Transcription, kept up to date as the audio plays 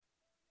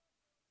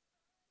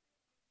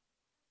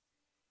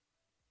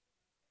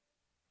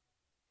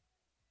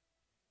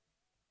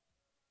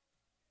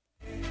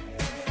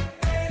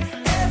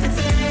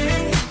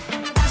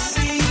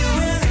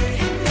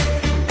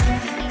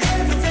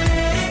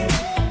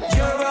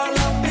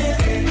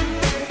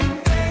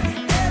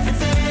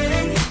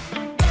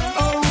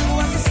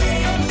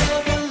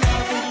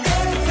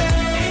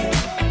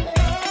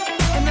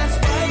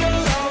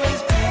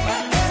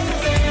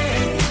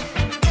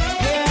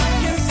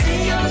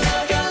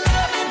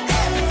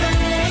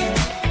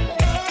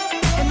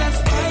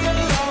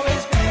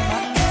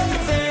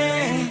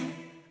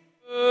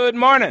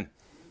morning.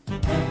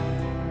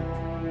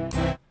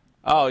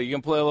 Oh, you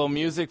can play a little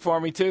music for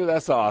me too?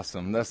 That's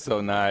awesome. That's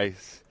so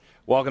nice.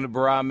 Welcome to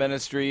Barah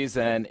Ministries,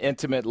 an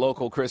intimate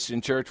local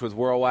Christian church with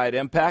worldwide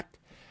impact.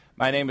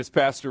 My name is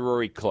Pastor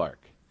Rory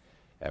Clark.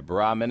 At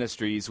Barah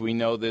Ministries, we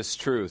know this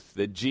truth,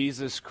 that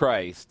Jesus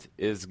Christ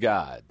is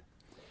God.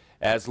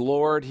 As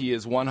Lord, He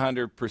is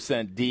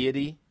 100%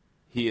 deity.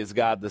 He is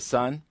God the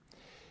Son.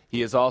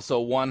 He is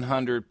also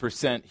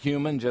 100%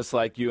 human, just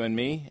like you and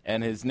me,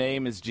 and His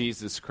name is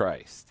Jesus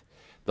Christ.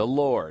 The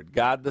Lord,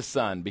 God the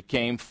Son,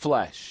 became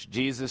flesh,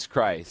 Jesus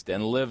Christ,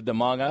 and lived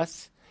among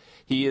us.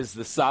 He is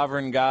the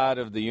sovereign God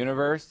of the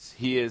universe.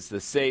 He is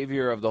the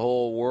Savior of the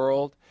whole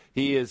world.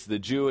 He is the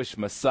Jewish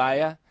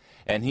Messiah,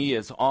 and He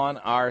is on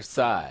our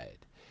side.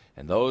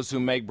 And those who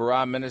make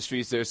Barah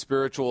Ministries their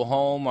spiritual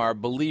home are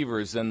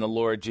believers in the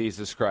Lord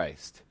Jesus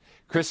Christ.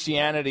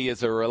 Christianity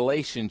is a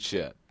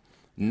relationship,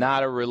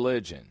 not a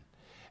religion.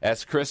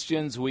 As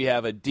Christians, we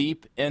have a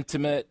deep,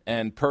 intimate,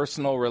 and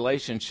personal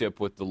relationship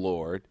with the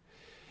Lord.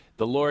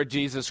 The Lord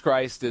Jesus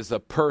Christ is a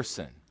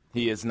person.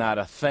 He is not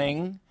a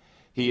thing.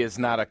 He is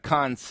not a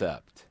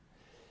concept.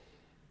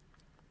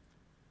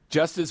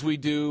 Just as we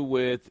do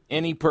with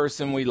any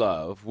person we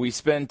love, we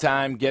spend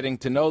time getting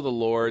to know the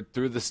Lord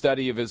through the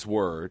study of His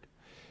Word,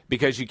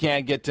 because you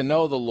can't get to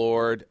know the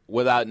Lord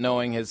without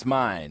knowing His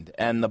mind.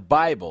 And the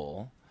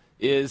Bible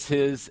is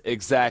His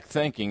exact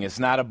thinking. It's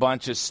not a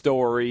bunch of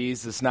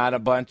stories. It's not a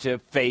bunch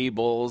of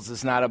fables.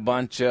 It's not a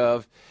bunch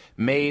of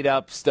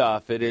made-up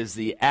stuff. It is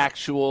the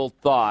actual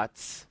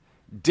thoughts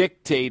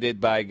dictated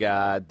by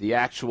God, the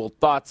actual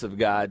thoughts of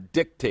God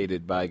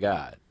dictated by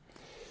God.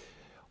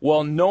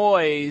 Well,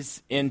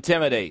 noise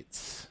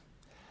intimidates.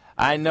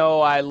 I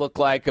know I look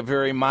like a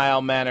very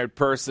mild-mannered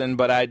person,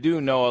 but I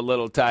do know a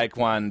little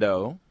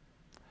Taekwondo.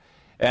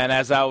 And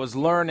as I was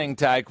learning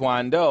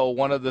Taekwondo,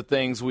 one of the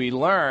things we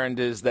learned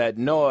is that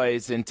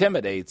noise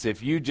intimidates.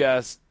 If you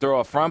just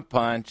throw a front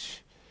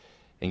punch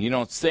and you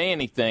don't say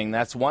anything,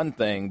 that's one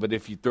thing. But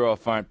if you throw a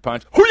front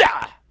punch,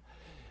 hoo-yah!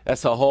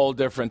 That's a whole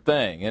different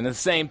thing. And the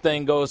same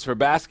thing goes for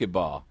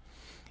basketball.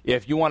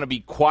 If you want to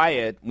be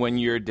quiet when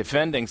you're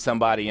defending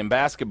somebody in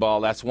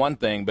basketball, that's one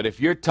thing. But if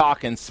you're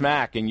talking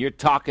smack and you're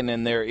talking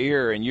in their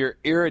ear and you're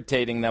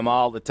irritating them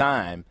all the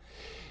time,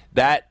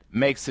 that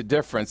makes a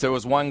difference. There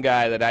was one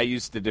guy that I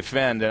used to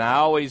defend, and I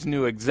always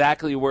knew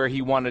exactly where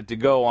he wanted to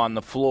go on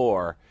the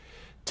floor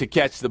to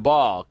catch the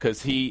ball,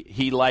 because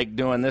he liked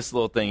doing this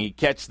little thing. He'd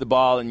catch the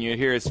ball, and you'd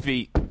hear his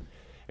feet.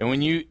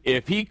 And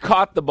if he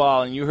caught the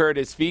ball and you heard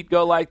his feet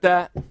go like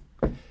that,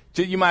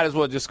 you might as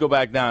well just go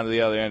back down to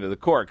the other end of the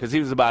court, because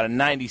he was about a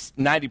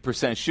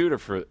 90% shooter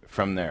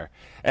from there.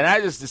 And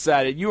I just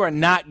decided, you are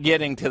not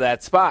getting to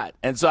that spot.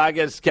 And so I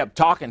just kept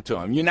talking to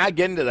him. You're not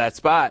getting to that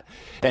spot.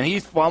 And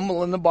he's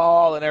fumbling the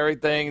ball and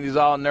everything. And he's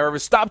all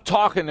nervous. Stop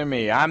talking to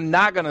me. I'm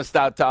not going to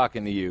stop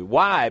talking to you.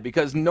 Why?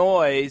 Because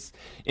noise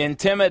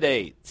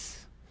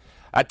intimidates.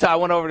 I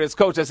went over to his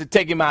coach. I said,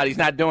 take him out. He's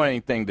not doing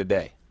anything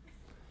today.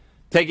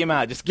 Take him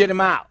out. Just get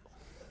him out.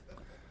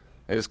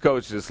 His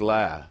coach just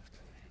laughed.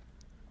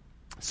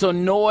 So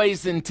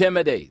noise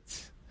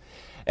intimidates.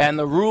 And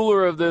the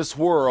ruler of this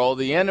world,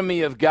 the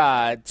enemy of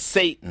God,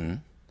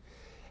 Satan,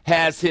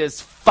 has his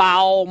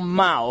foul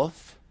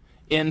mouth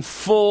in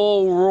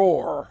full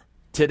roar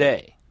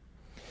today.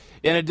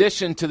 In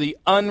addition to the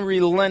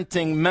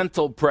unrelenting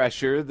mental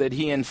pressure that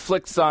he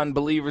inflicts on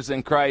believers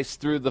in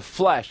Christ through the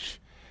flesh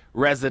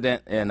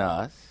resident in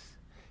us,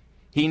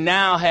 he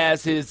now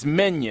has his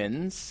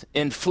minions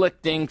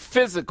inflicting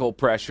physical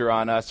pressure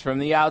on us from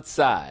the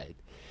outside,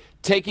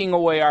 taking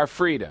away our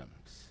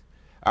freedoms,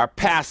 our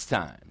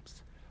pastimes,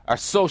 our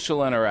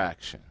social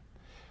interaction,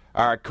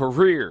 our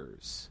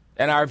careers,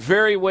 and our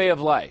very way of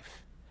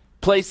life,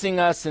 placing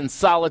us in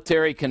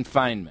solitary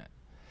confinement.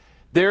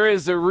 There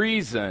is a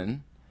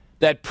reason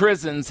that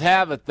prisons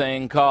have a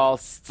thing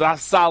called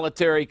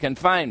solitary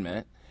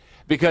confinement,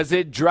 because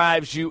it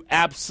drives you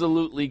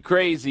absolutely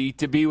crazy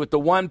to be with the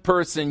one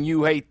person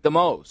you hate the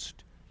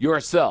most,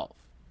 yourself.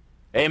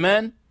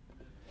 Amen?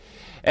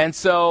 And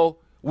so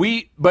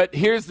but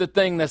here's the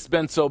thing that's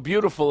been so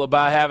beautiful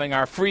about having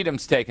our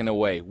freedoms taken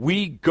away.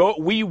 We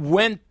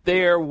went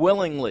there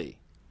willingly.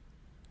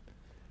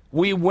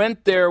 We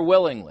went there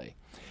willingly.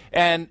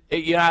 And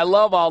I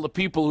love all the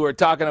people who are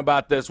talking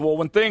about this. Well,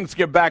 when things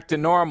get back to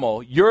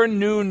normal, your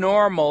new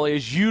normal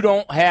is you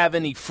don't have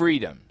any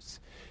freedoms.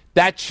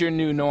 That's your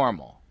new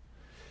normal.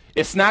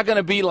 It's not going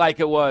to be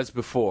like it was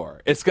before.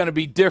 It's going to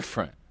be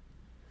different.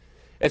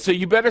 And so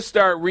you better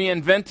start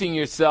reinventing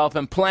yourself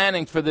and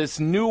planning for this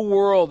new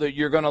world that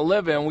you're going to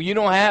live in where you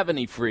don't have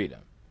any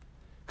freedom,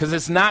 because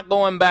it's not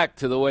going back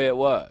to the way it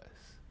was.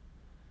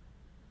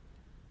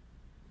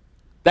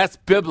 That's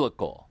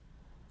biblical.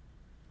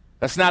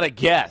 That's not a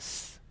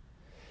guess.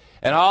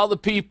 And all the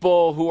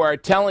people who are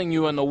telling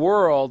you in the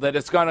world that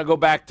it's going to go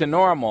back to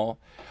normal,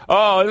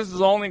 oh, this is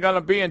only going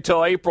to be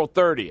until April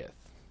 30th.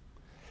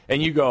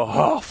 And you go,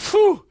 oh,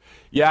 phew,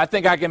 yeah, I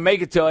think I can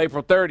make it till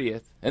April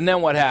 30th. And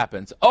then what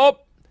happens? Oh,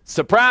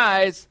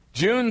 surprise,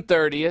 June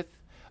 30th.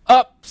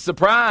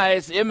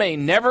 Surprise, it may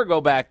never go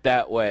back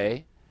that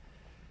way.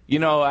 You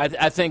know,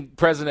 I think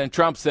President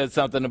Trump said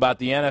something about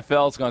the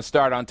NFL is going to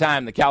start on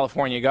time. The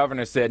California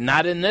governor said,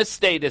 not in this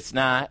state it's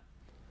not.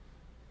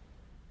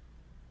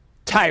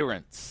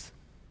 Tyrants.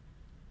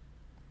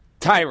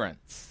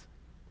 Tyrants.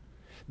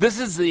 This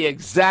is the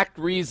exact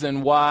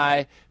reason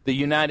why the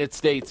United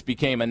States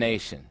became a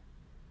nation.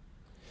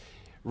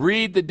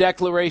 Read the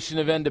Declaration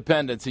of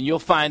Independence and you'll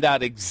find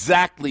out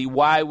exactly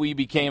why we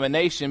became a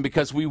nation,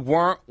 because we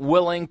weren't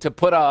willing to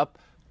put up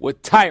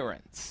with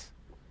tyrants.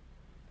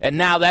 And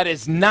now that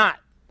is not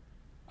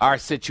our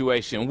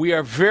situation. We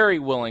are very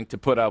willing to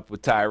put up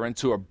with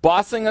tyrants who are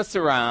bossing us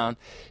around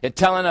and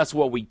telling us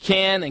what we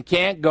can and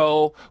can't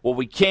go, what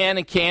we can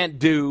and can't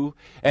do,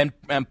 and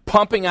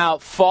pumping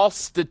out false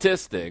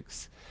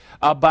statistics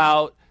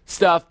about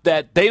stuff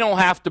that they don't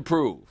have to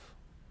prove.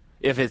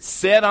 If it's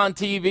said on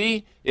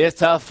TV,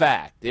 it's a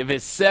fact. If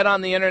it's said on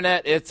the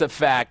internet, it's a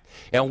fact.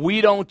 And we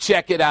don't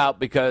check it out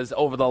because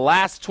over the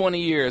last 20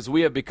 years,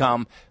 we have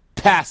become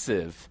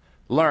passive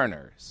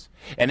learners.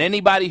 And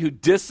anybody who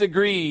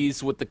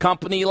disagrees with the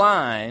company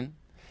line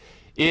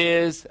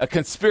is a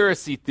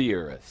conspiracy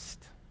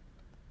theorist.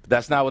 But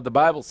that's not what the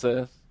Bible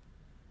says.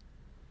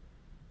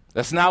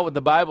 That's not what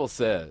the Bible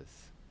says.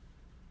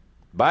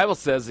 The Bible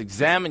says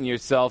examine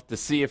yourself to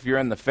see if you're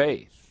in the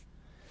faith.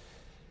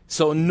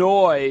 So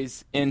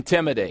noise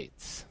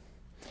intimidates.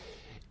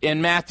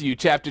 In Matthew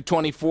chapter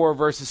 24,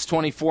 verses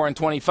 24 and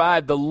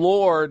 25, the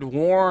Lord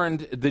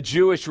warned the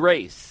Jewish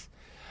race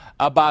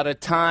about a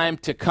time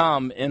to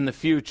come in the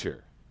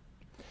future.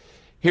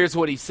 Here's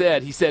what he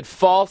said. He said,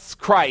 false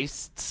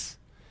Christs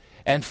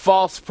and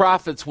false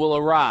prophets will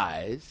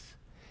arise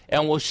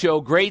and will show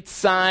great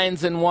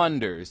signs and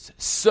wonders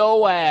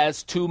so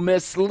as to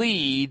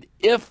mislead,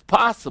 if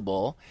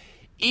possible,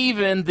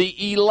 even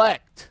the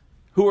elect.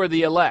 Who are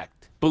the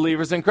elect?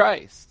 Believers in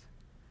Christ.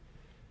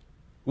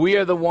 We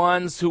are the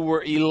ones who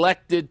were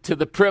elected to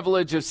the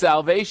privilege of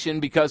salvation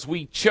because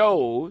we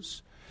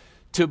chose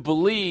to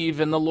believe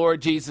in the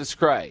Lord Jesus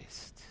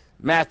Christ.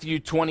 Matthew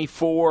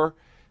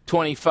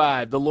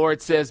 24:25, the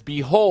Lord says,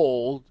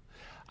 behold,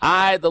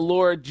 I, the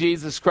Lord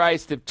Jesus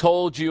Christ, have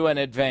told you in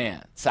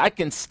advance. I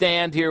can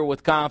stand here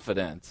with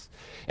confidence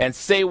and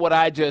say what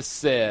I just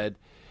said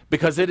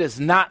because it is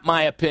not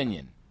my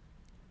opinion.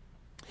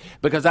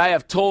 Because I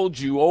have told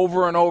you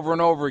over and over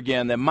and over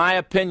again that my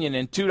opinion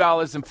in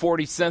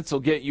 $2.40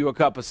 will get you a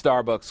cup of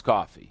Starbucks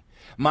coffee.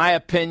 My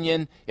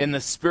opinion in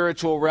the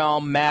spiritual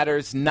realm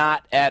matters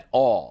not at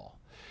all.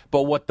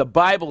 But what the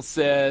Bible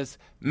says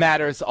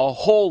matters a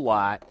whole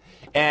lot,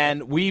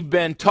 and we've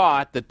been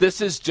taught that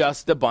this is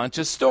just a bunch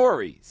of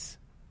stories.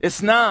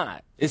 It's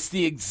not. It's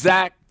the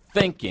exact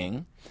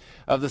thinking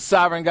of the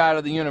sovereign God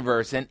of the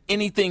universe, and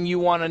anything you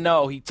want to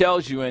know, he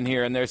tells you in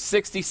here, and there's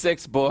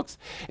 66 books,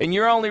 and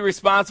you're only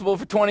responsible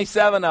for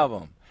 27 of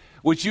them,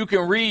 which you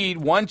can read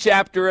one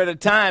chapter at a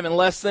time in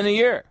less than a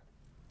year.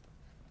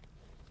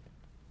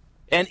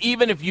 And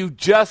even if you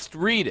just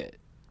read it,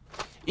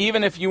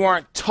 even if you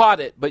aren't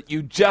taught it, but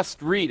you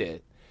just read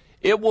it,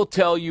 it will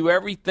tell you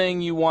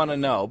everything you want to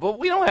know. But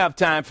we don't have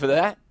time for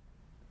that.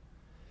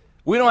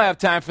 We don't have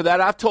time for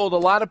that. I've told a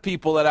lot of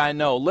people that I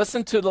know,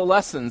 listen to the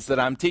lessons that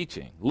I'm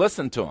teaching.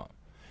 Listen to them.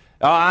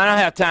 Oh, I don't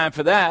have time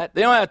for that.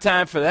 They don't have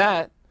time for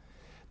that.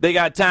 They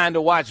got time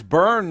to watch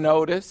Burn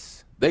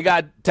Notice. They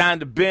got time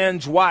to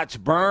binge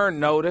watch Burn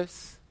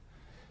Notice.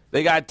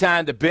 They got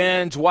time to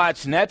binge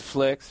watch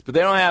Netflix, but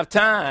they don't have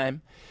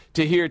time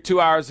to hear 2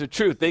 hours of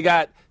truth. They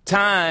got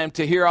time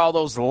to hear all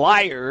those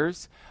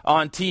liars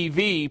on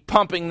TV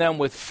pumping them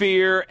with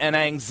fear and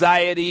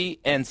anxiety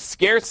and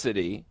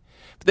scarcity,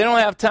 but they don't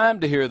have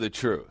time to hear the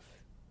truth.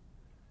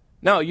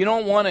 No, you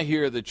don't want to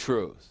hear the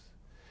truth.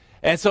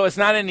 And so it's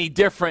not any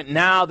different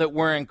now that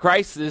we're in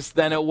crisis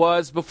than it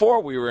was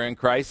before we were in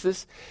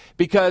crisis,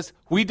 because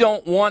we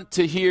don't want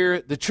to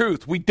hear the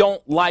truth. We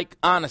don't like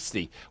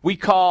honesty. We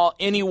call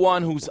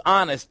anyone who's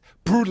honest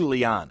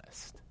brutally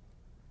honest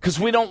because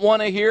we don't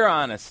want to hear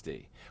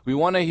honesty. We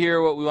want to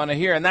hear what we want to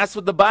hear. And that's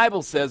what the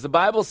Bible says. The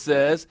Bible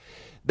says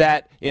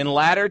that in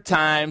latter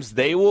times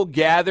they will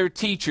gather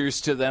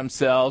teachers to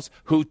themselves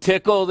who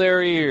tickle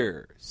their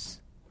ears.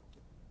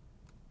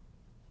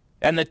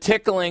 And the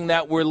tickling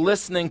that we're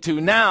listening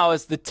to now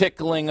is the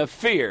tickling of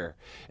fear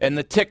and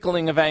the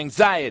tickling of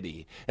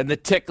anxiety and the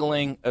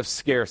tickling of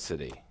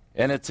scarcity.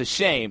 And it's a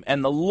shame.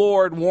 And the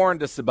Lord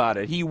warned us about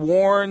it. He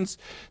warns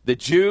the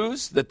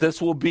Jews that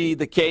this will be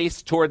the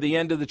case toward the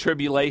end of the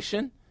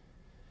tribulation,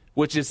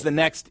 which is the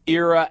next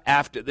era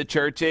after the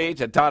church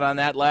age. I taught on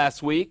that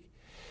last week.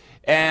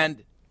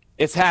 And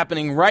it's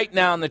happening right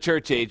now in the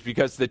church age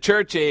because the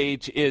church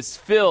age is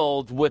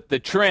filled with the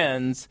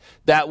trends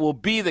that will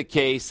be the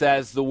case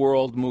as the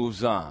world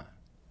moves on.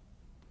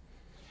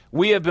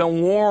 We have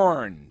been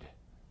warned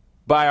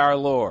by our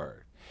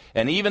Lord.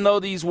 And even though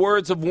these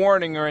words of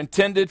warning are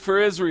intended for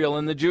Israel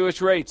and the Jewish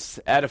race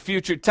at a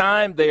future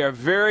time, they are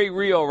very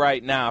real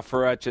right now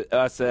for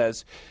us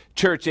as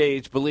church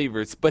age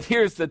believers. But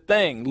here's the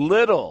thing,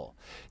 little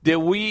did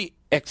we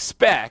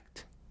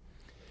expect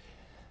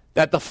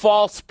that the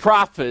false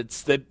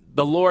prophets that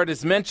the Lord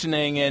is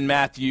mentioning in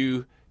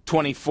Matthew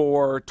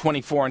 24,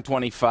 24, and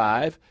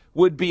 25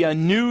 would be a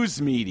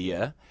news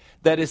media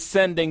that is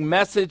sending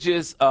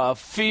messages of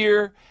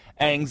fear,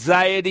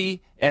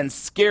 anxiety, and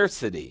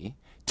scarcity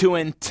to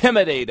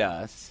intimidate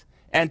us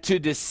and to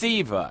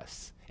deceive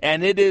us.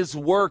 And it is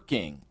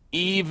working,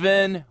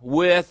 even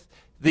with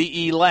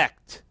the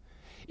elect,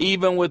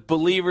 even with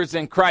believers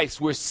in Christ.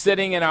 We're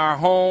sitting in our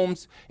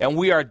homes and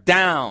we are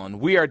down,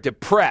 we are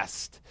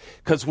depressed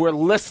because we're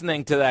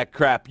listening to that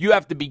crap. You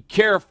have to be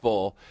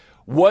careful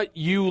what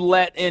you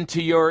let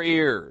into your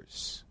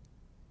ears.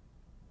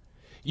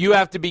 You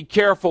have to be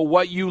careful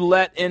what you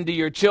let into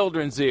your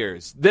children's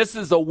ears. This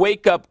is a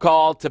wake-up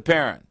call to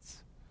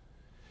parents.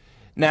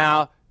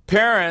 Now,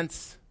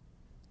 parents,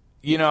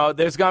 you know,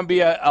 there's going to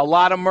be a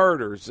lot of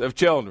murders of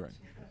children.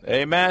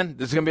 Amen?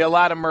 There's going to be a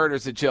lot of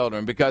murders of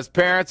children because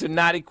parents are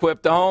not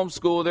equipped to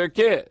homeschool their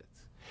kids.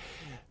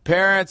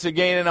 Parents are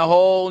gaining a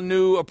whole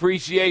new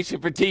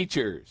appreciation for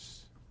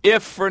teachers.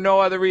 If for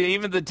no other reason,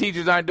 even if the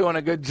teachers aren't doing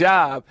a good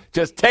job,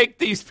 just take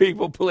these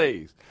people,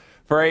 please,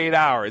 for 8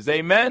 hours.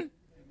 Amen?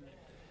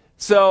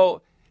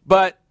 So,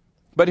 but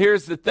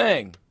here's the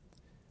thing.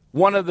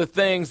 One of the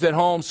things that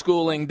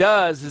homeschooling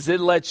does is it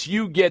lets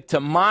you get to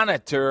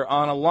monitor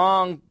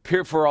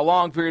for a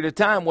long period of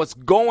time what's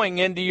going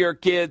into your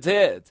kids'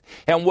 heads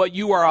and what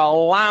you are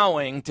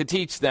allowing to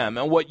teach them.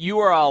 And what you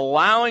are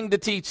allowing to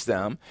teach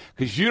them,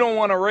 because you don't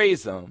want to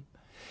raise them,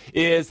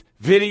 is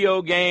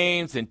video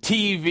games and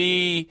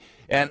TV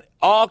and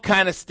all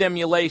kind of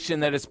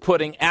stimulation that is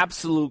putting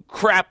absolute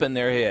crap in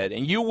their head.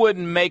 And you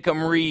wouldn't make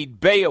them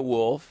read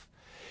Beowulf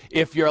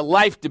if your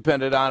life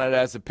depended on it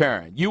as a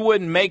parent. You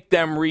wouldn't make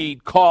them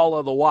read Call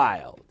of the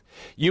Wild.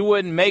 You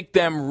wouldn't make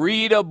them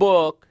read a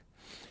book,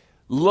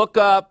 look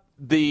up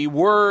the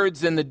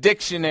words in the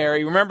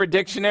dictionary. Remember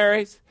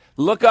dictionaries?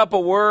 Look up a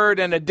word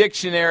in a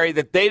dictionary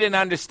that they didn't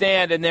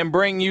understand and then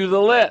bring you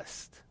the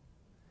list.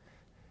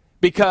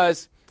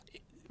 Because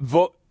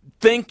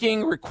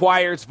thinking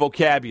requires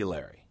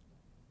vocabulary.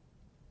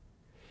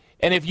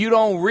 And if you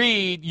don't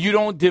read, you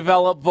don't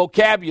develop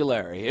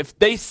vocabulary. If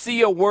they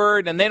see a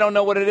word and they don't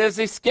know what it is,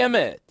 they skim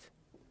it.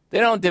 They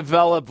don't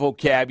develop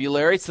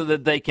vocabulary so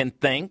that they can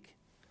think.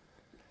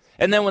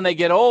 And then when they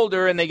get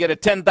older and they get a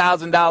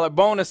 $10,000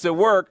 bonus at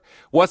work,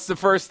 what's the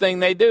first thing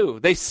they do?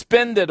 They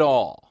spend it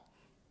all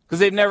because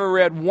they've never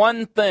read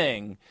one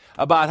thing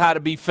about how to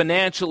be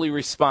financially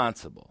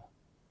responsible.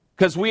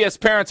 Because we as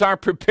parents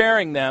aren't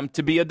preparing them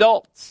to be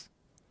adults.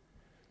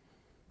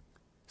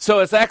 So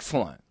it's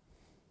excellent.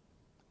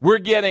 We're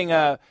getting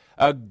an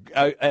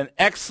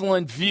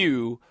excellent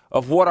view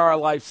of what our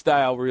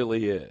lifestyle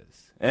really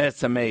is. And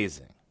it's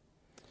amazing.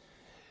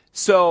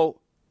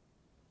 So,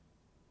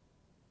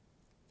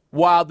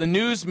 while the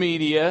news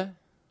media,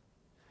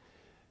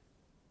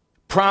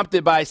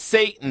 prompted by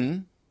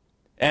Satan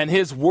and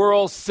his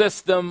world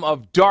system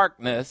of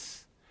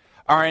darkness,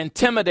 are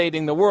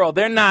intimidating the world,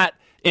 they're not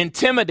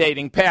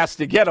intimidating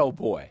Pastor Ghetto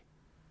Boy.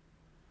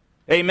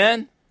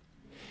 Amen?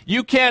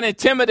 You can't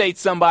intimidate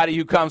somebody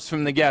who comes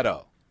from the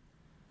ghetto.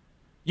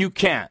 You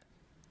can't.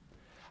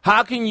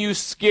 How can you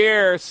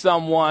scare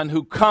someone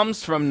who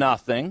comes from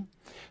nothing,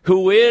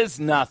 who is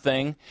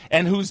nothing,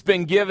 and who's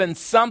been given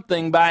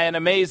something by an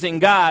amazing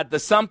God, the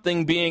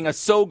something being a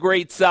so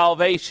great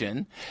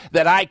salvation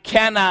that I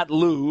cannot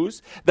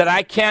lose, that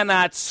I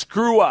cannot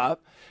screw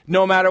up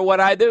no matter what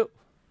I do?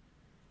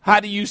 How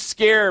do you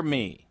scare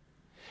me?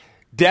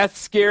 Death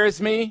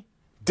scares me.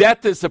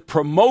 Death is a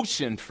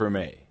promotion for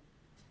me.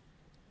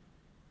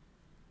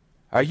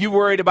 Are you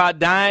worried about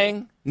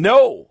dying?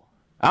 No.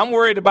 I'm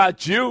worried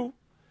about you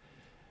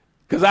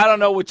because I don't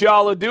know what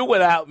y'all will do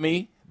without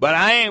me, but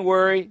I ain't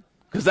worried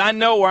because I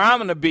know where I'm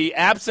going to be,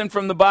 absent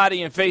from the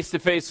body and face to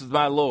face with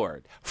my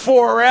Lord.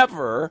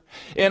 Forever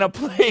in a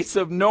place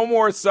of no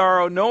more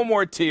sorrow, no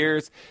more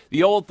tears.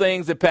 The old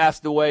things have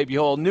passed away.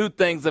 Behold, new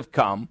things have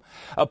come.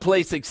 A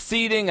place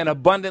exceeding and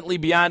abundantly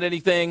beyond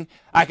anything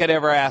I could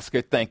ever ask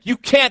or think. You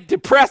can't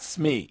depress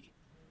me.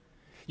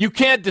 You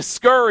can't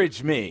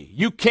discourage me.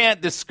 You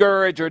can't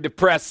discourage or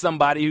depress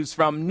somebody who's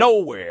from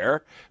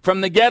nowhere, from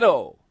the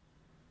ghetto.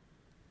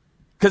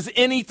 Because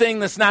anything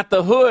that's not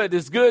the hood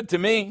is good to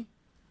me.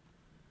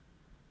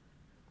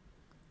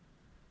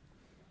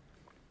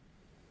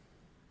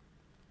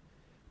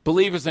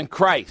 Believers in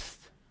Christ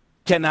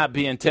cannot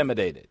be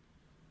intimidated.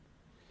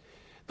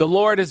 The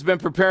Lord has been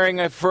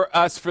preparing for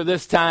us for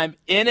this time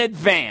in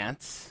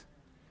advance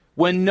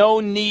when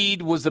no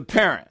need was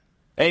apparent.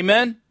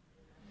 Amen?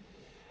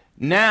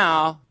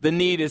 Now the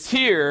need is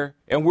here,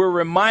 and we're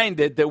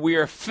reminded that we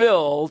are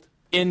filled,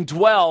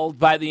 indwelled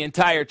by the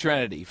entire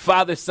Trinity,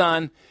 Father,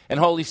 Son, and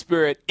Holy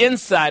Spirit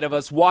inside of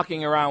us,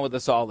 walking around with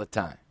us all the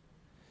time.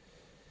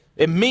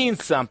 It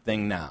means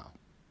something now.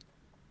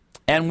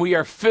 And we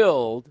are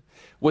filled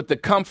with the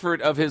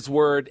comfort of His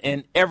Word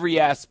in every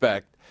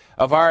aspect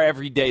of our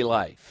everyday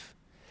life.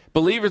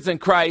 Believers in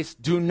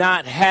Christ do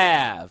not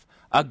have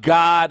a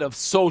God of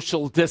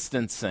social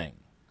distancing.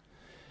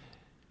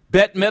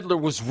 Bette Midler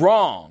was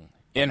wrong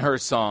in her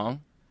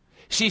song.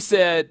 She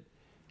said,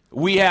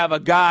 we have a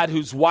God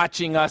who's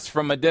watching us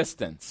from a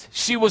distance.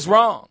 She was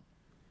wrong.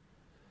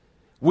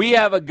 We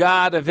have a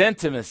God of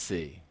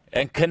intimacy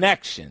and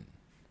connection.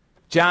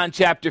 John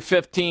chapter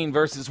 15,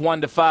 verses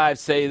 1 to 5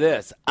 say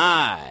this: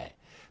 I,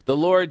 the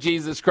Lord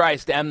Jesus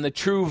Christ, am the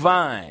true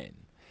vine,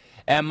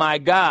 and my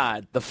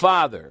God, the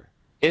Father,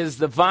 is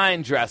the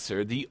vine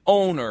dresser, the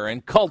owner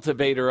and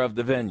cultivator of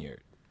the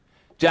vineyard.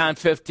 John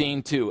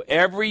 15, 2.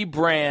 Every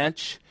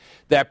branch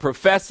that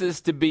professes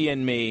to be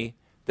in me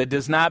that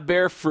does not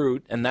bear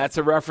fruit, and that's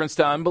a reference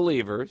to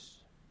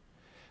unbelievers,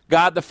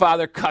 God the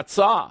Father cuts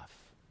off.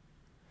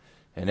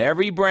 And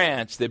every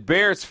branch that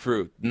bears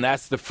fruit, and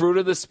that's the fruit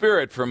of the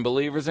Spirit from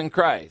believers in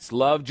Christ: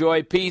 love,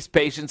 joy, peace,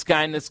 patience,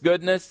 kindness,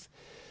 goodness,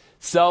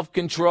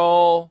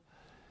 self-control,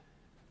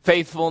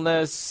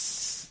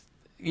 faithfulness.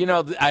 You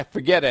know, I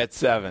forget at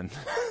 7.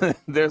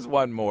 There's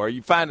one more.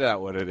 You find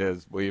out what it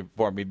is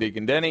for me,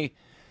 Deacon Denny.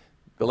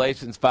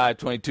 Galatians 5,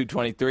 22,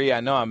 23. I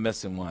know I'm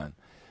missing one.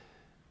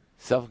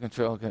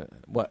 Self-control,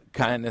 what?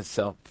 Kindness,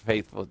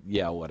 self-faithful,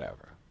 yeah,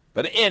 whatever.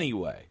 But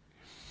anyway,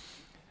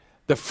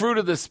 the fruit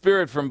of the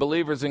Spirit from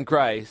believers in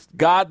Christ,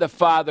 God the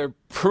Father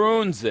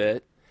prunes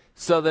it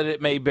so that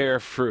it may bear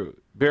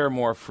fruit, bear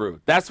more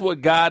fruit. That's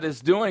what God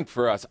is doing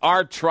for us.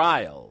 Our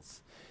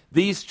trials,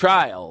 these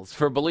trials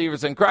for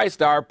believers in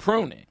Christ are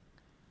pruning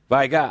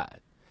by God.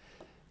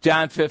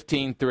 John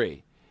 15,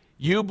 3.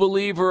 You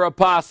believer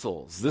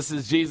apostles, this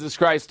is Jesus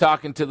Christ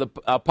talking to the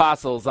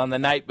apostles on the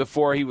night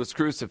before he was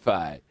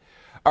crucified,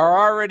 are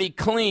already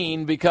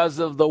clean because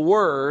of the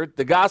word,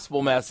 the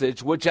gospel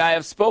message, which I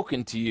have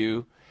spoken to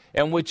you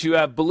and which you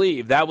have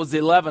believed. That was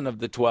 11 of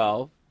the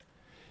 12.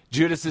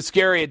 Judas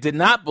Iscariot did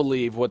not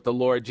believe what the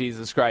Lord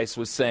Jesus Christ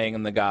was saying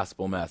in the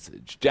gospel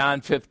message.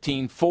 John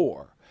 15,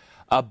 4.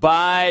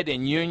 Abide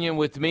in union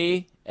with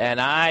me, and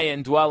I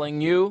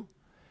indwelling you.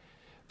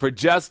 For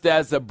just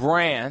as a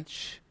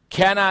branch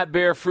cannot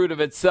bear fruit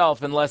of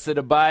itself unless it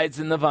abides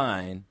in the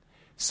vine,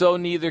 so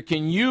neither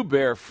can you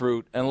bear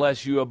fruit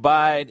unless you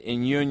abide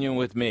in union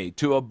with me.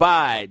 To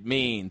abide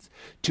means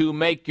to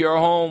make your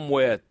home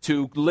with,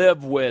 to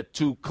live with,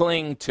 to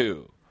cling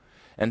to.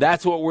 And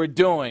that's what we're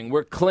doing.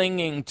 We're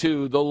clinging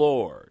to the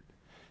Lord.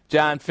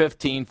 John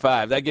 15,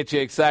 5. That gets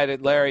you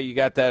excited, Larry? You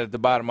got that at the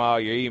bottom of all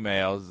your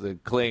emails, the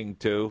cling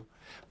to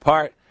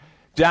part.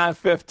 John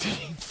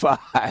 15,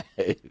 5.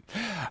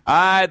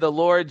 I, the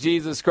Lord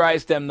Jesus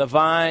Christ, am the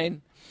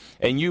vine,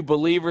 and you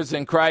believers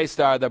in Christ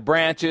are the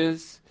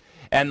branches,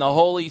 and the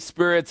Holy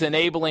Spirit's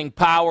enabling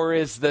power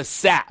is the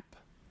sap.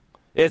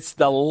 It's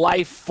the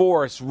life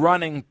force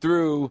running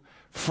through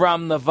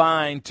from the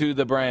vine to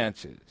the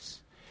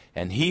branches.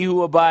 And he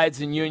who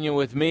abides in union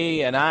with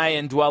me, and I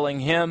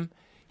indwelling him,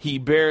 he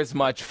bears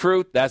much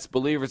fruit. That's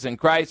believers in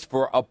Christ.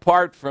 For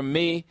apart from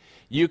me,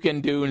 you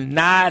can do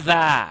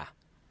nada.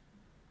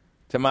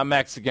 To my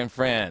Mexican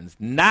friends,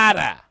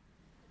 nada.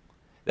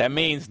 That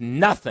means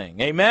nothing.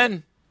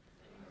 Amen?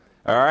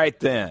 All right,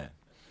 then.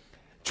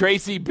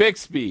 Tracy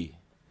Bixby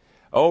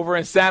over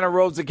in Santa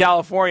Rosa,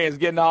 California is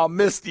getting all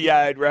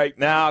misty-eyed right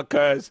now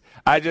because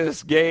I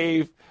just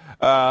gave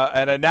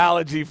an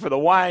analogy for the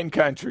wine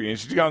country. And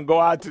she's going to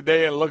go out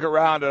today and look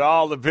around at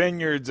all the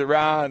vineyards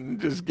around and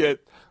just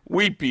get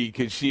weepy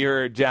because she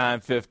heard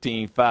John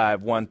 15,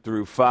 5, 1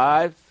 through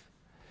 5.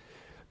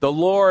 The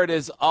Lord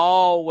is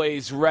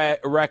always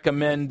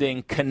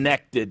recommending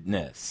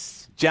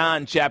connectedness.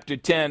 John chapter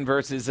 10,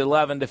 verses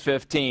 11 to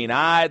 15.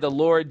 I, the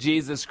Lord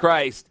Jesus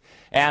Christ,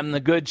 am the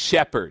good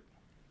shepherd.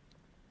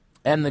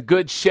 And the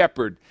good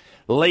shepherd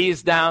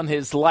lays down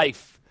his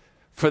life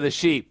for the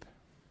sheep.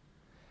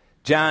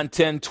 John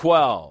 10,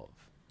 12.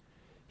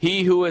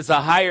 He who is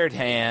a hired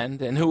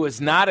hand and who is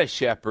not a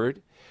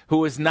shepherd,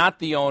 who is not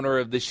the owner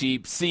of the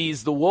sheep,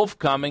 sees the wolf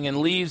coming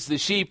and leaves the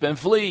sheep and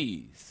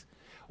flees.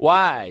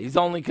 Why? He's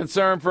only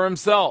concerned for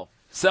himself,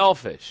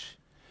 selfish.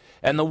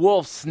 And the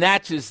wolf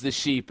snatches the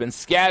sheep and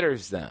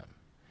scatters them.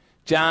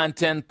 John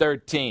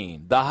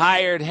 10:13. The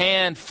hired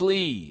hand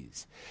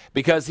flees.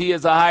 Because he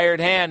is a hired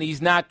hand,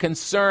 he's not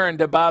concerned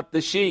about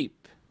the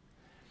sheep.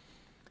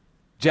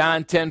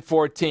 John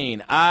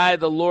 10:14. I,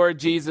 the Lord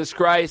Jesus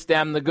Christ,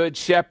 am the good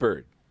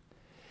shepherd.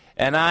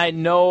 And I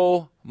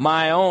know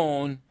my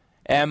own,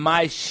 and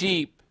my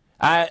sheep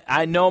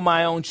I know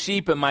my own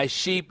sheep, and my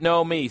sheep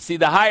know me. See,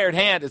 the hired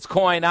hand is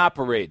coin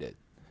operated.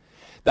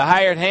 The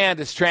hired hand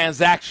is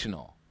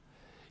transactional.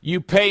 You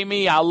pay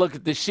me, I'll look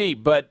at the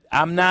sheep, but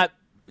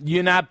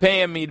you're not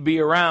paying me to be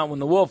around when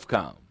the wolf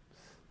comes.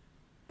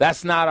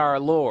 That's not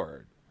our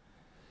Lord.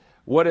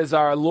 What is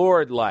our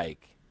Lord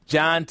like?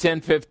 John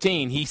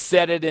 10:15. He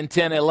said it in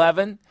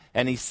 10:11,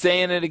 and he's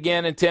saying it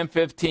again in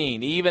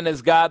 10:15. Even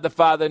as God the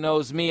Father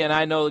knows me, and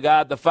I know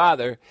God the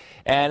Father,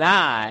 and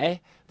I,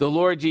 the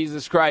Lord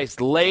Jesus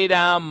Christ, lay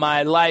down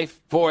my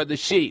life for the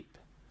sheep.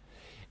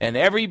 And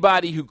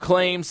everybody who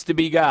claims to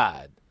be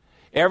God,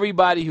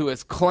 everybody who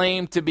has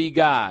claimed to be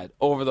God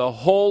over the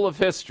whole of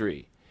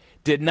history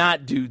did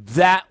not do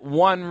that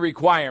one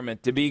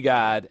requirement to be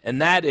God,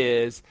 and that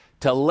is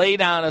to lay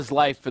down his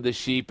life for the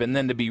sheep and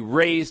then to be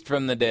raised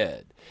from the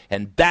dead.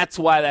 And that's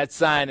why that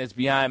sign is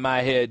behind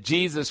my head.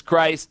 Jesus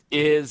Christ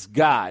is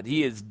God.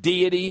 He is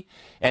deity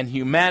and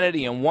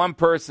humanity in one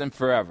person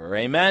forever.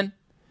 Amen?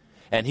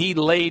 and he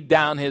laid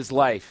down his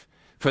life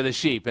for the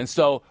sheep. And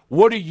so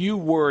what are you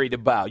worried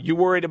about? You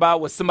worried about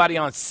what somebody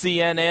on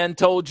CNN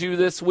told you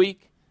this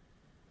week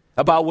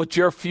about what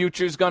your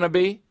future is going to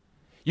be?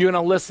 You're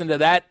going to listen to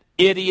that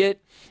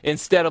idiot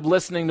instead of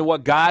listening to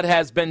what God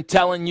has been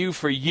telling you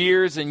for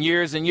years and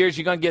years and years?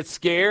 You're going to get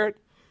scared?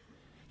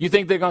 You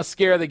think they're going to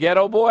scare the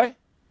ghetto boy?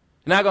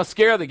 They're not going to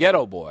scare the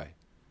ghetto boy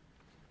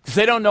because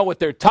they don't know what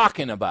they're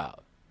talking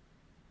about.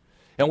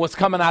 And what's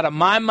coming out of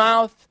my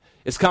mouth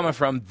is coming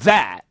from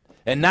that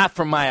and not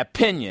from my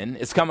opinion.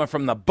 It's coming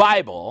from the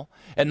Bible,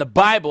 and the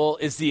Bible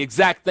is the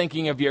exact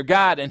thinking of your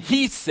God. And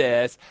he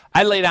says,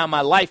 I lay down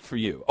my life for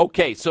you.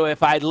 Okay, so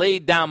if I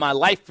laid down my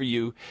life for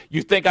you,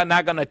 you think I'm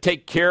not going to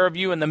take care of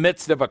you in the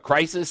midst of a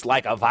crisis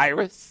like a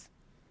virus?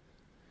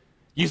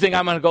 You think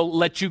I'm going to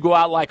let you go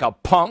out like a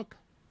punk?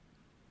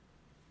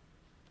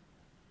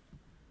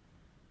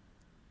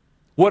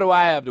 What do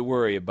I have to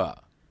worry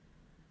about?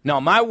 No,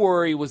 my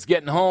worry was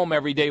getting home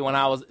every day when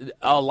I was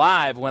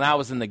alive, when I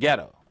was in the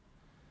ghetto.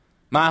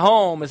 My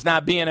home is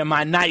not being in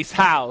my nice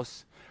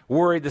house,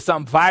 worried that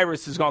some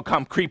virus is going to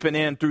come creeping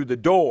in through the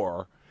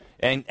door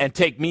and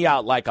take me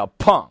out like a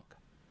punk.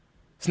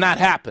 It's not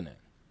happening.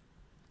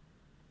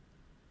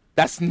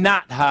 That's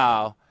not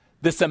how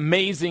this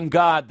amazing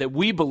God that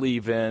we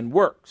believe in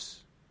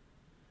works.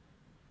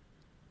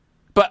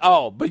 But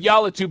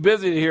y'all are too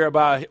busy to hear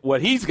about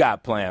what he's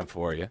got planned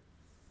for you.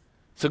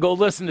 So go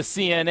listen to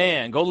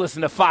CNN, go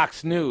listen to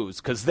Fox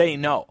News, because they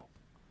know.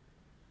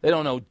 They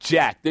don't know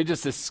jack. They're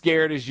just as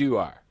scared as you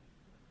are.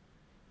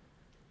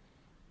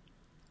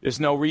 There's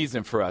no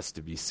reason for us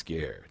to be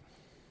scared.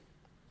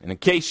 And in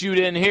case you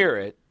didn't hear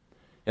it,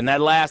 in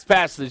that last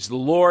passage, the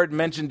Lord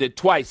mentioned it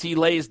twice. He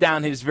lays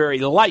down his very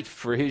life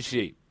for his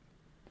sheep.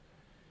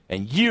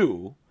 And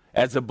you,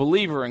 as a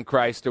believer in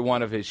Christ, are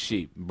one of his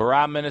sheep.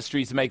 Barah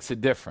Ministries makes a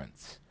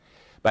difference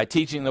by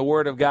teaching the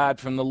Word of God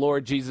from the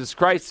Lord Jesus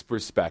Christ's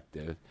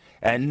perspective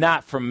and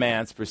not from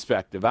man's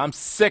perspective. I'm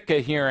sick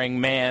of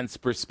hearing man's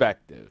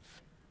perspective.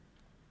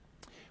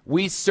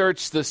 We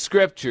search the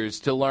Scriptures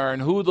to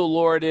learn who the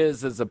Lord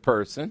is as a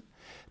person,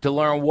 to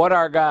learn what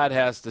our God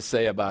has to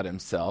say about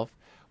himself,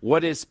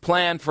 what his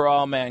plan for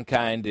all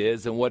mankind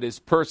is, and what his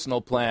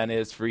personal plan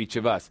is for each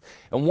of us.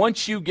 And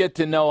once you get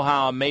to know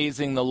how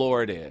amazing the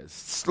Lord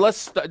is,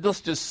 let's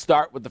just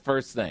start with the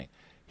first thing.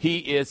 He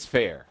is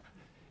fair.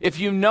 If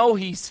you know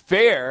he's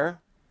fair,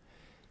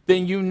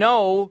 then you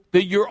know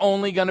that you're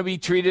only going to be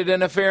treated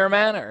in a fair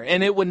manner.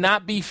 And it would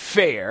not be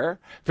fair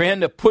for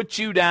him to put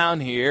you down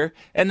here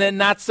and then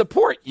not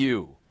support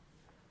you.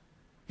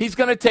 He's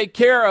going to take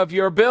care of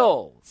your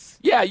bills.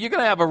 Yeah, you're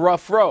going to have a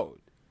rough road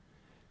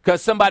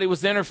because somebody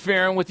was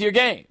interfering with your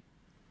game.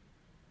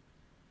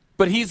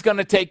 But he's going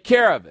to take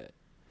care of it.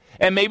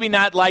 And maybe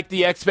not like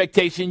the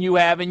expectation you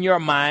have in your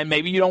mind.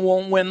 Maybe you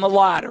won't win the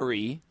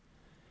lottery.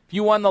 If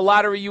you won the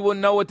lottery, you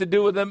wouldn't know what to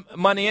do with the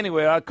money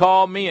anyway.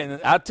 Call me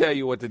and I'll tell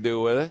you what to do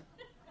with it.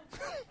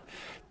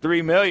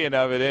 3 million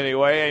of it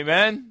anyway,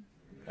 amen?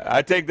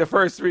 I take the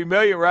first 3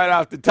 million right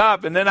off the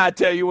top, and then I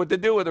tell you what to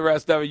do with the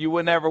rest of it. You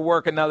would never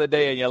work another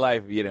day in your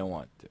life if you didn't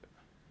want to.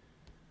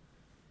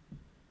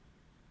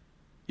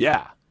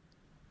 Yeah,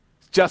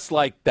 just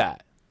like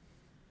that.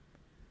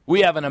 We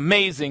have an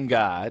amazing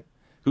God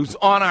who's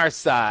on our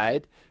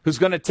side, who's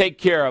going to take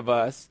care of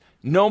us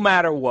no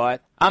matter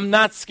what. I'm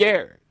not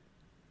scared.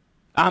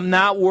 I'm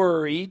not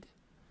worried.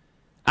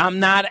 I'm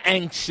not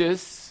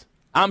anxious.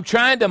 I'm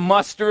trying to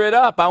muster it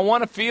up. I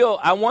want to feel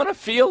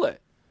it.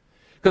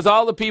 Because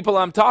all the people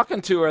I'm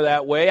talking to are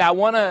that way. I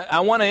want to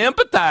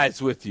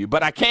empathize with you,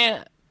 but I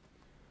can't.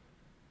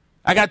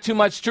 I got too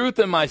much truth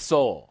in my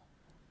soul.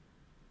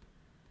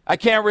 I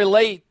can't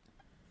relate.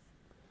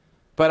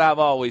 But I've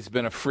always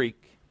been a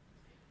freak.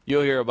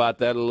 You'll hear about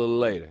that a little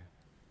later.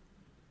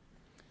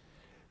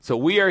 So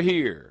we are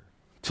here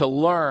to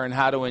learn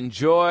how to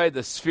enjoy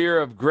the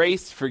sphere of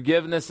grace,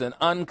 forgiveness, and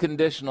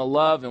unconditional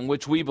love in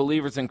which we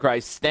believers in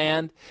Christ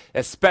stand,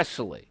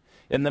 especially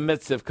in the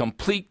midst of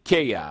complete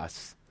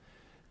chaos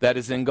that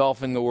is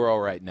engulfing the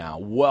world right now.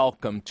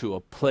 Welcome to a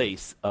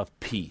place of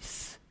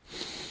peace.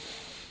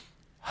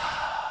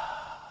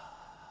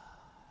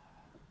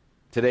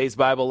 Today's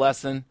Bible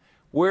lesson,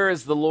 where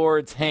is the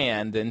Lord's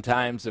hand in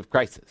times of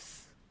crisis?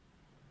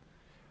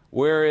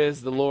 Where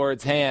is the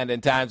Lord's hand in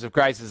times of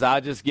crisis?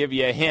 I'll just give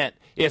you a hint.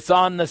 It's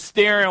on the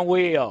steering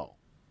wheel.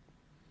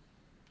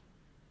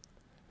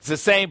 It's the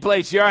same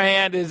place your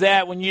hand is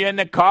at when you're in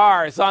the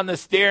car. It's on the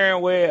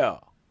steering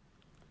wheel.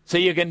 So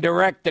you can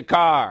direct the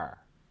car.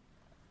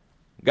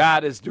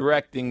 God is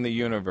directing the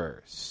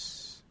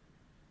universe.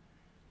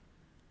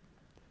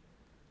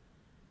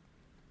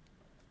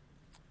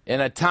 In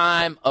a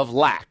time of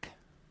lack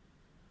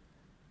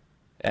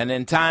and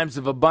in times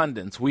of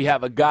abundance, we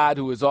have a God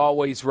who is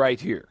always right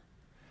here.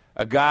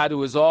 A God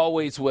who is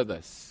always with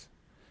us.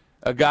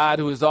 A God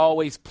who is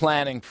always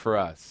planning for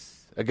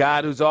us. A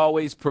God who's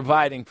always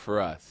providing for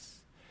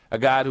us. A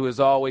God who is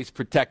always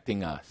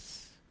protecting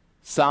us.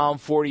 Psalm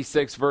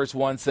 46 verse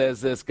 1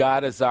 says this,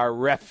 God is our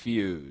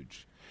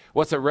refuge.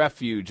 What's a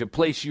refuge? A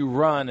place you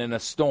run in a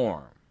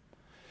storm.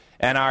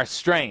 And our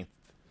strength,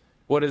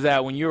 What is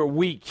that? When you're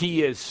weak,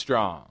 he is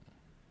strong.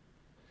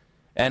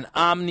 An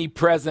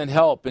omnipresent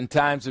help in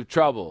times of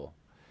trouble.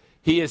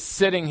 He is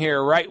sitting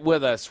here right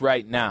with us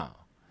right now.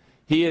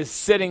 He is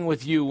sitting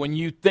with you when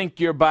you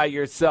think you're by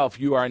yourself.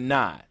 You are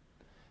not.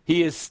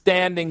 He is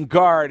standing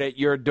guard at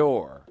your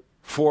door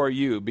for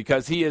you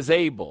because he is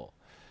able.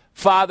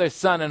 Father,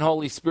 Son, and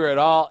Holy Spirit,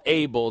 all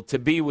able to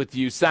be with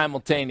you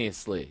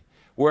simultaneously,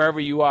 wherever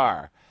you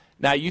are.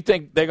 Now, you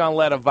think they're going to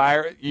let a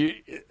virus...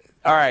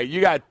 All right, you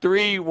got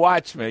 3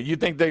 watchmen. You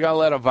think they're going to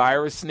let a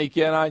virus sneak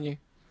in on you?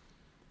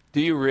 Do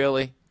you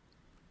really?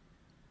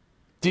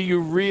 Do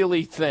you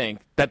really think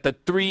that the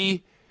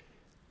 3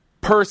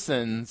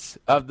 persons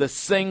of the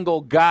single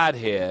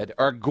Godhead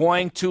are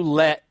going to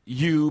let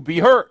you be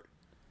hurt?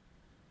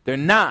 They're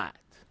not.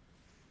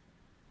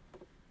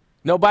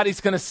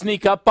 Nobody's going to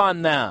sneak up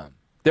on them.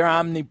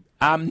 They're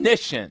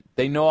omniscient.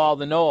 They know all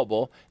the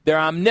knowable. They're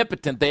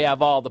omnipotent. They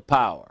have all the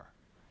power.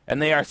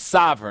 And they are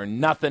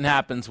sovereign. Nothing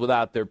happens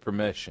without their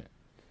permission.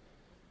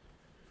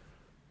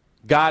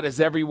 God is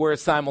everywhere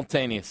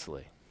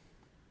simultaneously.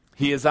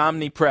 He is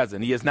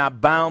omnipresent. He is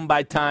not bound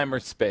by time or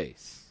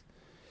space.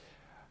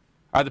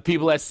 Are the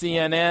people at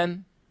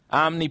CNN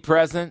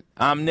omnipresent,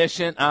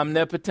 omniscient,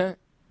 omnipotent?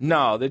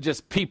 No, they're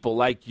just people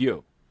like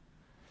you.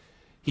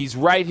 He's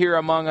right here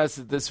among us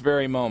at this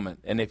very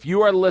moment. And if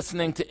you are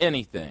listening to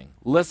anything,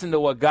 listen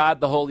to what God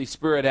the Holy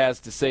Spirit has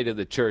to say to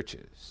the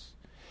churches.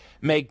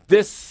 Make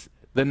this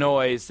the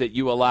noise that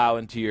you allow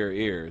into your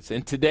ears.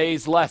 In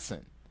today's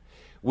lesson,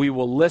 we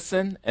will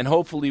listen and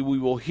hopefully we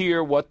will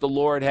hear what the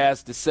Lord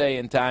has to say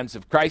in times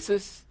of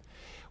crisis.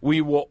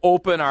 We will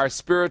open our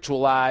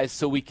spiritual eyes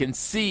so we can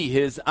see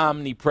his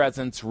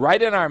omnipresence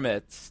right in our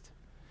midst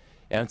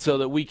and so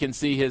that we can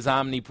see his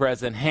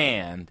omnipresent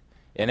hand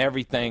in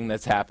everything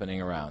that's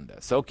happening around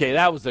us. Okay,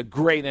 that was a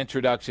great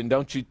introduction,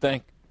 don't you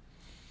think?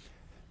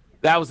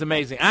 That was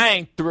amazing. I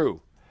ain't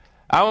through.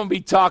 I'm going to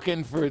be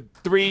talking for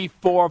 3,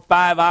 4,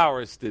 5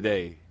 hours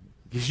today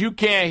because you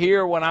can't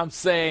hear what I'm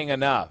saying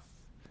enough.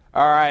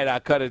 All right, I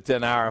cut it to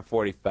an hour and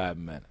 45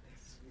 minutes.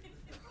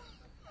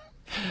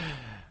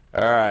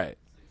 All right.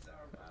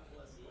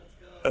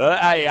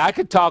 I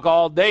could talk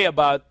all day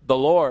about the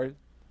Lord.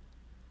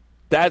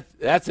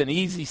 That's an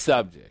easy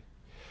subject.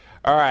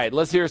 All right,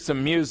 let's hear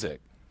some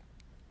music.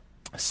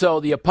 So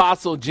the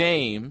Apostle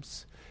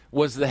James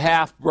was the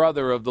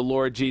half-brother of the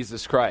Lord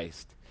Jesus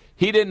Christ.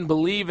 He didn't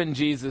believe in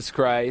Jesus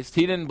Christ.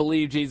 He didn't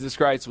believe Jesus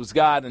Christ was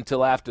God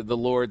until after the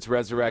Lord's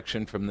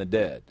resurrection from the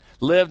dead.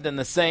 Lived in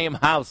the same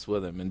house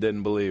with him and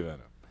didn't believe in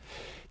him.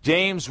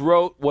 James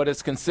wrote what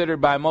is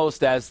considered by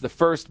most as the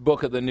first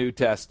book of the New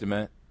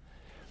Testament.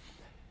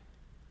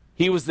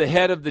 He was the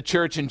head of the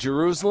church in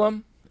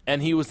Jerusalem,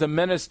 and he was a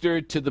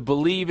minister to the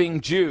believing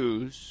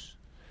Jews,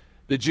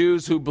 the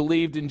Jews who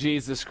believed in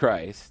Jesus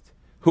Christ,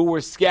 who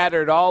were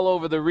scattered all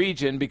over the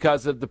region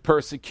because of the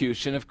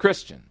persecution of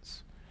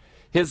Christians.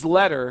 His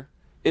letter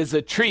is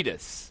a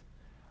treatise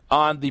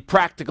on the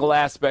practical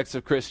aspects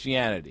of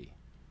Christianity.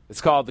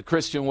 It's called The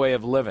Christian Way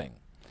of Living.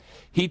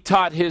 He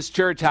taught his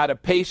church how to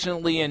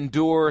patiently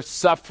endure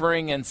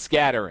suffering and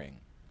scattering.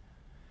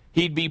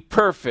 He'd be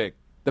perfect,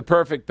 the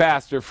perfect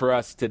pastor for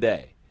us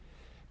today,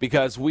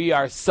 because we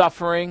are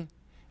suffering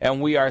and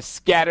we are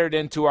scattered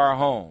into our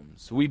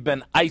homes. We've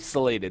been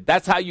isolated.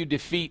 That's how you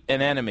defeat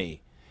an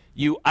enemy.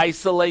 You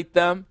isolate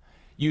them,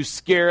 you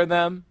scare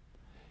them,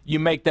 you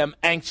make them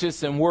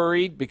anxious and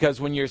worried, because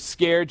when you're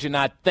scared, you're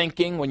not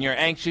thinking. When you're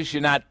anxious,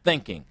 you're not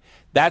thinking.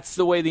 That's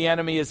the way the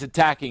enemy is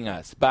attacking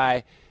us,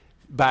 by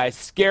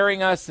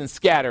scaring us and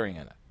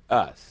scattering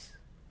us.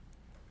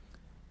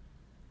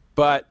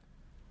 But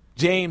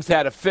James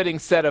had a fitting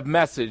set of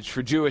message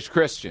for Jewish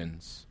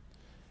Christians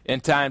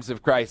in times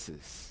of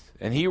crisis.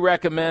 And he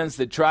recommends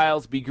that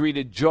trials be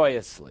greeted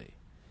joyously.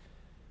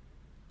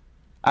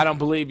 I don't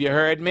believe you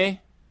heard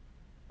me.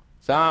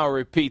 So I'll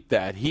repeat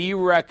that. He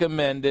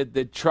recommended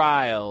that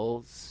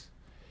trials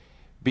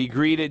be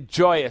greeted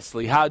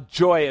joyously. How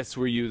joyous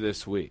were you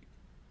this week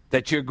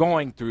that you're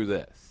going through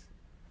this?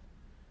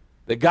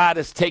 That God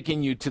has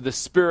taken you to the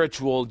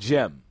spiritual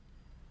gym.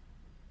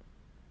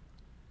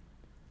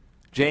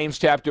 James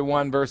chapter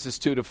 1 verses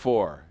 2 to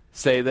 4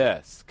 say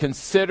this: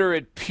 Consider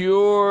it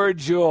pure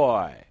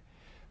joy,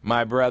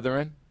 my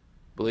brethren,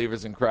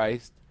 believers in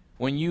Christ,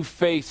 when you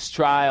face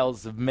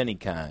trials of many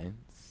kinds,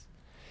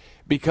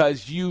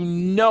 because you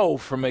know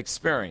from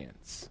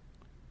experience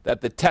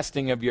that the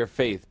testing of your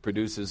faith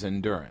produces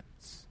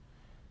endurance.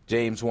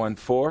 James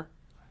 1:4.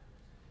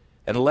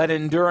 And let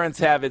endurance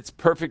have its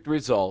perfect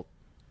result,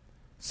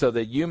 so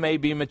that you may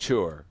be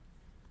mature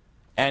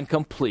and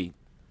complete,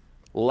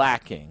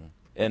 lacking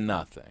in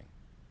nothing.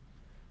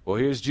 Well,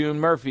 here's June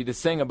Murphy to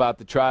sing about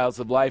the trials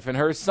of life in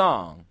her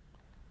song,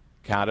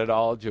 Count It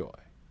All Joy.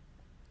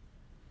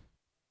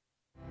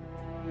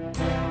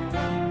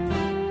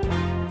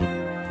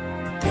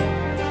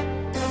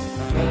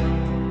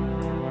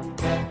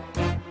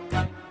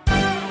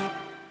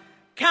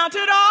 Count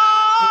it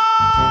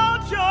all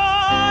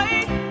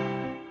joy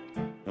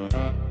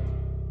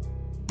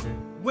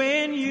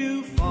when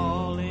you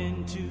fall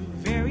into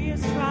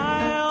various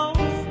trials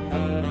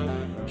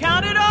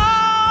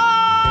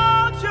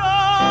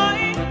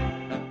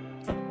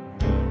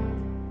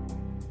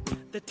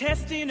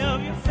testing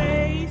of your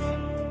faith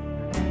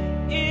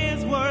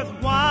is worthwhile.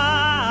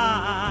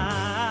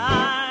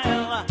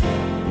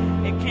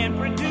 It can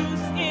produce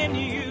in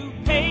you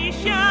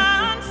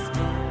patience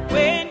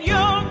when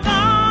you're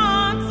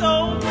God's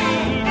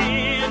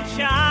obedient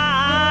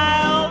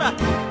child.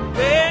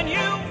 When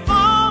you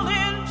fall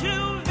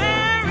into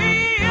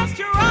various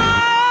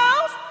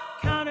trials,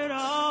 count it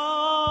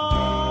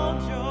all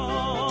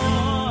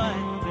joy.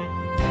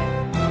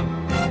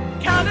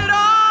 Count it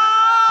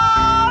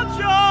all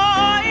joy.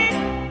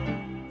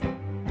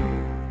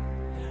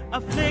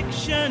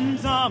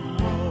 Afflictions are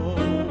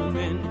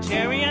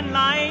momentary and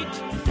light.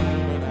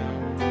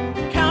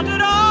 Count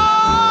it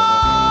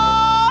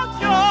all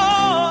joy.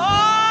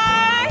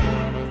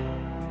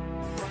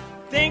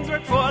 Things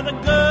work for the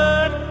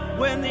good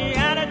when the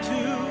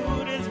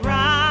attitude is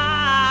right.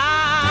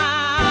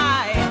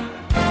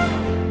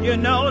 You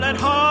know that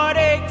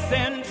heartaches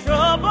and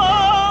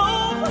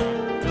troubles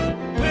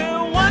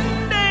will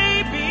one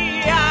day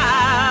be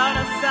out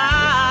of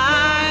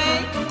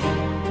sight.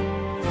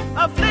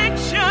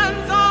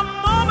 Afflictions are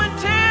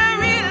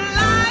momentary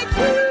light.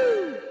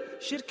 You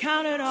should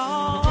count it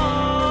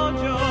all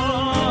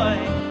joy.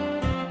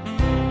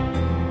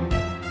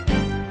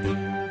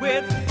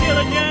 With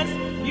diligence,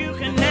 you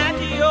can add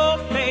to your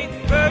faith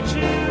virtue,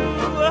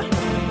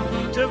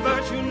 to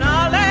virtue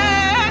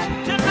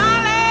knowledge, to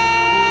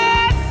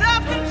knowledge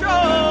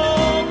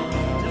self-control,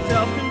 to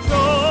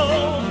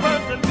self-control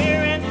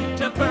perseverance,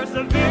 to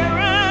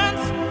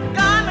perseverance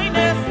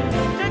godliness,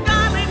 to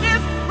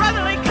godliness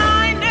brotherly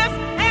kindness,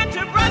 and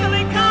to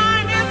brotherly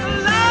kindness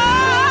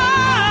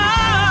love.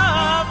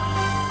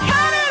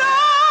 Count it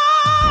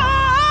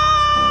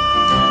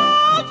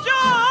all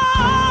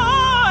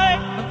joy.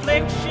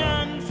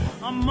 Afflictions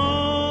are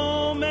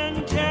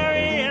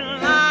momentary in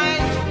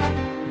light.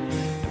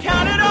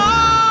 Count it all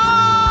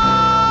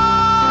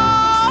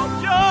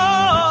joy.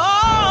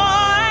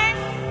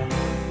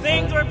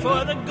 Things work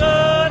for the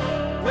good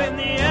when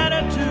the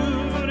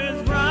attitude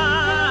is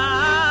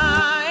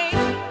right.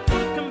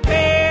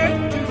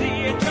 Compared to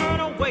the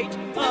eternal weight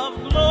of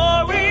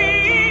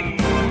glory,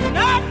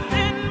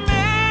 nothing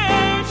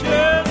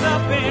measures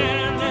up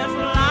in this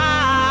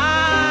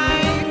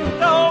life.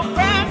 Though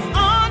press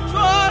on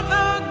toward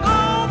the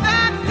goal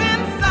that's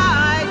in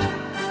sight,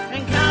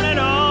 and count it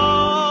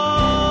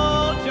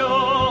all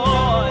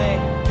joy.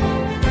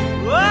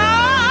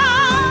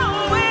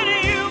 Whoa, when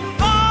you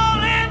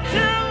fall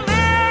into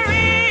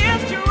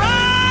various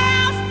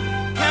trials,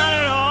 count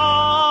it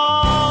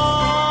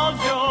all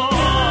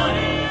joy.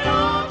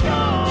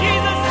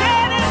 Jesus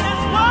said in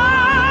this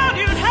world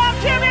you'd have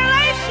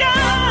tribulation.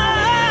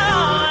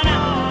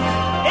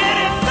 It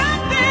is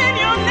something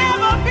you'll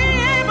never be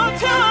able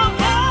to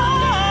avoid.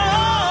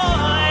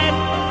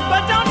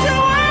 But don't you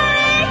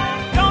worry,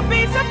 don't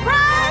be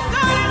surprised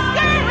or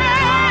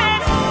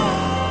discouraged.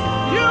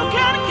 You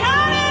can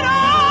count it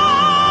all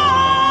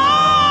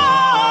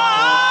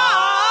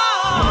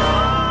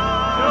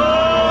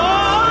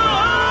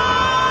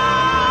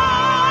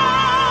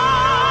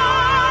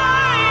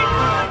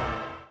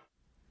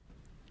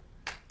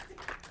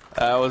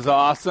That was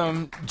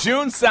awesome.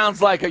 June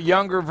sounds like a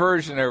younger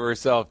version of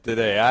herself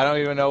today. I don't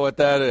even know what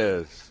that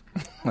is.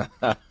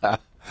 It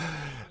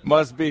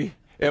must be,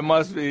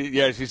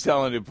 yeah, she's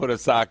telling you to put a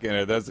sock in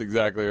it. That's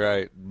exactly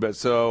right. But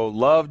so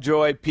love,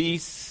 joy,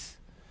 peace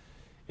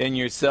in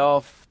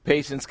yourself,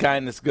 patience,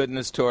 kindness,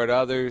 goodness toward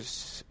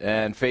others,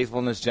 and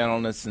faithfulness,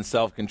 gentleness, and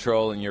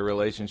self-control in your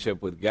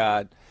relationship with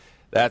God.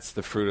 That's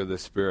the fruit of the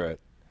Spirit.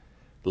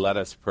 Let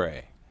us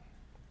pray.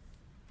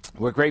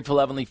 We're grateful,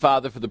 Heavenly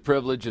Father, for the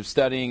privilege of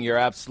studying your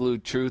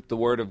absolute truth, the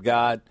Word of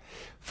God.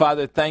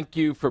 Father, thank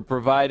you for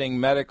providing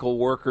medical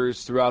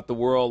workers throughout the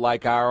world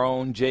like our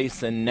own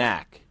Jason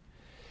Knack.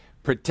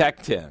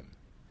 Protect him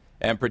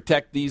and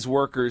protect these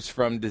workers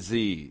from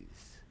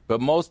disease. But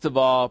most of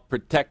all,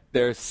 protect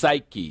their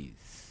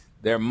psyches,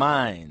 their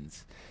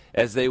minds,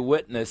 as they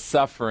witness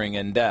suffering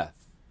and death,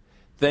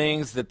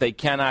 things that they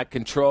cannot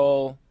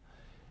control,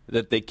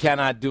 that they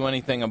cannot do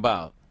anything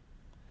about.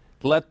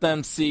 Let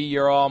them see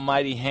your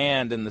almighty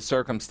hand in the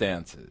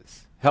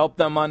circumstances. Help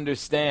them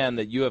understand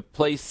that you have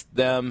placed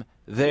them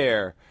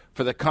there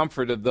for the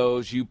comfort of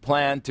those you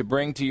planned to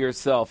bring to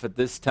yourself at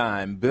this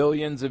time,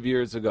 billions of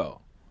years ago.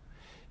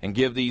 And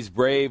give these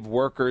brave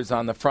workers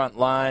on the front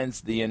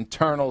lines the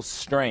internal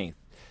strength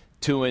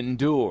to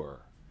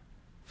endure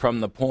from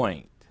the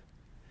point.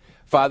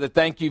 Father,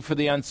 thank you for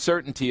the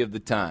uncertainty of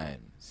the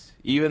times.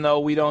 Even though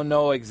we don't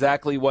know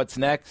exactly what's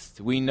next,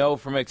 we know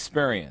from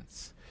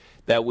experience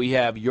that we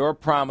have your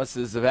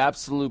promises of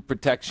absolute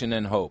protection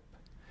and hope,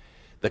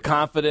 the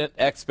confident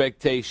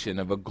expectation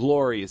of a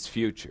glorious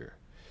future.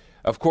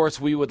 Of course,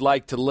 we would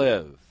like to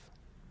live.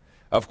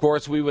 Of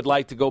course, we would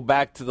like to go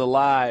back to the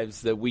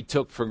lives that we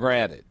took for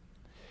granted.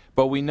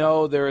 But we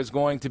know there is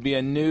going to be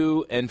a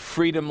new and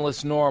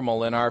freedomless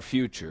normal in our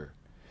future.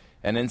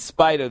 And in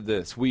spite of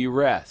this, we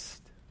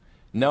rest,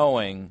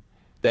 knowing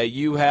that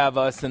you have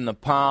us in the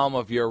palm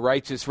of your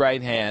righteous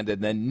right hand,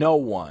 and that no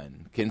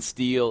one can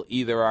steal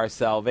either our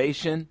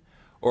salvation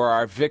or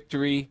our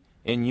victory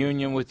in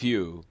union with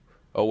you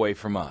away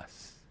from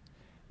us.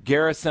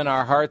 Garrison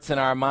our hearts and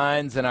our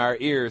minds and our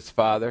ears,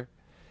 Father.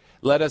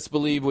 Let us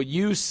believe what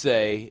you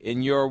say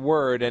in your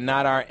word and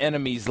not our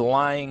enemies'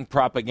 lying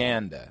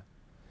propaganda.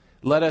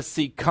 Let us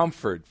seek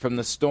comfort from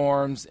the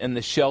storms in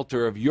the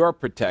shelter of your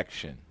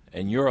protection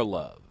and your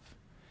love.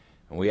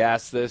 And we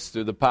ask this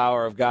through the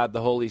power of God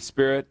the Holy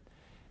Spirit.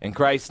 In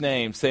Christ's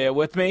name, say it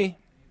with me.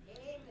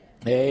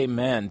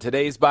 Amen.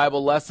 Today's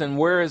Bible lesson,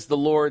 where is the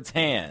Lord's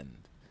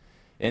hand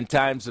in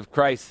times of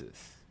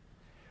crisis?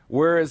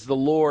 Where is the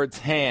Lord's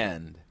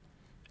hand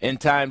in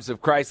times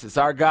of crisis?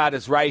 Our God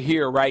is right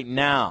here, right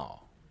now.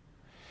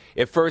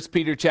 In 1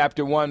 Peter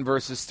chapter 1,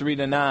 verses 3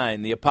 to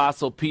 9, the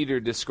Apostle Peter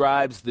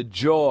describes the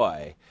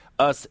joy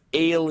us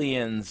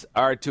aliens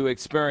are to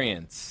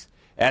experience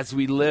as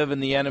we live in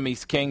the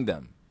enemy's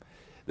kingdom.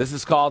 This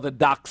is called a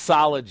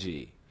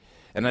doxology.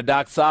 And a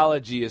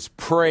doxology is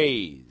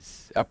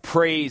praise, a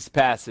praise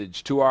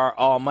passage to our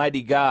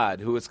Almighty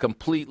God who is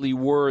completely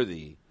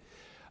worthy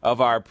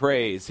of our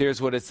praise.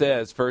 Here's what it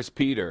says, 1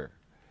 Peter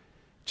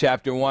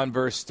chapter 1,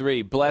 verse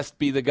 3. Blessed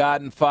be the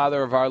God and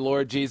Father of our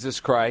Lord Jesus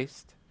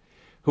Christ,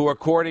 who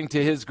according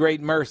to his great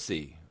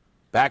mercy,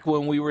 back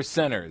when we were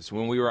sinners,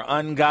 when we were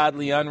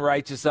ungodly,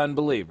 unrighteous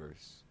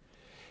unbelievers,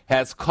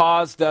 has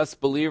caused us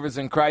believers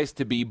in Christ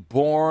to be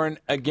born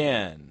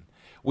again.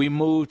 We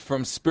moved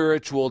from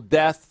spiritual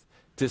death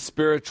to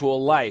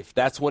spiritual life.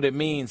 That's what it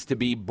means to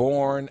be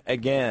born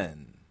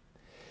again.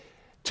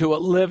 To a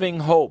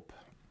living hope.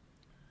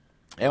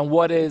 And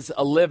what is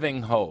a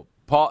living hope?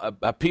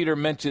 Peter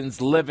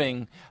mentions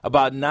living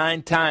about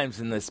 9 times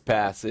in this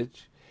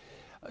passage.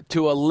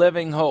 To a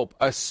living hope,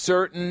 a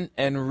certain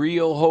and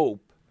real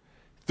hope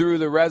through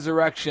the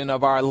resurrection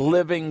of our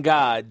living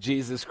God,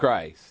 Jesus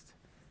Christ,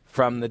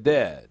 from the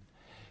dead.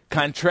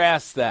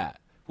 Contrast that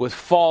with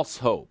false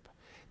hope.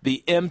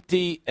 The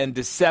empty and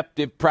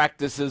deceptive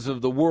practices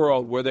of the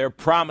world where they're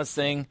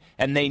promising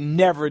and they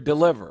never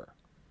deliver.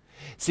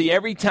 See,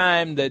 every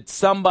time that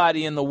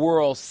somebody in the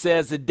world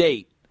says a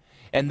date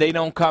and they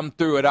don't come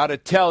through, it ought to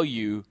tell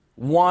you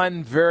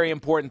one very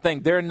important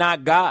thing. They're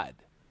not God,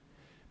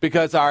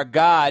 because our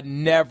God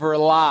never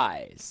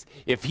lies.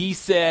 If he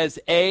says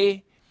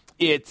A,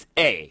 it's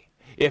A.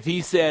 If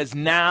he says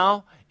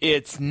now,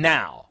 it's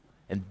now.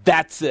 And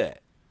that's it.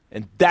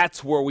 And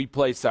that's where we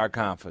place our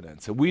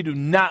confidence. And we do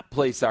not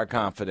place our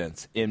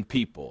confidence in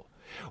people.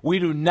 We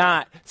do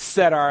not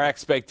set our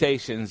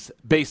expectations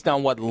based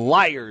on what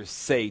liars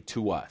say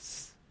to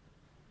us.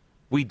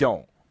 We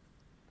don't.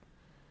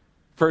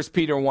 1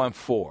 Peter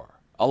 1:4,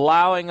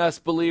 allowing us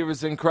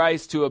believers in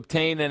Christ to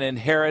obtain an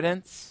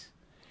inheritance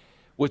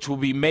which will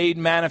be made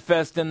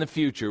manifest in the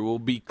future, will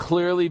be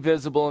clearly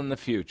visible in the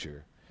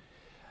future.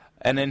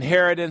 An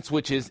inheritance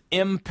which is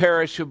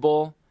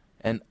imperishable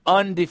and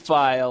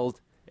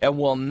undefiled and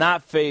will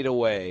not fade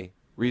away,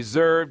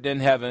 reserved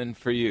in heaven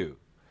for you.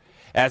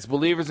 As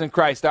believers in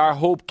Christ, our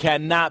hope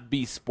cannot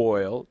be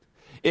spoiled.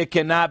 It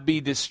cannot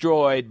be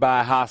destroyed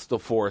by hostile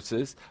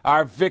forces.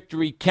 Our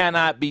victory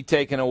cannot be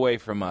taken away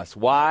from us.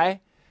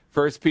 Why?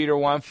 1 Peter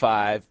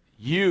 1:5,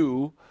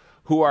 you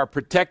who are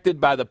protected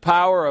by the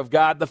power of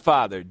God the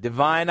Father,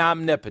 divine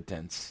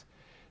omnipotence,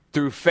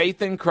 through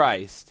faith in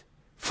Christ,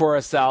 for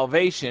a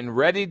salvation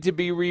ready to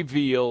be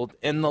revealed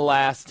in the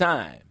last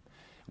time.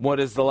 What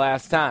is the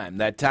last time?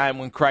 That time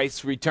when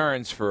Christ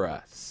returns for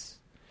us.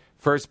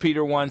 1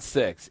 Peter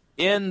 1:6.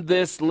 In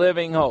this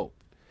living hope,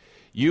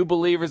 you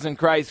believers in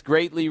Christ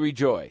greatly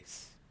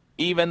rejoice,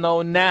 even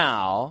though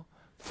now,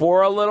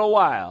 for a little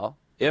while,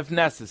 if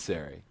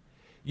necessary,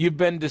 you've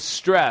been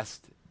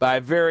distressed by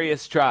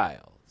various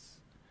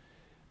trials.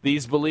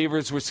 These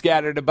believers were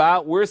scattered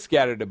about, we're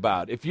scattered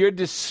about. If you're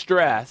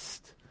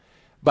distressed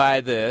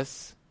by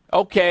this,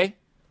 okay,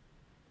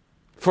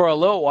 for a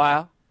little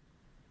while.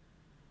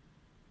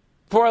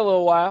 For a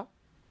little while.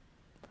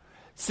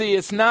 See,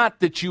 it's not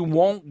that you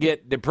won't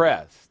get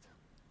depressed.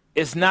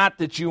 It's not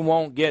that you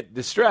won't get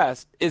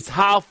distressed. It's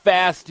how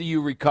fast do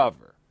you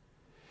recover.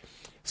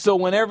 So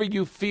whenever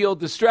you feel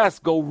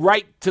distressed, go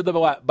right to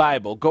the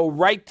Bible. Go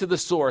right to the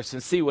source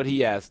and see what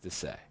he has to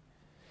say.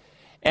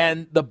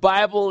 And the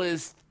Bible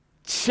is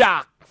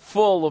chock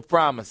full of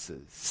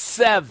promises.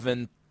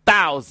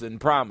 7,000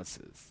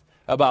 promises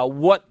about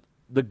what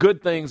the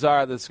good things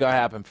are that's going to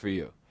happen for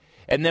you.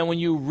 And then when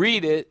you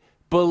read it,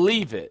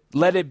 believe it.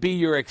 Let it be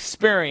your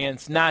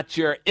experience, not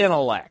your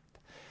intellect.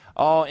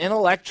 Oh,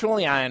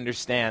 intellectually I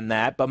understand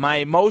that, but my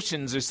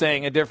emotions are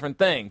saying a different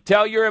thing.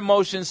 Tell your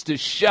emotions to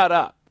shut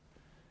up.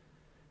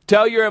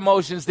 Tell your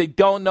emotions they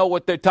don't know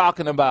what they're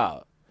talking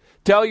about.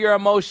 Tell your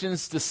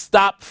emotions to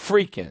stop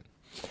freaking.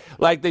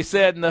 Like they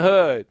said in the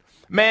hood,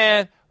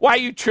 man, why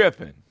you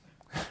tripping?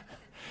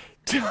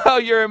 Tell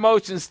your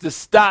emotions to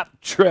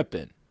stop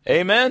tripping.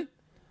 Amen?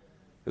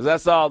 Because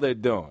that's all they're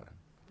doing.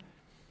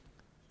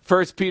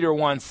 1 Peter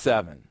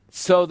 1:7,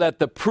 so that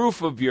the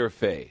proof of your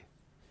faith,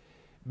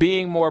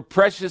 being more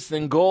precious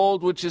than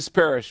gold which is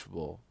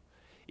perishable,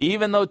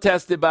 even though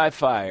tested by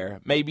fire,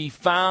 may be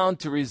found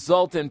to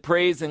result in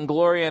praise and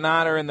glory and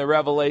honor in the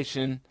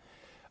revelation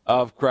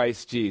of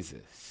Christ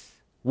Jesus.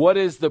 What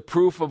is the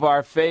proof of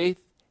our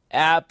faith?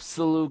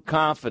 Absolute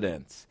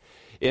confidence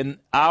in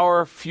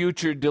our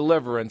future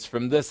deliverance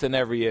from this and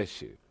every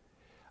issue.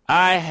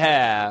 I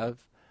have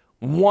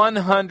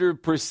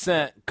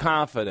 100%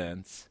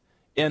 confidence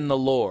in the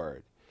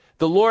Lord.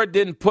 The Lord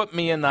didn't put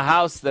me in the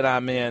house that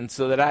I'm in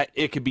so that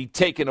it could be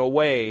taken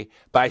away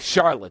by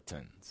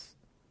charlatans.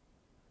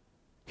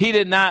 He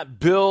did not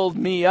build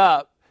me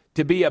up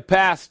to be a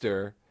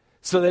pastor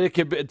so that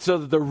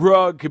the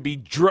rug could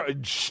be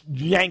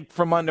yanked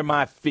from under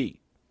my feet.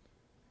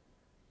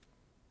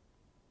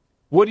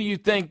 What do you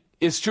think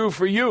is true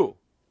for you?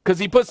 Because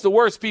he puts the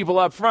worst people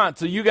up front,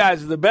 so you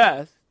guys are the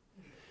best.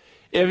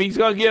 If he's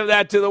going to give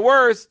that to the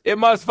worst, it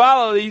must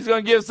follow that he's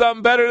going to give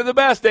something better to the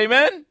best.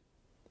 Amen?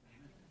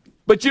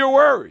 But you're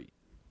worried.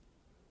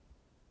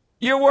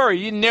 You're worried.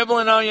 You're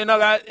nibbling on your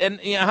nugget.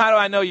 And how do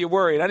I know you're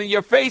worried? I mean,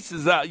 your face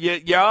is up.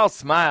 You're all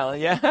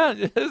smiling. Yeah,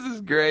 this is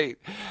great.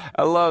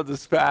 I love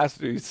this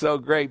pastor. He's so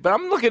great. But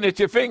I'm looking at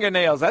your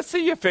fingernails. I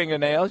see your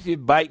fingernails. You're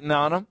biting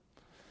on them.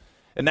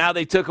 And now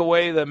they took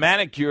away the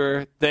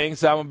manicure thing,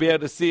 so I'm going to be able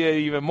to see it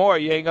even more.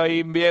 You ain't going to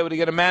even be able to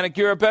get a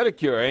manicure or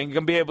pedicure. Ain't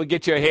going to be able to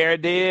get your hair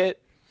did.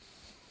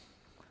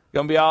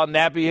 Going to be all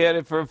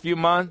nappy-headed for a few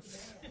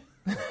months.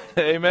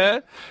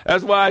 Amen?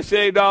 That's why I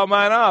shaved all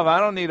mine off. I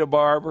don't need a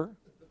barber.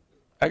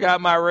 I got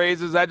my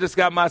razors. I just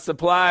got my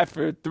supply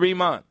for 3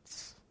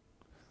 months.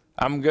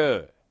 I'm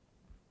good.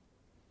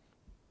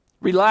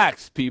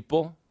 Relax,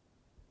 people.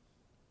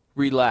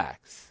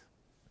 Relax.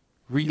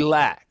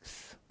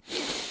 Relax.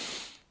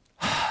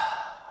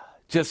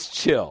 Just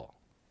chill.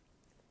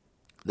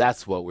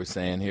 That's what we're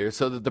saying here.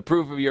 So that the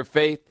proof of your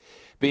faith,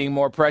 being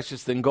more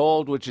precious than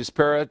gold, which is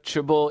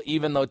perishable,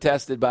 even though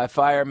tested by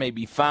fire, may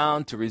be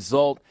found to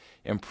result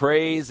in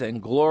praise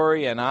and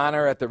glory and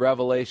honor at the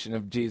revelation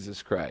of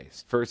Jesus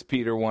Christ. 1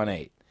 Peter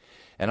 1:8.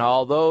 And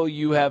although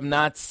you have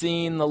not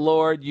seen the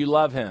Lord, you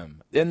love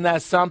him. Isn't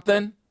that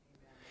something?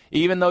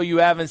 Even though you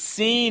haven't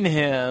seen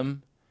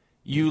him,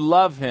 you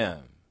love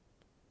him.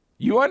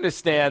 You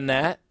understand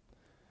that?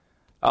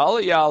 All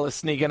of y'all are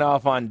sneaking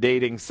off on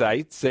dating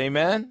sites,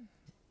 amen?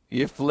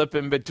 You're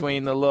flipping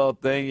between the little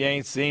thing. You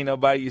ain't seen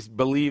nobody. You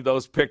believe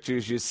those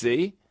pictures you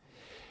see.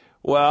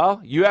 Well,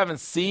 you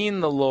haven't seen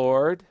the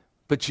Lord,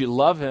 but you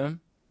love him.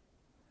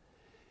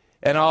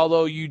 And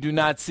although you do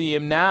not see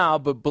him now,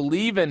 but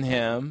believe in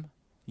him,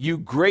 you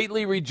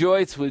greatly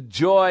rejoice with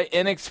joy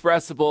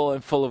inexpressible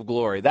and full of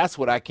glory. That's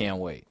what I can't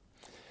wait.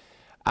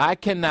 I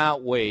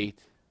cannot wait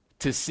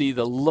to see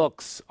the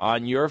looks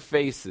on your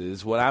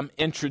faces when I'm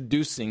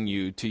introducing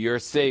you to your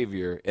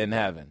Savior in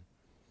heaven.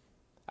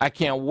 I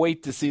can't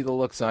wait to see the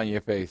looks on your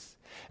face.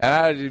 And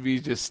I would be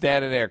just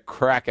standing there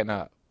cracking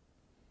up.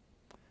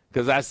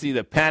 Because I see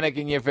the panic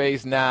in your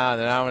face now,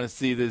 and then I'm going to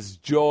see this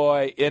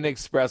joy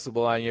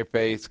inexpressible on your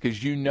face,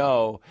 because you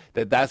know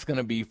that that's going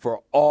to be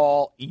for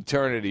all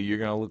eternity. You're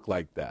going to look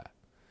like that.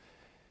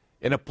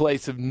 In a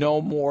place of no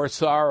more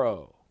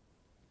sorrow.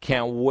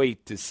 Can't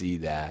wait to see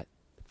that.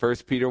 1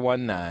 Peter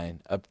 1:9,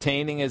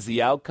 obtaining as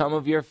the outcome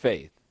of your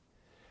faith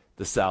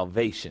the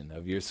salvation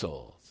of your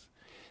souls.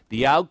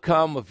 The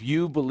outcome of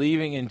you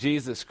believing in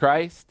Jesus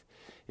Christ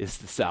is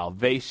the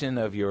salvation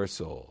of your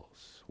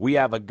souls. We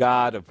have a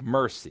God of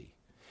mercy.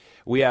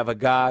 We have a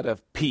God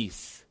of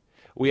peace.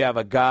 We have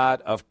a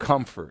God of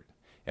comfort.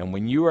 And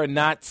when you are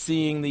not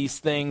seeing these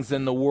things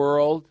in the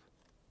world,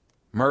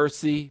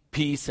 mercy,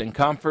 peace, and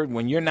comfort,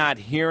 when you're not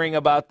hearing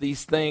about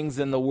these things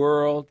in the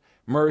world,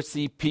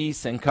 mercy,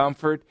 peace, and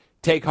comfort,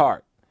 take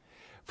heart,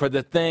 for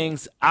the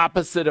things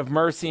opposite of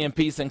mercy and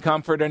peace and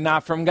comfort are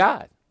not from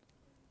God.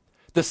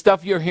 The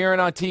stuff you're hearing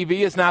on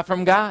TV is not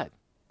from God.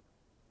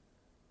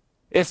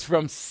 It's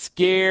from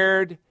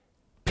scared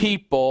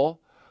people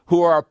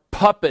who are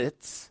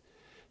puppets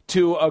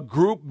to a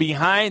group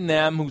behind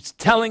them who's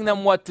telling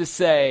them what to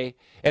say,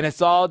 and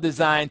it's all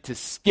designed to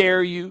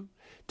scare you,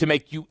 to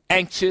make you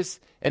anxious,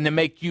 and to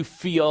make you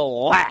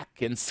feel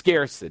lack and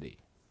scarcity.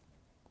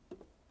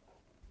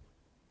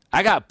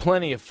 I got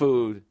plenty of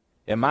food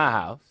in my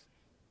house.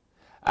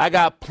 I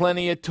got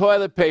plenty of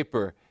toilet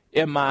paper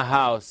in my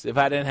house if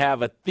I didn't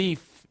have a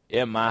thief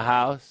in my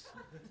house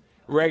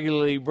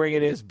regularly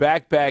bringing his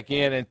backpack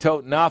in and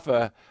toting off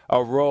a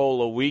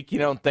roll a week. You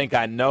don't think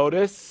I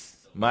notice?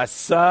 My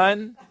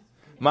son,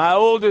 my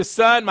older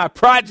son, my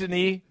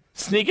progeny,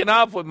 sneaking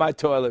off with my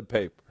toilet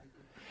paper.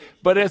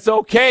 But it's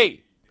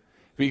okay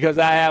because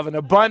I have an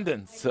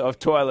abundance of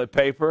toilet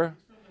paper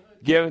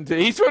given to.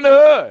 He's from the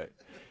hood.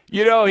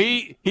 You know,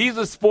 he's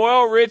a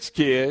spoiled rich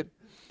kid,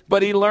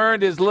 but he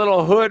learned his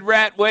little hood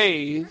rat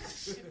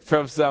ways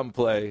from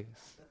someplace.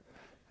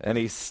 And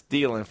he's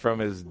stealing from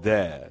his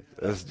dad.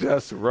 That's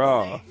just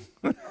wrong.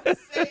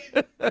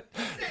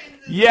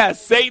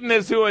 Yes, Satan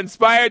is who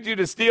inspired you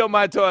to steal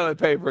my toilet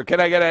paper. Can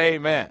I get an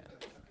amen?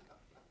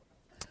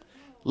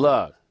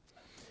 Look,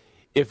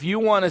 if you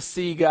want to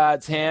see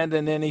God's hand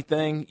in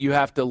anything, you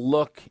have to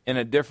look in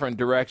a different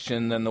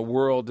direction than the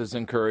world is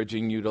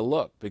encouraging you to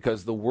look,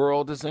 because the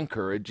world is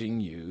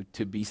encouraging you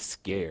to be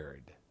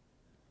scared.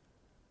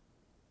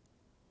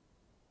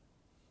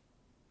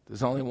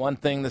 There's only one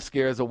thing that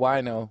scares a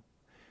wino.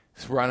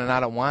 It's running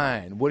out of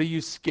wine. What are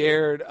you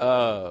scared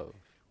of?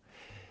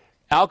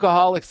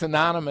 Alcoholics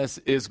Anonymous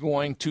is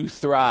going to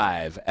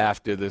thrive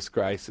after this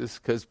crisis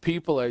because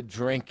people are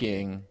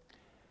drinking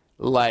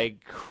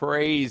like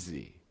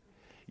crazy.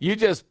 You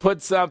just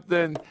put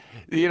something,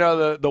 the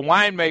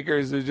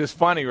winemakers are just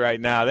funny right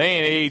now. They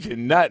ain't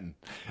aging nothing.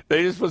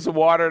 They just put some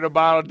water in a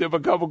bottle, dip a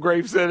couple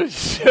grapes in it,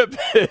 ship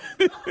it.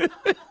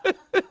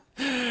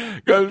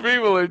 Because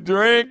people are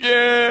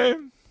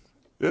drinking,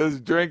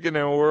 just drinking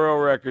in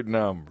world record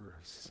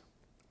numbers.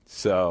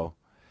 So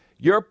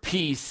your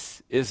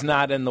peace is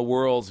not in the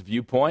world's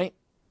viewpoint.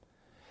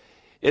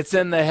 It's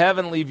in the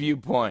heavenly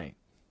viewpoint.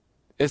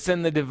 It's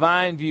in the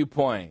divine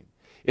viewpoint.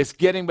 It's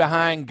getting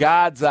behind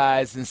God's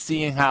eyes and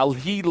seeing how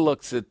he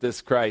looks at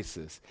this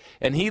crisis.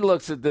 And he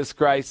looks at this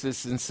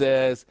crisis and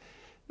says,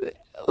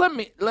 let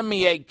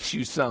me ask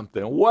you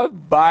something. What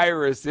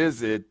virus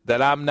is it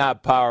that I'm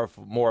not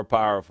more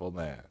powerful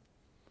than?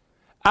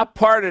 I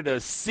parted a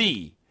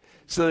sea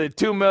so that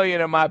 2 million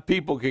of my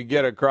people could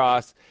get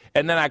across,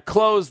 and then I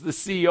closed the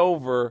sea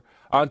over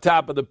on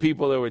top of the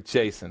people that were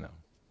chasing them.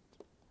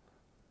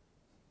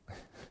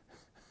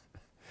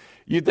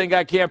 You think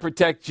I can't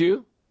protect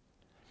you?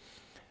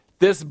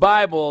 This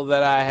Bible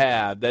that I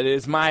have, that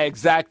is my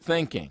exact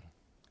thinking,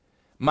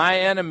 my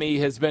enemy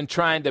has been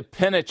trying to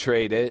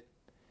penetrate it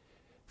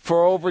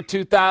for over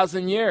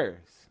 2,000 years.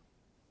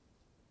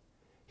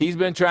 He's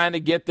been trying to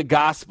get the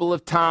Gospel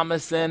of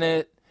Thomas in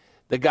it,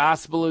 the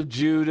Gospel of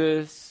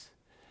Judas,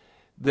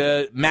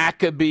 the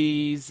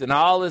Maccabees, and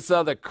all this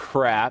other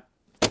crap.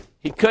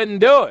 He couldn't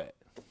do it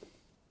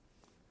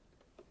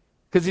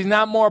because he's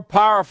not more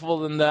powerful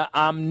than the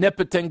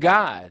omnipotent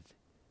God.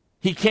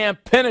 He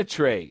can't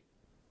penetrate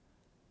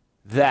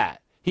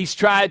that. He's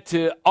tried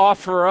to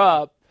offer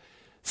up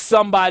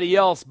somebody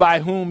else by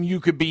whom you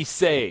could be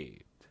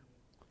saved.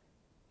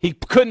 He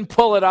couldn't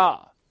pull it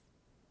off.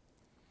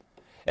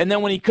 And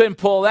then when he couldn't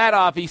pull that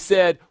off, he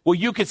said, well,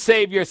 you could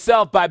save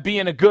yourself by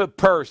being a good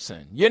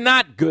person. You're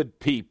not good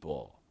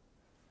people.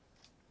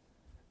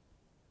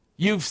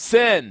 You've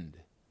sinned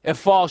and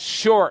fall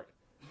short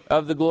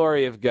of the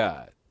glory of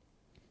God.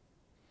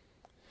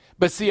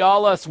 But see,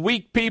 all us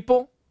weak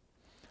people,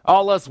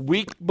 all us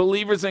weak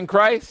believers in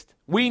Christ,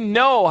 we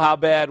know how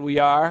bad we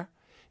are,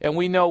 and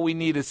we know we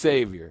need a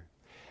Savior.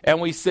 And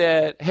we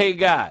said, hey,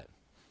 God,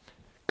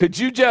 could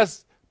you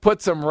just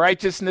put some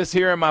righteousness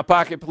here in my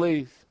pocket,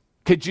 please?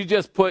 Could you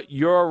just put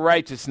your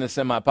righteousness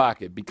in my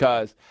pocket?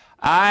 Because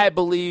I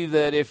believe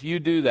that if you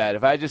do that,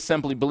 if I just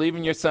simply believe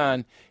in your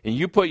Son, and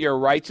you put your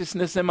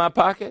righteousness in my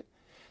pocket,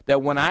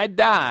 that when I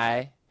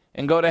die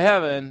and go to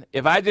heaven,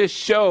 if I just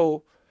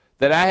show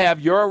that I have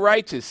your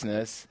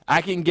righteousness,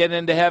 I can get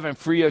into heaven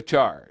free of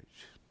charge.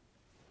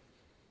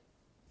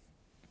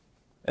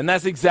 And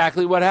that's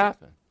exactly what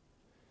happened.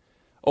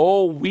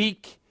 Old,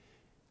 weak,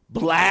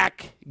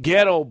 black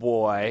ghetto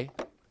boy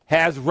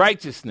has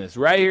righteousness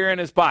right here in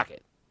his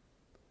pocket.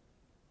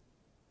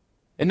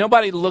 And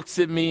nobody looks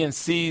at me and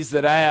sees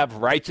that I have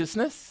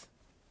righteousness.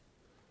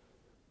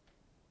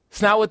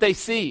 It's not what they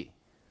see.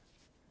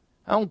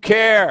 I don't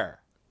care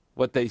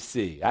what they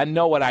see. I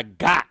know what I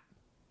got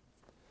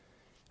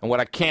and what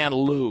I can't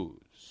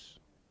lose.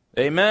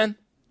 Amen?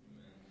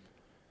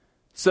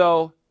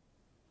 So,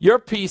 your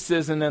peace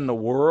isn't in the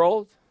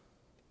world.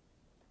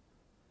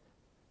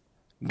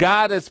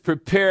 God has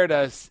prepared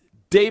us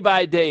day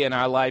by day in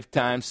our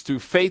lifetimes through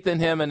faith in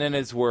him and in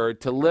his word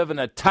to live in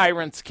a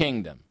tyrant's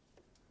kingdom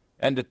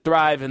and to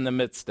thrive in the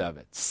midst of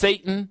it.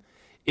 Satan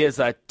is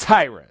a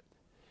tyrant.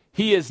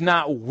 He is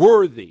not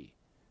worthy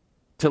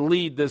to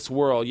lead this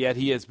world, yet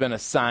he has been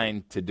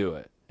assigned to do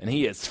it. And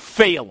he is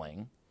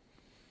failing,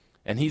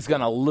 and he's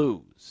going to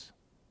lose.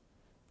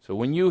 So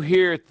when you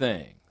hear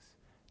things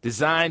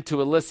designed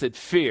to elicit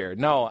fear,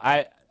 no,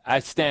 I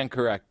stand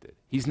corrected.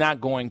 He's not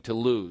going to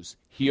lose.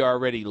 He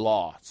already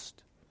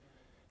lost.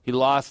 He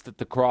lost at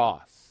the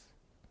cross.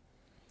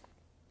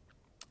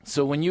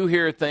 So when you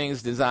hear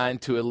things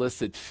designed to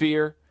elicit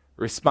fear,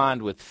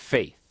 respond with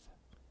faith.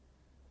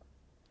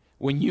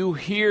 When you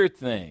hear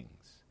things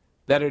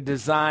that are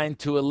designed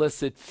to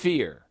elicit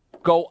fear,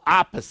 go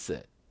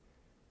opposite.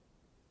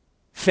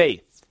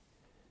 Faith.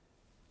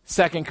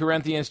 2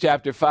 Corinthians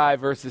chapter 5,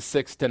 verses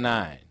 6 to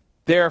 9.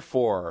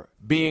 Therefore,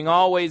 being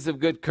always of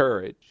good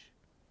courage,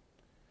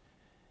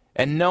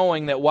 and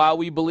knowing that while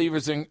we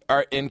believers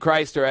in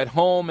Christ are at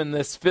home in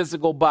this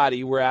physical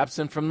body, we're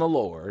absent from the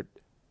Lord,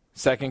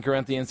 2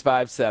 Corinthians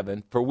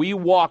 5:7, for we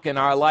walk in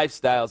our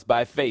lifestyles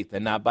by faith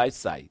and not by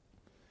sight.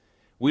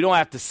 We don't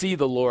have to see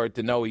the Lord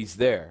to know he's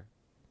there.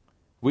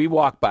 We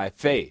walk by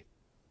faith.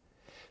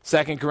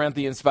 2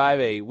 Corinthians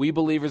 5:8, we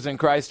believers in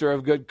Christ are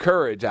of good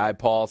courage, I,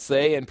 Paul,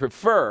 say, and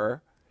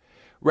prefer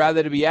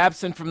rather to be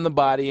absent from the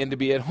body and to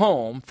be at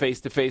home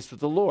face to face with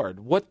the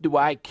Lord. What do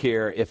I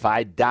care if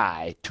I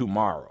die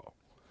tomorrow?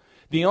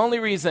 The only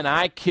reason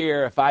I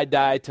care if I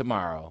die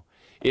tomorrow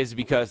is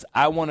because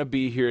I want to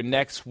be here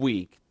next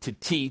week to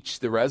teach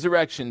the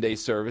Resurrection Day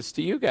service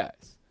to you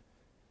guys.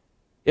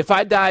 If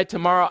I die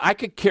tomorrow, I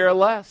could care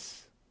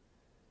less.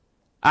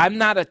 I'm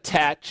not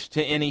attached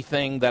to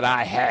anything that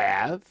I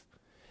have.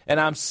 And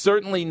I'm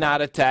certainly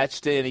not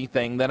attached to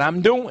anything that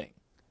I'm doing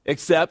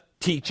except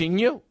teaching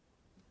you.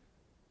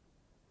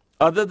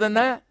 Other than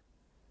that,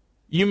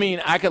 you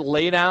mean I could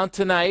lay down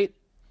tonight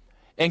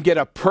and get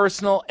a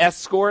personal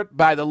escort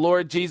by the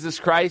Lord Jesus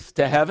Christ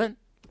to heaven?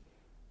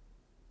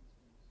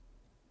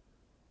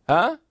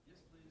 Huh?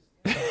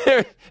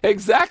 Yes,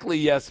 exactly,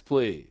 yes,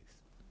 please.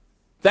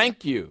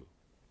 Thank you.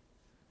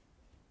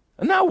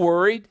 I'm not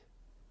worried.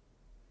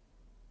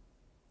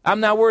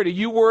 I'm not worried. Are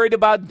you worried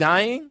about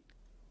dying,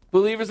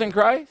 believers in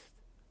Christ?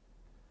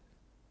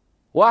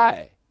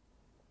 Why?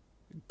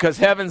 Because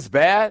heaven's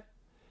bad?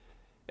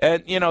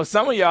 And,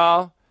 some of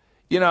y'all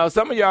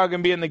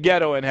can be in the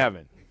ghetto in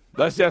heaven.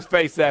 Let's just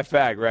face that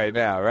fact right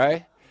now,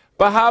 right?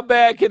 But how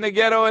bad can the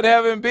ghetto in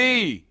heaven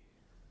be?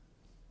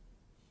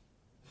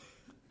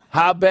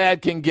 How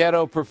bad can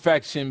ghetto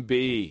perfection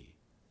be?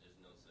 There's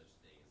no such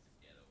thing as the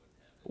ghetto in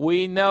heaven.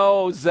 We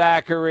know,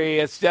 Zachary,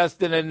 it's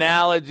just an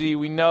analogy.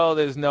 We know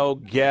there's no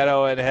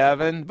ghetto in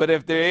heaven. But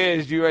if there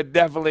is, you are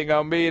definitely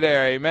going to be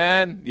there,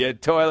 amen? You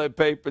toilet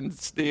paper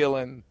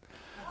stealing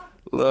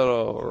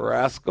little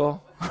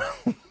rascal.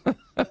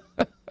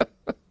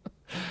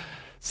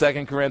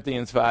 2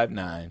 Corinthians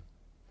 5:9.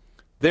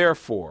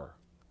 Therefore,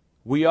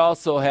 we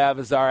also have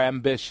as our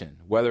ambition,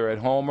 whether at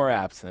home or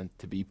absent,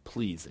 to be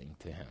pleasing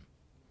to him.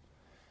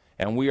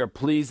 And we are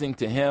pleasing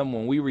to him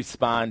when we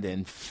respond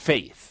in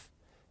faith,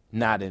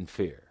 not in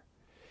fear.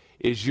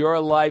 Is your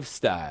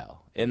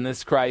lifestyle in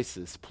this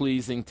crisis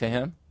pleasing to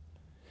him?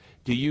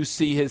 Do you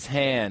see his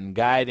hand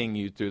guiding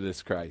you through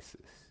this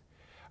crisis?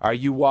 Are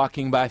you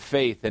walking by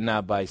faith and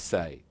not by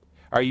sight?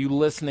 Are you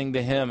listening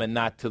to him and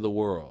not to the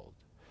world?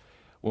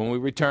 When we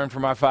return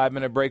from our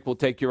 5-minute break, we'll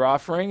take your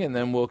offering, and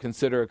then we'll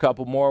consider a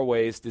couple more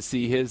ways to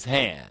see his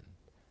hand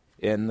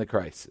in the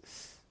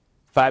crisis.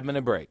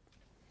 5-minute break.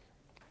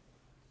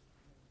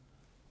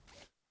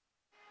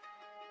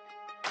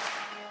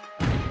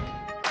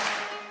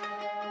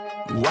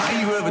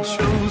 Why you ever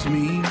chose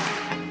me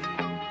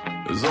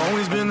has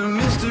always been a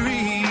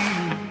mystery.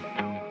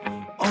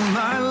 All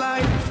my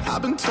life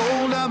I've been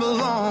told I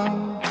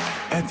belong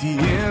at the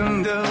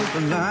end of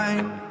the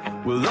line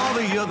with all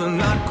the other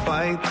not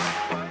quite,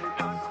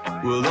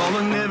 with all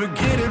the never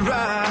get it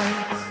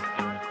right.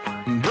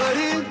 But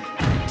it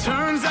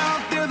turns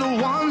out they're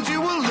the ones you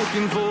were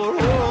looking for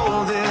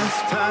all this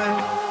time.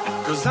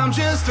 'Cause I'm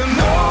just a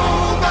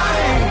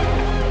nobody,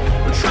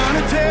 trying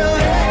to tell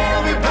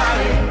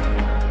everybody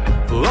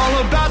all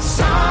about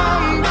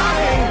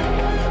somebody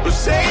who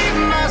saved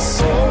my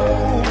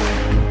soul.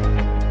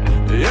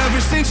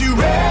 Ever since you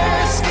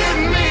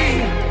rescued me,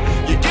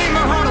 you gave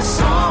my heart a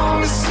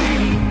song to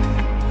sing.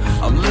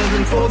 I'm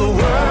living for the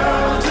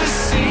world to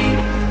see,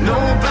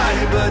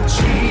 nobody but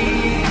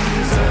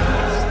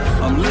Jesus.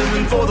 I'm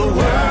living for the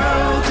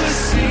world to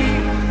see,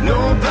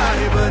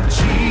 nobody but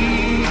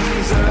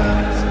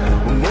Jesus.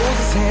 When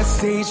Moses had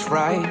stage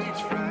fright,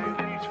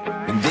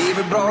 and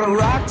David brought a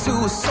rock to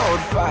a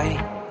sword fight,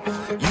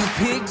 you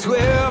picked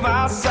 12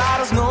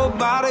 outsiders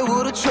nobody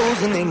would have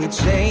chosen, and you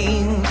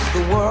changed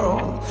the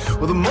world.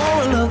 Well, the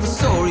moral of the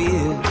story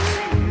is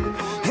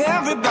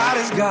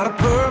everybody's got a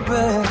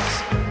purpose.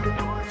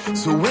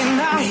 So when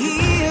I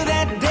hear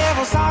that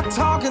devil start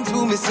talking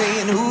to me,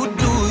 saying, who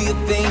do you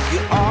think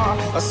you are?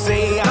 I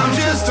say, I'm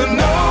just a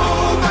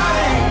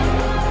nobody,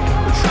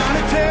 trying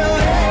to tell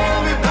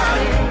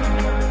everybody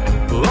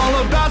all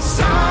about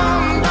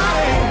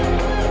somebody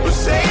who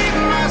saved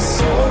my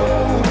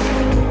soul.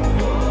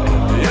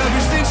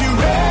 Ever since you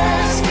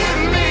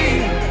rescued me,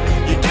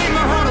 you gave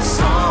my heart a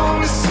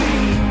song to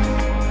sing.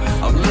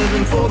 I'm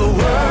living for the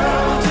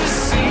world to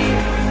see,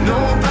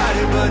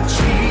 nobody but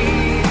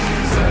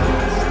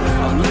Jesus.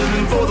 I'm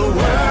living for the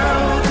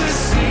world to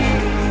see,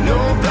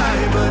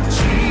 nobody but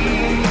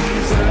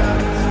Jesus.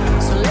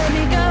 So let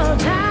me go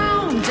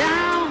down,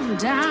 down,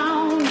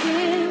 down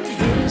in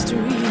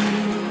history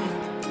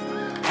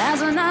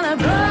as another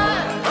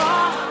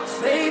blood-bought,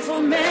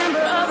 faithful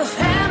member of the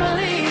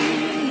family.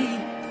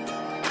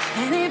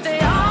 And if they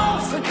all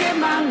forget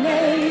my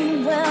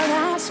name, well,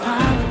 that's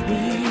fine with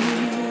me.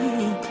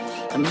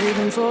 I'm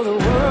living for the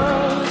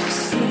world to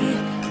see,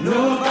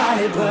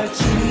 nobody but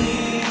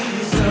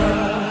Jesus.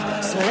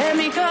 So let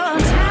me go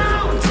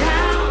down,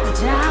 down,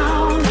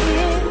 down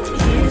in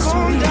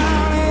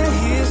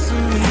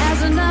history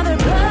as another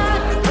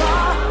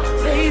blood-bought,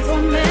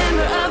 faithful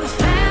member of the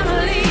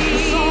family.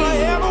 That's all I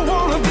ever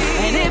wanna be.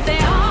 And if they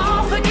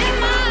all forget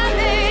my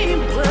name,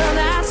 well,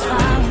 that's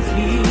fine with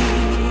me.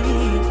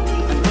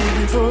 I'm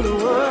living for the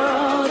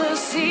world to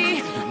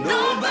see,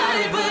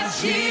 nobody but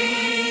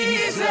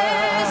Jesus.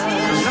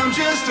 'Cause I'm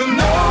just a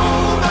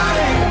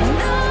nobody,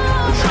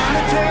 trying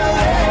to tell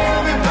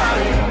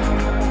everybody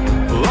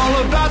all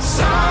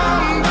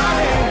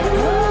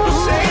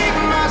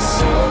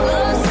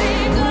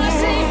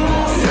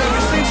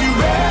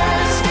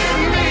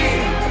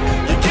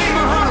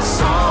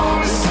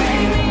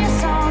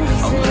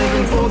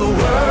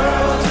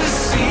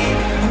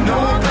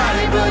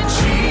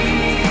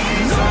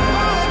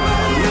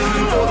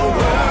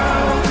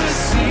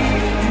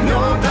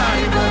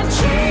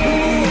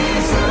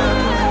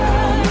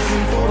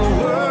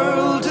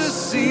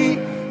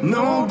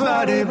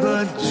nobody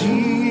but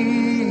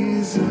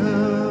Jesus.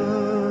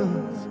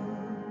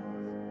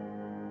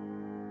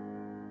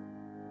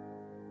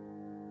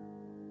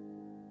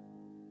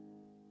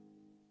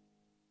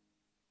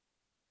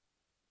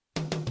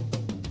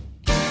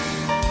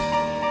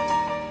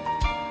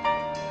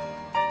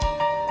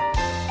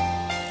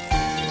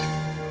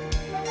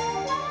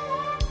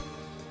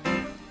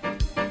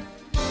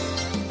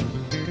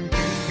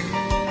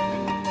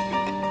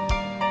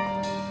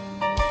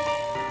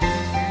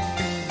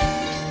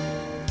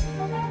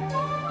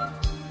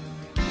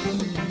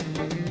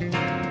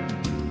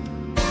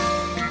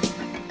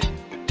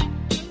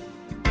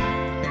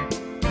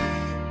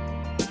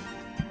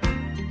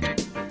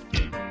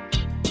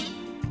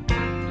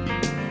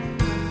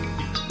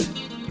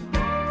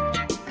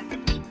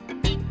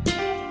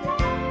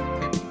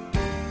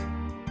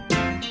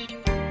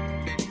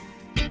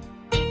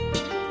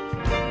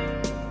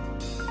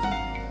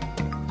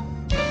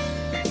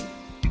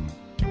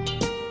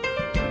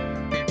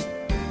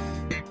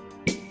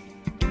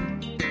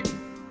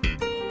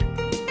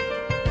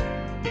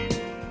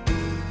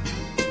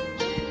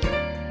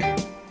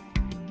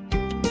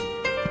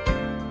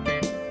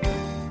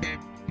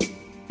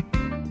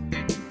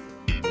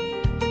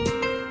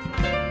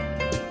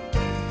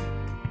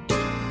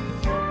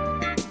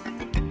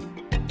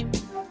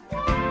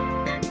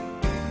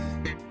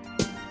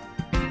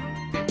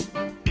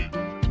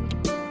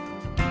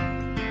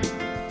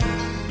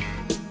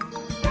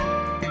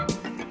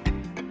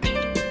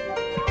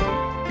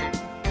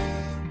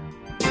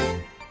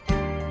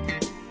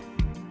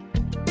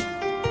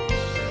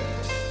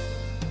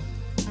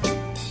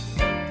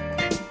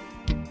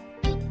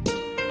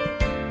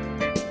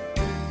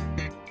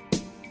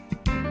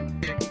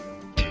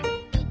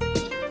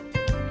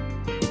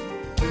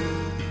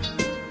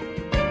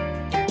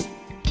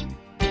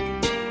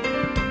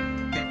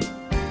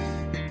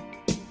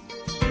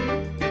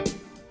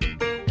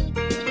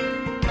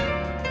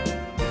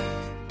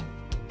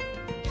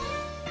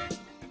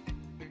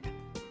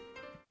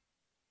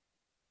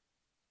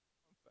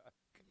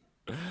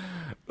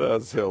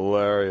 That's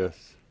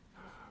hilarious.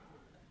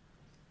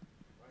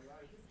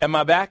 Am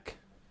I back?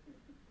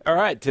 All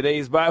right,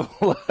 today's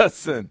Bible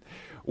lesson.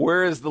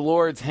 Where is the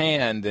Lord's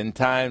hand in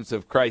times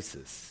of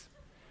crisis?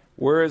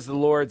 Where is the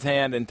Lord's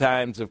hand in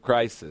times of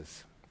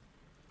crisis?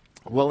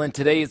 Well, in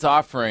today's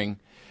offering,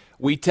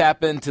 we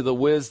tap into the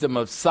wisdom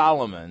of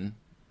Solomon,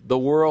 the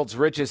world's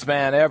richest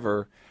man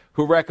ever,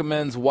 who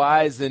recommends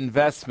wise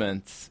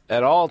investments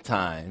at all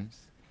times.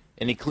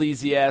 In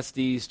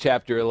Ecclesiastes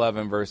chapter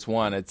 11, verse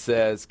 1, it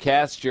says,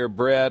 "Cast your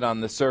bread on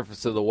the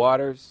surface of the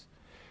waters,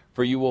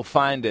 for you will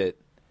find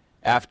it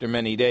after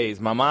many days."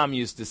 My mom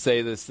used to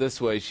say this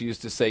way. She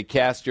used to say,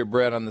 "Cast your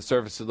bread on the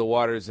surface of the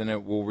waters, and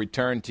it will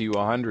return to you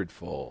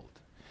 100-fold."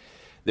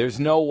 There's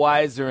no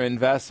wiser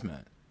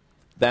investment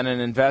than an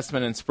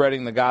investment in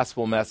spreading the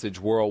gospel message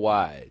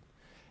worldwide.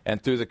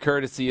 And through the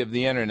courtesy of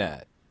the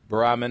internet,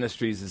 Barah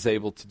Ministries is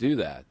able to do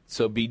that.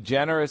 So be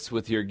generous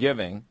with your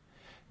giving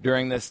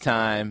during this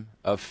time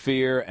of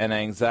fear and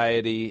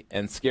anxiety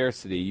and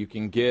scarcity. You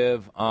can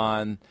give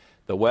on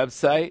the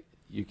website,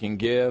 you can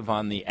give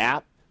on the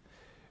app,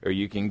 or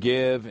you can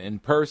give in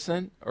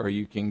person, or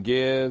you can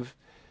give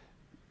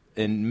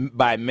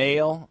by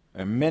mail,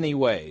 in many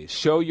ways.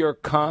 Show your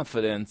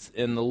confidence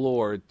in the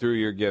Lord through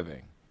your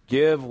giving.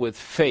 Give with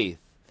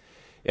faith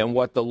in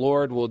what the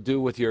Lord will do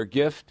with your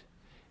gift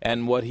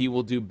and what he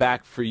will do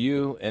back for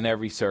you in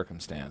every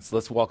circumstance.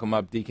 Let's welcome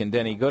up Deacon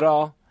Denny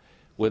Goodall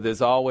with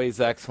his always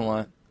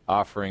excellent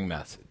offering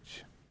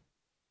message.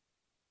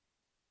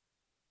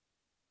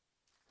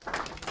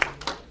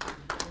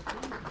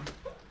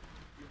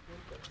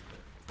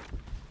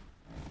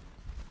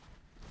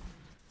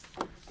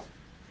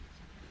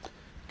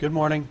 Good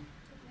morning.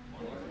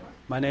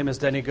 My name is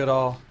Denny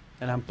Goodall,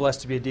 and I'm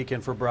blessed to be a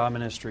deacon for Barah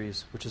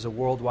Ministries, which is a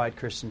worldwide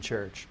Christian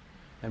church.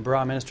 And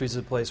Barah Ministries is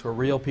a place where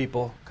real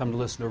people come to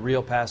listen to a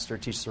real pastor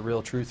teach the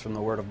real truth from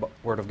the Word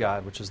of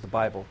God, which is the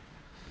Bible.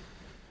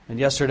 And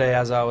yesterday,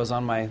 as I was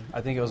on I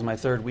think it was my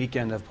third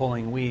weekend of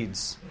pulling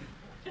weeds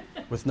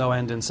with no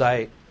end in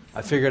sight,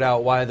 I figured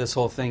out why this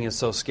whole thing is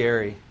so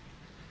scary,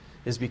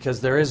 is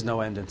because there is no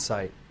end in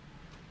sight.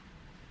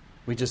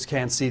 We just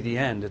can't see the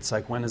end. It's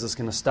like, when is this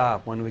going to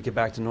stop? When do we get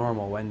back to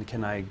normal? When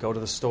can I go to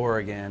the store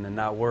again and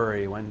not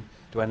worry? When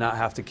do I not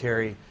have to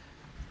carry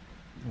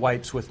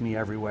wipes with me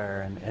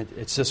everywhere? And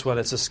it's just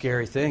it's a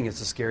scary thing. It's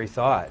a scary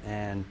thought.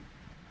 And,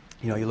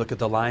 you look at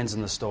the lines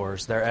in the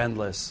stores. They're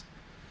endless.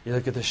 You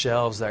look at the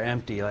shelves. They're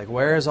empty. Like,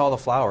 where is all the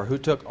flour? Who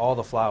took all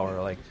the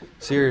flour? Like,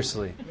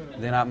 seriously.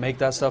 Did they not make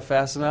that stuff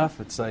fast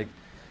enough? It's like,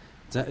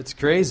 it's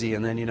crazy.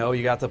 And then, you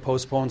got the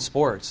postponed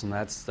sports. And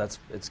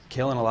it's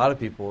killing a lot of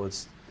people.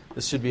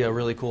 This should be a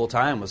really cool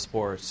time with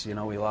sports. We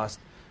lost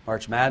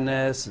March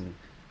Madness, and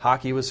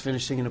hockey was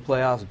finishing in the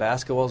playoffs.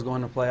 Basketball is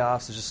going to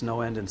playoffs. There's just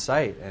no end in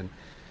sight.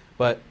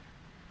 But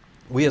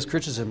we as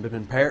Christians have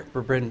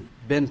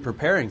been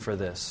preparing for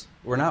this.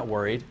 We're not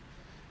worried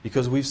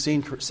because we've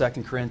seen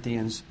 2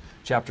 Corinthians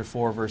chapter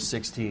 4, verse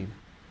 16.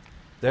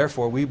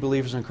 Therefore, we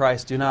believers in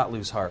Christ do not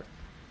lose heart.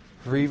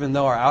 For even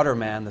though our outer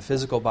man, the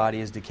physical body,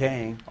 is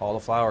decaying, all the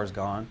flour is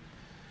gone,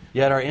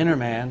 yet our inner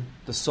man,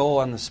 the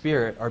soul and the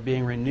spirit, are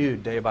being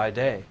renewed day by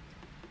day.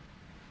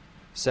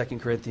 2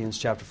 Corinthians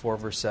chapter 4,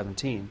 verse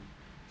 17.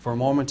 For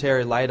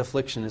momentary light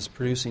affliction is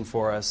producing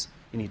for us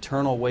an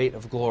eternal weight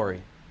of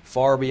glory,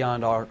 far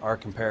beyond our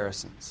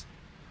comparisons.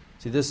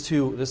 See, this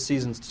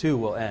season too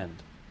will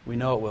end. We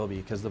know it will be,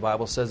 because the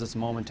Bible says it's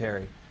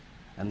momentary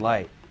and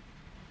light.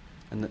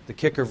 And the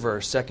kicker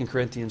verse, 2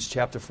 Corinthians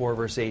chapter 4,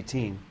 verse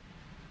 18.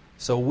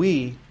 So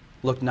we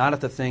look not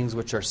at the things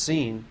which are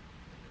seen,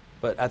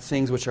 but at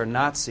things which are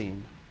not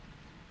seen.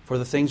 For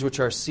the things which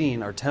are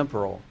seen are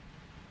temporal,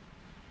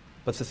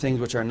 but the things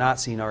which are not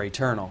seen are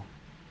eternal.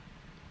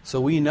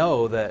 So we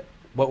know that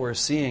what we're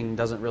seeing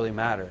doesn't really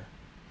matter,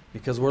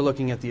 because we're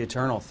looking at the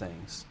eternal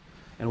things.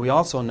 And we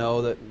also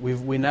know that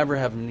we never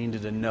have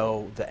needed to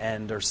know the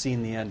end or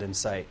seen the end in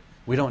sight.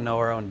 We don't know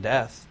our own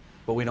death,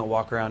 but we don't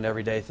walk around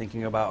every day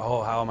thinking about,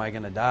 oh, how am I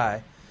going to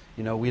die?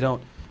 You know, we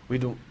don't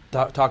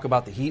talk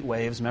about the heat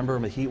waves. Remember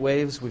the heat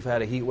waves? We've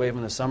had a heat wave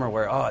in the summer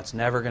where, oh, it's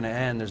never going to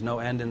end. There's no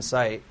end in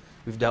sight.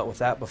 We've dealt with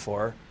that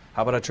before.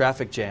 How about a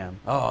traffic jam?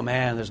 Oh,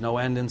 man, there's no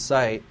end in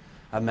sight.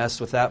 I've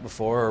messed with that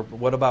before. Or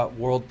what about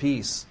world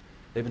peace?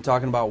 They've been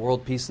talking about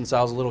world peace since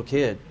I was a little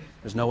kid.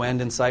 There's no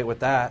end in sight with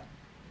that.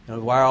 You know,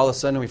 why all of a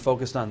sudden are we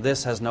focused on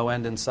this has no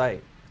end in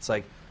sight? It's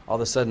like all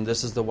of a sudden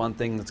this is the one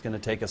thing that's going to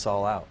take us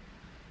all out.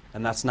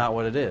 And that's not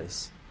what it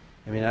is.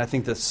 I mean, I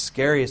think the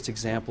scariest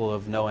example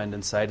of no end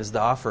in sight is the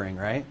offering,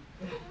 right?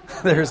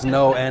 There's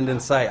no end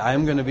in sight.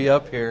 I'm going to be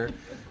up here.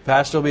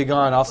 Pastor will be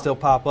gone. I'll still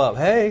pop up.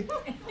 Hey,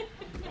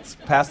 let's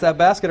pass that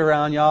basket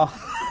around, y'all.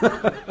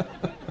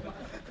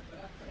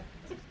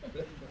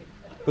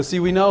 But see,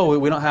 we know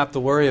we don't have to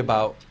worry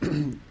about...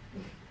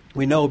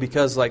 We know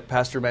because, like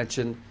Pastor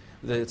mentioned,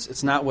 that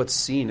it's not what's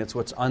seen, it's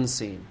what's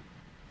unseen.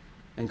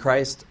 And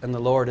Christ and the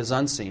Lord is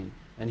unseen,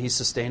 and He's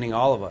sustaining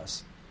all of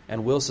us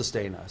and will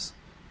sustain us.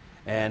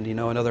 And, you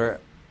know, another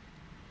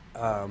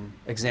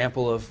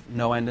example of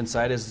no end in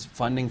sight is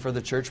funding for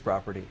the church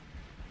property.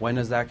 When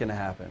is that going to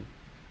happen?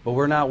 But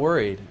we're not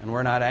worried and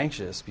we're not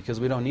anxious because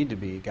we don't need to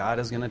be. God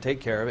is going to take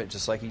care of it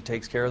just like He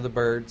takes care of the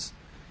birds.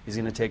 He's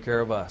going to take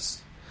care of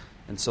us.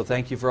 And so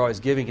thank you for always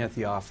giving at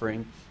the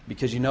offering,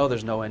 because you know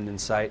there's no end in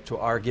sight to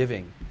our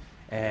giving.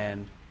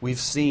 And we've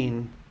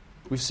seen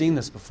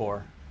this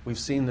before. We've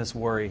seen this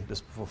worry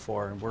this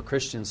before, and we're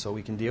Christians, so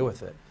we can deal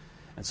with it.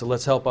 And so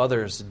let's help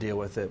others to deal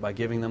with it by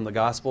giving them the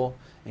gospel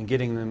and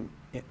getting them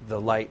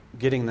the light,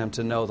 getting them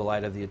to know the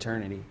light of the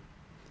eternity.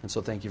 And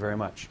so thank you very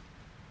much.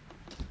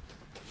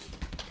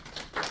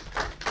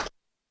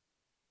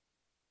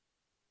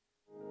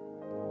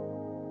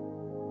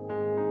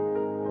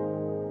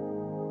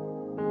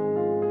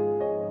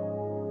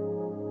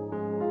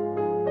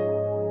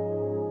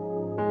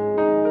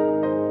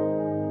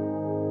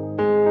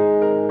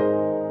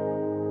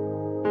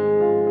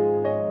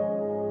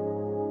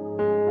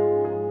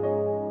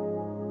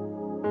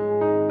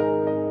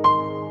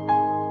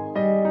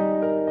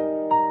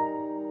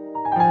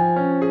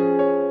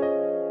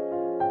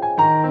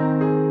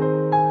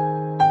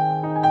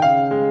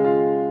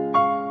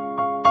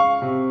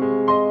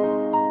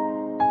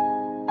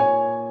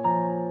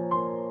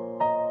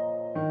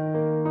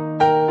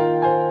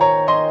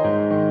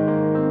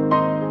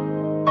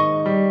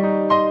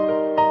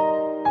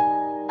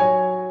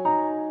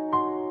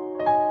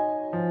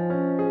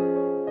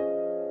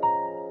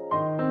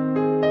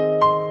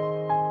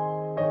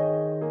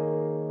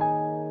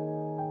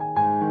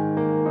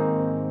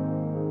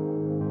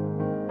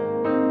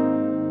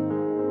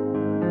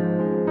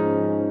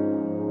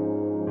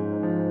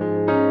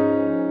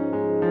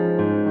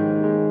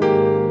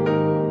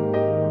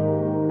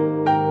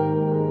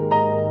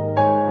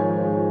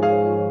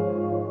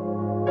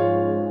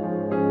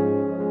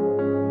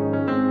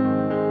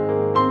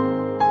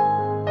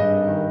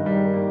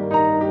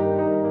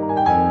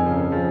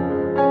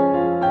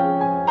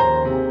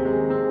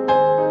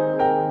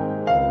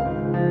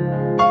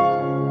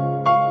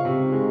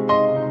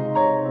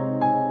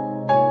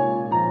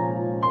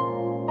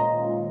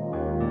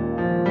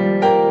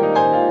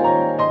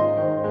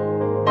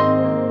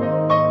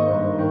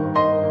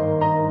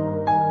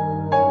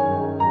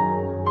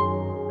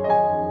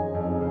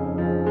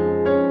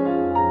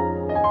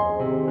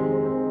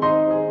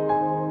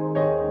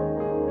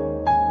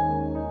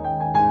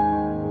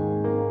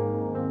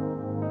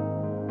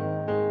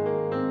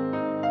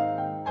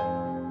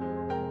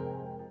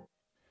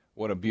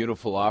 What a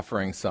beautiful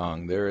offering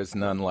song. There is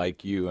none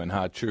like you. And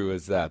how true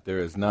is that? There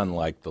is none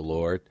like the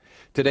Lord.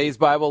 Today's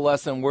Bible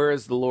lesson, where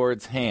is the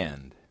Lord's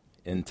hand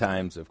in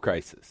times of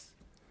crisis?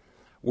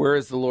 Where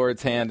is the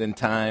Lord's hand in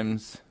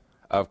times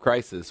of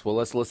crisis? Well,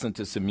 let's listen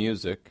to some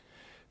music.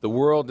 The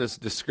world is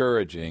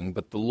discouraging,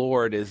 but the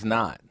Lord is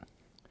not.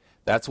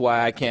 That's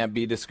why I can't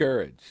be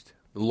discouraged.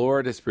 The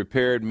Lord has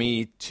prepared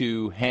me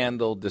to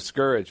handle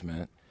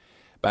discouragement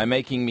by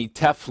making me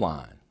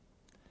Teflon.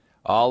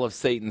 All of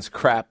Satan's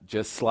crap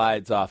just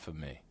slides off of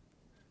me.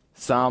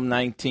 Psalm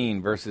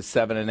 19, verses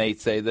 7 and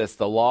 8 say this: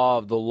 the law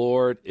of the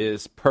Lord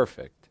is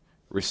perfect,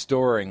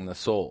 restoring the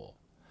soul.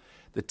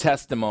 The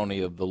testimony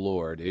of the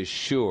Lord is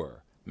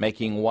sure,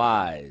 making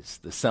wise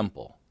the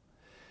simple.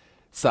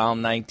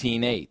 Psalm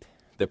 19:8,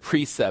 the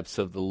precepts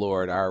of the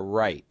Lord are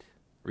right,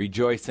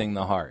 rejoicing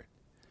the heart.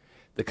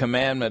 The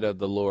commandment of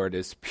the Lord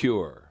is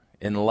pure,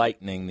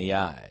 enlightening the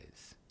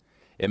eyes.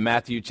 In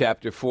Matthew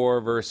chapter 4,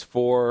 verse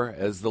 4,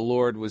 as the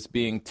Lord was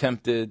being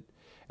tempted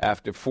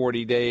after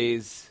 40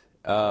 days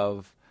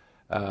of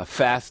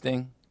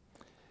fasting,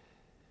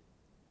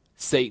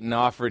 Satan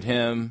offered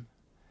him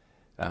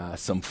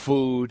some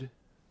food.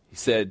 He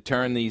said,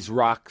 "Turn these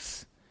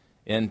rocks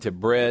into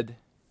bread."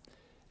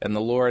 And the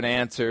Lord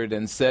answered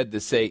and said to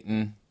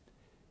Satan,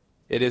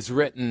 "It is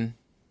written,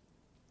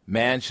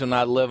 man shall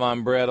not live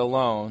on bread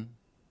alone.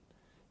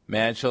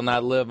 Man shall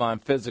not live on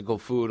physical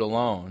food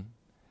alone,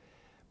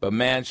 but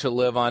man shall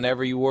live on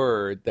every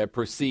word that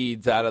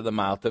proceeds out of the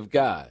mouth of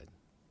God."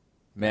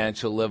 Man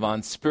shall live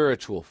on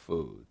spiritual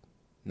food,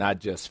 not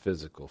just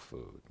physical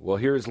food. Well,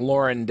 here's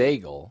Lauren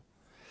Daigle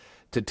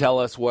to tell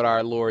us what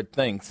our Lord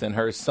thinks in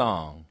her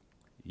song,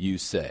 "You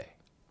Say."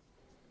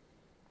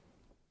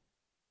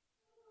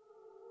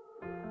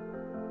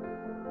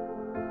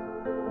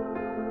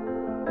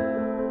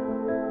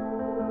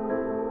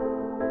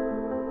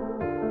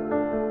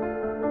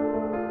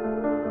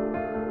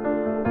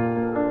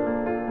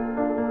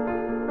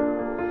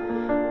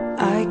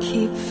 I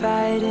keep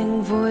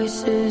fighting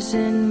voices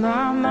in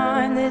my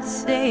mind that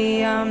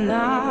say I'm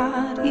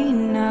not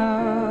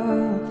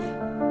enough.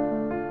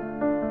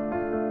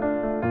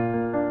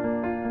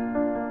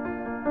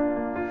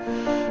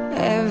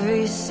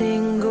 Every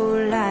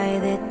single lie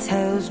that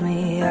tells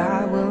me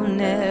I will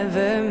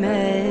never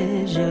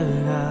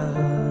measure up.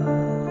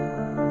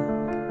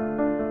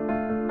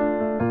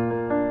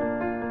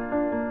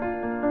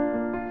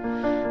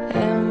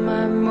 Am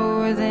I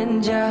more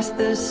than just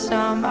the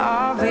sum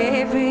of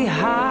every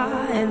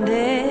high and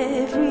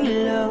every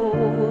low?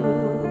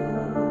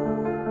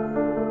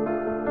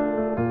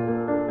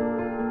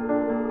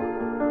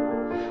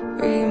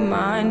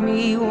 Remind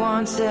me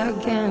once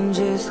again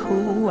just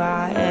who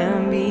I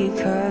am,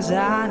 because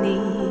I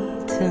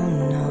need to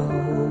know.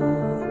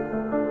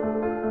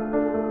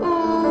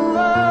 Ooh,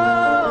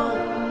 oh,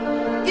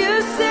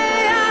 you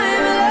say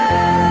I'm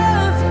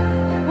loved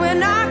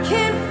when I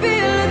can't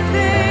feel a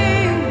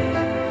thing.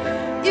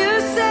 You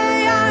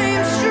say I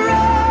am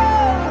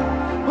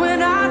strong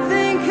when I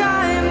think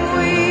I am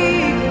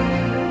weak.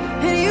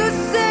 And you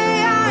say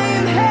I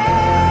am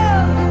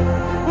held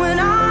when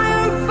I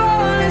am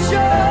falling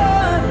short.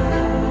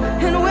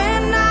 And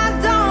when I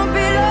don't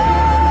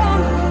belong,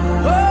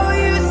 oh,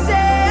 you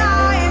say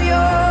I am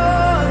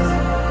yours.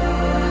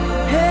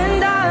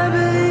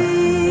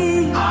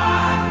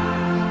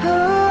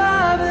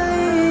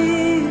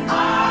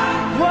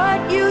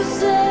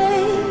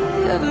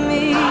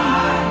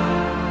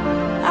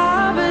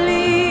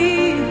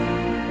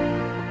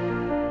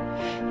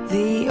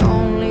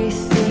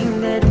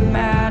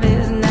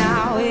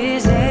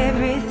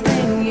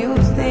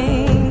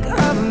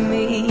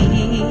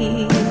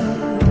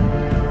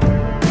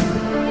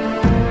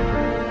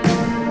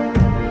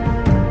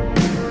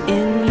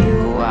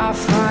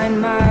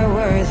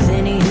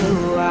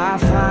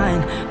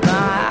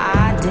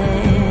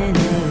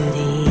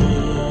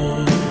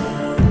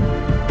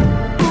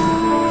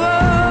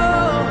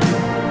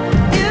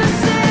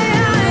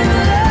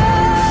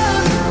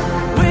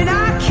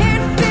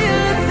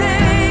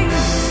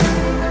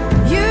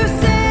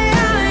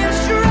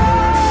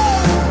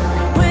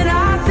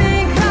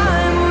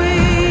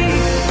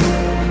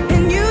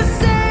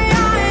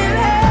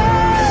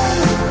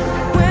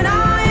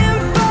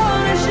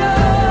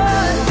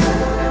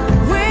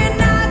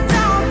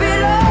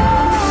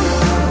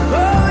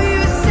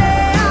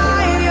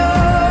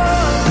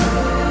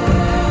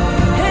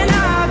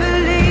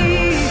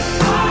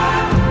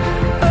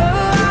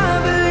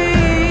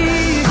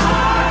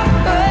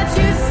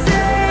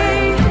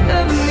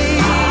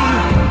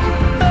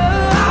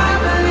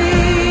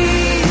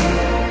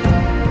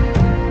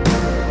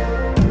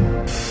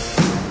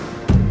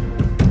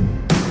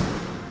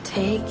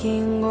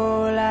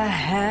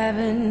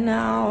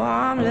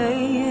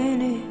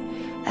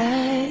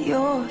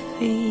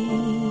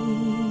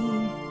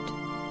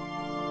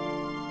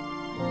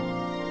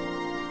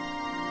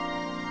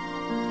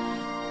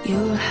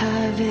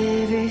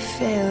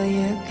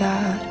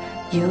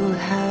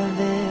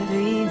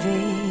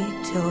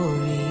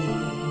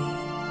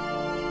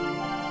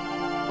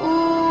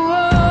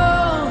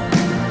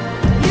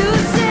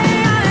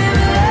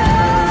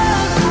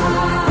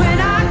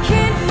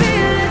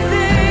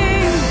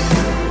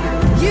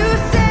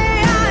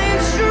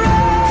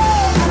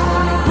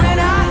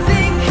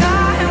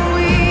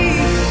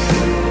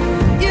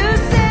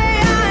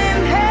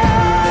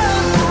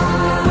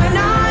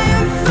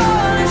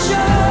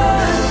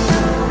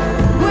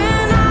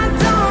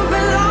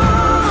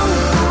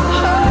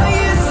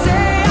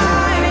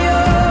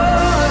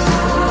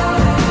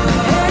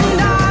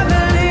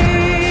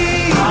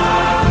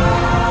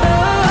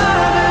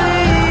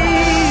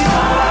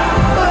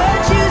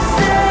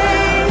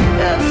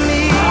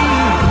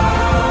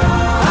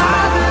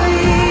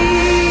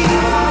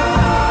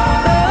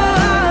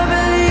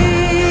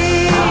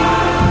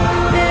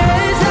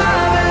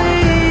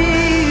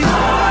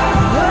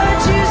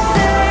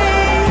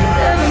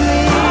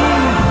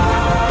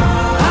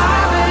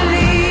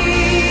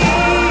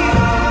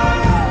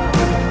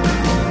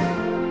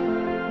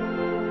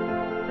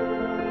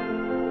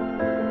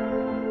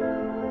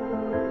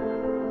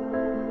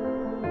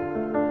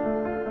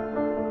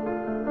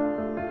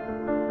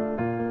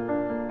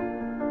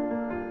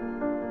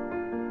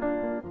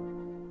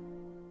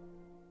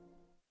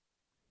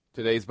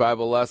 Today's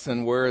Bible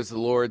lesson, where is the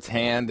Lord's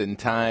hand in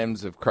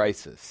times of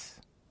crisis?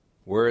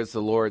 Where is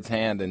the Lord's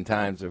hand in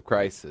times of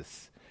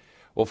crisis?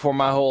 Well, for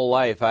my whole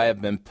life, I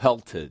have been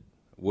pelted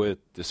with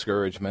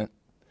discouragement.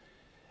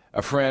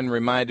 A friend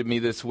reminded me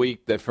this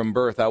week that from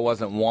birth I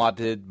wasn't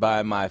wanted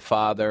by my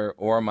father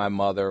or my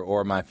mother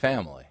or my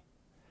family.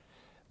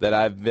 That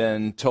I've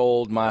been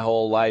told my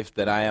whole life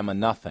that I am a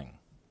nothing,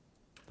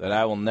 that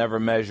I will never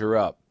measure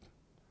up,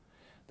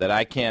 that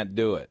I can't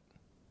do it,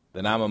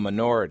 that I'm a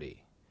minority,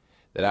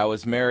 that I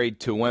was married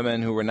to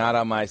women who were not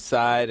on my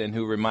side and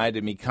who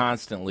reminded me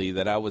constantly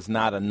that I was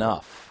not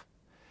enough.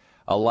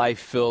 A life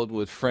filled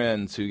with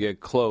friends who get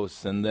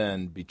close and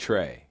then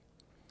betray.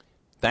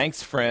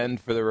 Thanks, friend,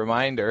 for the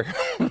reminder.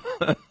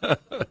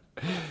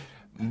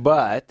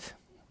 But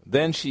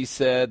then she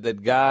said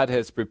that God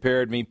has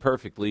prepared me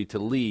perfectly to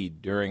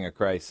lead during a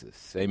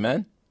crisis.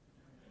 Amen?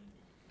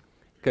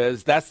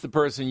 Because that's the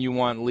person you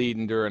want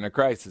leading during a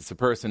crisis, a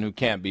person who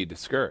can't be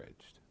discouraged.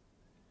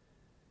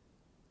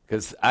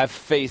 Because I've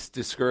faced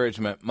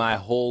discouragement my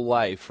whole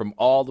life from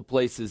all the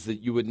places that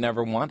you would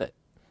never want it.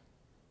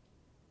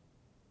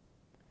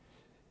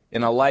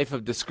 In a life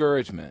of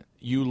discouragement,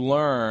 you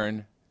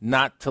learn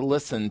not to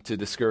listen to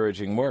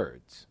discouraging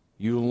words.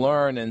 You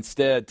learn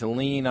instead to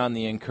lean on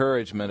the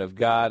encouragement of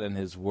God and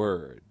His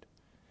Word.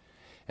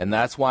 And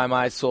that's why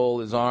my soul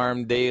is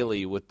armed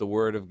daily with the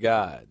Word of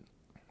God.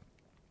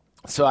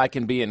 So I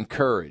can be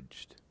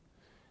encouraged,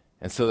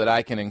 and so that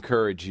I can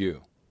encourage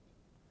you.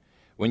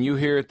 When you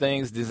hear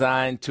things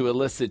designed to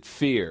elicit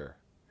fear,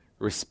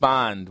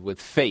 respond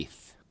with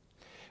faith.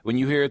 When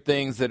you hear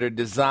things that are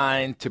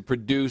designed to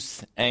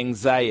produce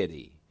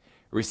anxiety,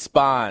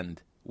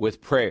 respond with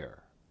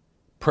prayer.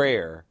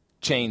 Prayer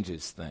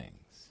changes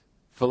things.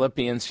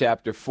 Philippians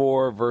chapter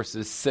 4,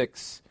 verses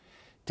 6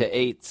 to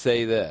 8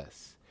 say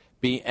this: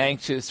 Be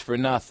anxious for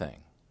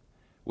nothing,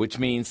 which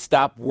means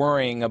stop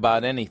worrying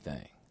about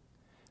anything,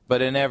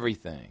 but in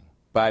everything,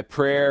 by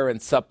prayer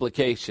and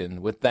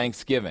supplication with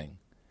thanksgiving,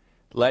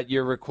 let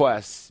your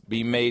requests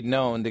be made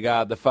known to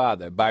God the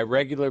Father. By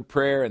regular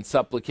prayer and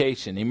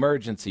supplication,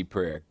 emergency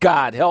prayer.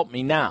 God, help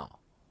me now.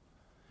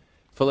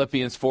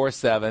 Philippians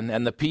 4:7,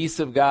 and the peace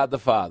of God the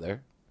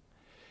Father,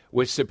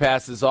 which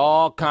surpasses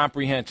all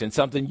comprehension,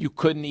 something you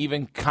couldn't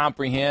even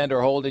comprehend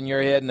or hold in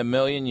your head in a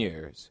million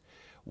years,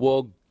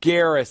 will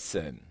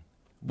garrison,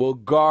 will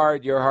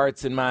guard your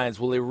hearts and minds,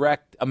 will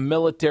erect a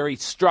military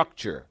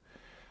structure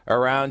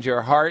around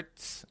your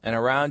hearts and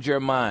around your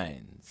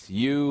minds,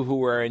 you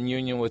who are in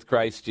union with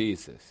Christ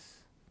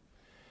Jesus.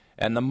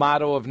 And the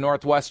motto of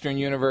Northwestern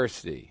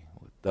University,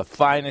 the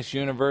finest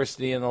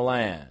university in the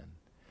land,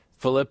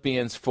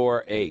 Philippians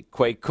 4:8,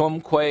 Que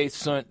cumque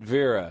sunt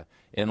vera,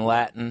 in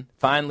Latin.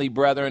 Finally,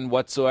 brethren,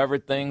 whatsoever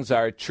things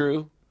are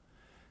true,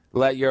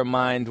 let your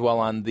mind dwell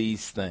on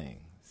these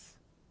things.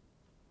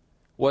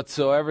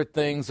 Whatsoever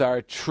things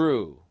are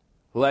true,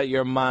 let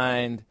your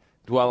mind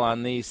dwell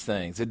on these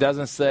things. It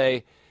doesn't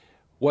say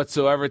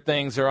whatsoever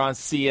things are on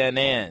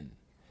CNN.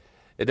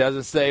 It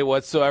doesn't say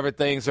whatsoever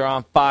things are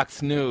on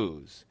Fox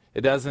News.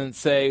 It doesn't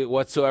say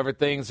whatsoever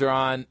things are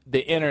on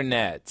the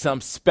internet,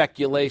 some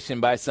speculation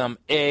by some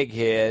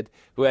egghead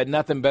who had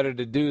nothing better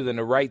to do than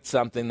to write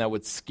something that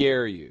would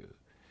scare you.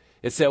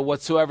 It said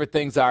whatsoever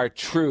things are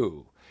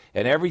true.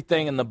 And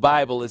everything in the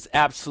Bible is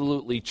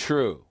absolutely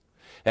true.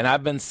 And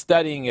I've been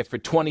studying it for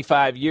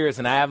 25 years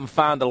and I haven't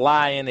found a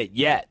lie in it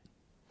yet.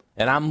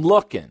 And I'm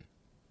looking.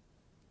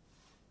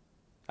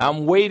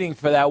 I'm waiting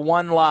for that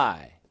one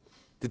lie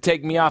to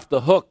take me off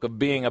the hook of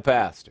being a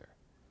pastor.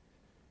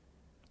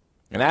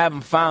 And I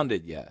haven't found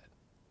it yet.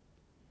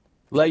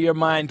 Let your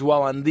mind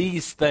dwell on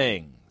these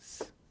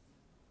things.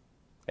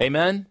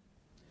 Amen?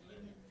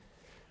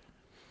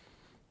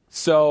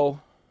 So,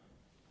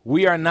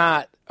 we are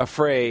not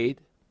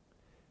afraid.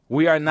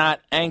 We are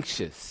not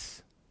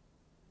anxious.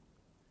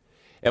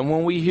 And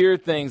when we hear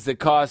things that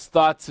cause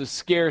thoughts of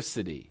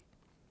scarcity,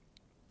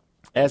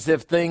 as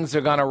if things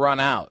are going to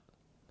run out,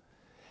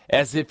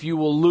 as if you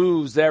will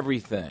lose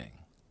everything,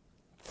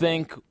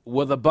 think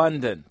with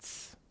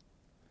abundance.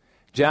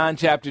 John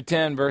chapter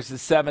 10,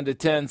 verses 7 to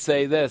 10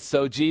 say this,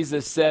 So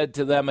Jesus said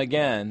to them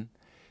again,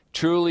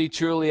 Truly,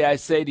 truly, I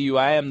say to you,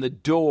 I am the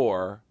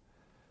door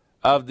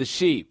of the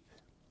sheep.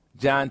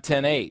 John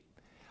 10:8.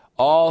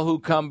 All who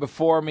come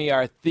before me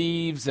are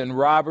thieves and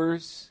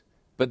robbers,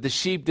 but the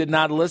sheep did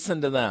not listen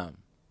to them.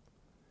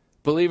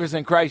 Believers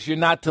in Christ, you're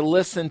not to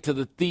listen to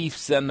the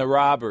thieves and the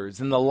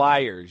robbers and the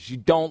liars. You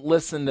don't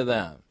listen to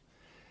them.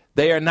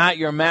 They are not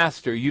your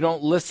master. You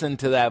don't listen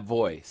to that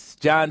voice.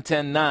 John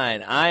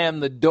 10:9, I am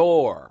the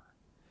door.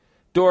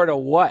 Door to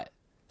what?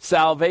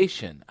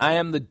 Salvation. I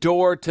am the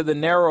door to the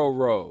narrow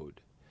road.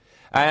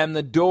 I am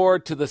the door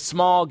to the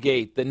small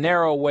gate, the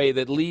narrow way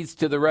that leads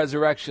to the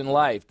resurrection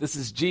life. This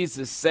is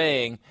Jesus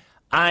saying,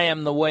 I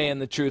am the way and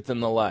the truth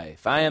and the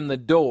life. I am the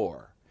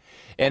door.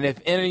 And if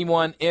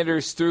anyone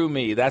enters through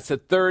me, that's a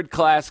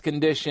third-class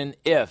condition,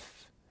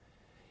 if.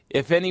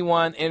 If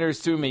anyone enters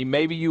through me,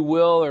 maybe you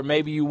will or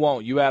maybe you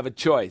won't. You have a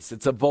choice.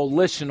 It's a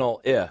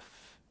volitional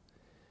if.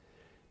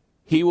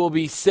 He will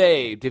be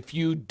saved. If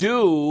you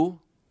do,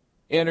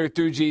 enter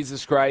through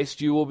Jesus Christ,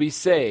 you will be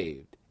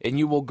saved. And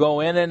you will go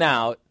in and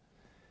out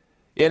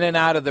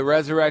of the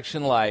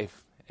resurrection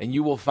life, and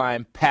you will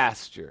find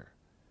pasture,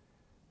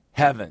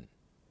 heaven.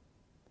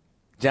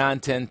 John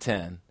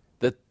 10:10.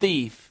 The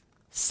thief,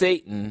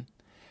 Satan,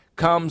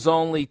 comes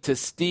only to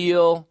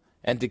steal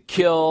and to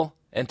kill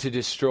and to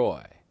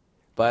destroy.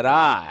 But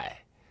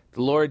I,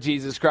 the Lord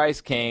Jesus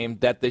Christ, came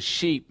that the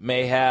sheep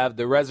may have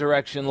the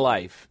resurrection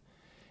life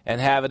and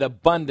have it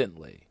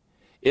abundantly.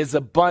 Is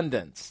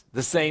abundance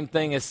the same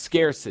thing as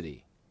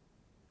scarcity?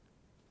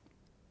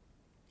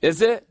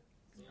 Is it?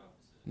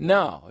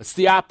 No, it's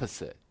the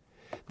opposite.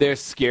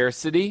 There's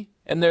scarcity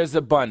and there's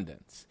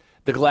abundance.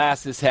 The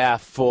glass is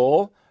half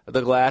full, or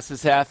the glass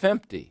is half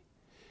empty.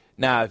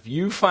 Now, if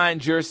you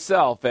find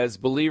yourself as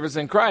believers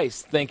in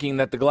Christ thinking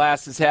that the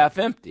glass is half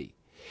empty,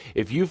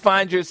 if you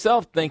find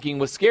yourself thinking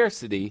with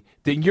scarcity,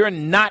 then you're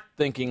not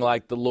thinking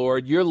like the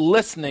Lord. You're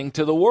listening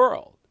to the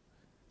world.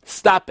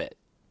 Stop it.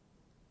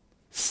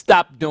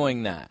 Stop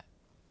doing that.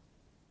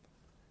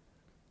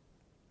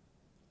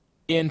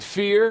 In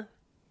fear,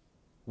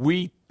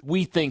 we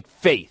think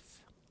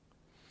faith.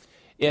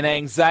 In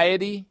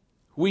anxiety,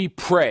 we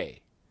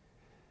pray.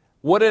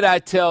 What did I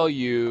tell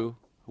you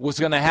was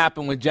going to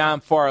happen with John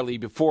Farley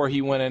before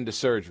he went into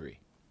surgery?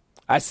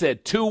 I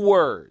said 2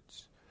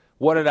 words.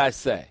 What did I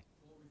say?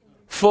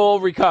 Full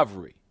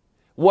recovery.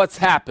 What's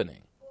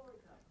happening?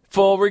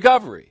 Full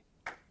recovery.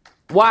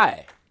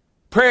 Why?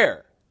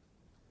 Prayer.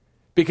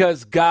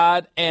 Because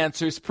God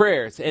answers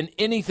prayers. And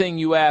anything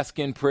you ask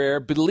in prayer,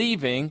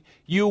 believing,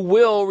 you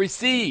will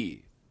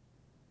receive.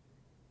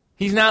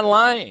 He's not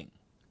lying.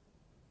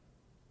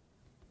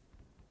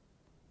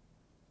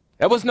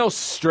 That was no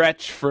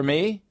stretch for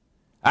me.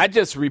 I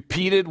just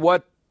repeated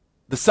what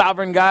the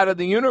sovereign God of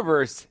the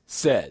universe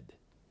said.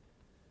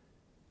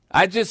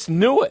 I just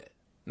knew it.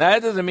 Now,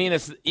 that doesn't mean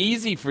it's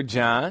easy for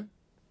John.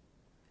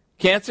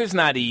 Cancer's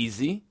not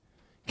easy.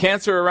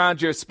 Cancer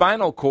around your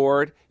spinal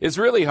cord is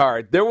really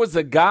hard. There was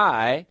a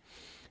guy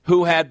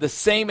who had the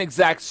same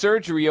exact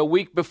surgery a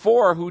week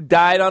before who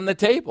died on the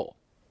table.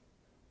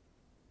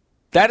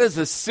 That is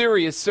a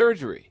serious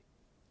surgery.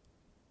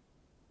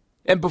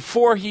 And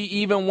before he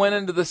even went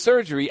into the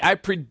surgery, I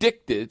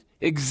predicted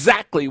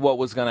exactly what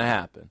was going to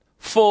happen.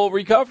 Full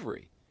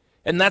recovery.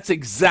 And that's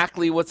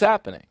exactly what's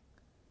happening.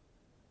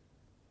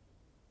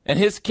 And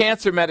his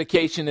cancer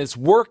medication is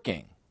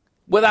working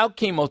without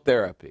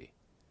chemotherapy.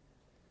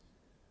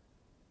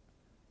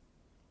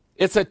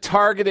 It's a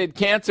targeted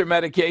cancer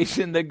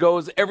medication that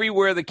goes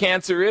everywhere the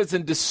cancer is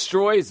and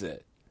destroys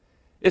it.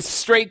 It's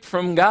straight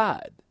from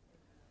God.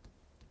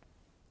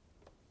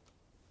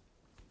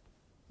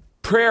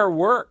 Prayer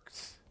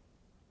works.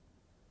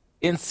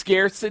 In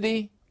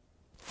scarcity,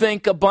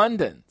 think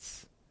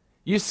abundance.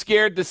 You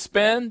scared to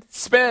spend?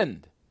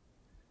 Spend.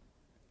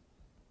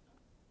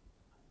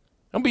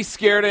 Don't be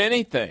scared of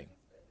anything.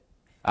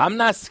 I'm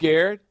not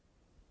scared.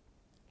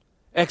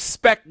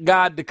 Expect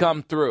God to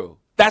come through.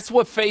 That's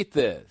what faith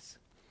is.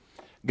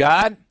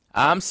 God,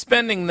 I'm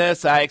spending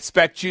this. I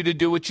expect you to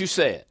do what you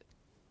said.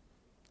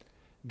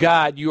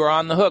 God, you are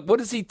on the hook. What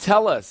does he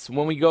tell us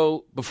when we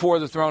go before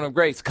the throne of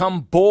grace?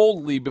 Come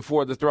boldly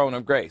before the throne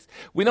of grace.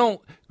 We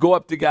don't go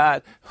up to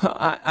God.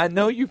 I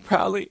know you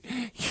probably,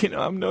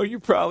 I know you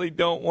probably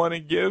don't want to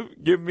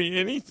give me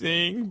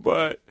anything,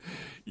 but,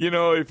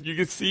 if you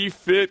could see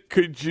fit,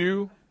 could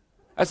you?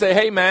 I say,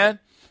 hey, man,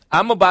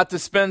 I'm about to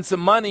spend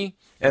some money,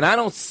 and I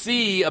don't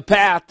see a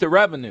path to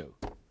revenue.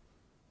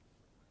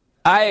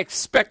 I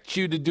expect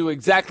you to do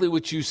exactly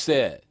what you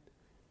said.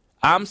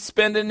 I'm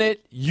spending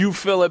it, you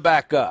fill it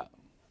back up.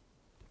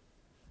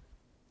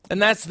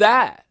 And that's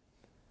that.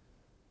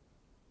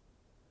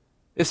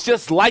 It's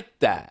just like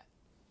that.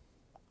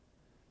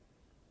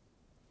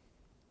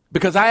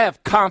 Because I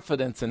have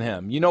confidence in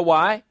him. You know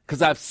why?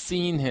 Because I've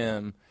seen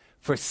him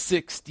for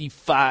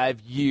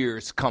 65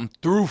 years come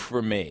through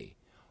for me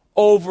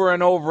over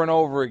and over and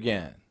over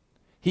again.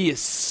 He is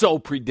so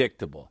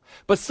predictable.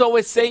 But so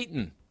is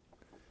Satan.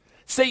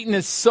 Satan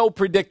is so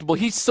predictable.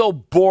 He's so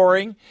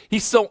boring.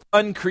 He's so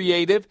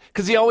uncreative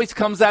because he always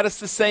comes at us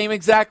the same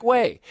exact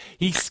way.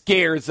 He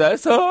scares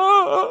us.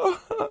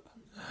 Oh.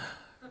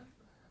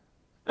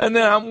 And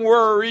then I'm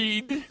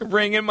worried,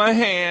 wringing my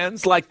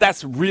hands, like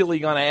that's really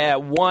going to add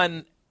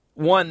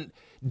one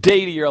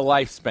day to your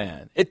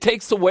lifespan. It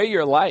takes away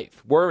your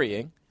life,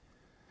 worrying.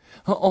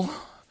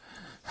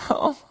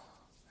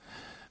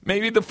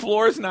 Maybe the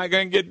floor's not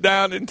going to get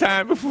down in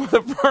time before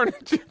the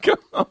furniture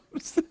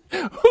comes.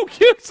 Who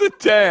gives a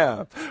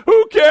damn?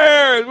 Who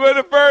cares when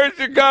the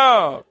furniture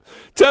comes?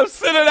 Just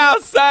sit it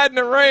outside in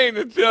the rain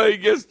until he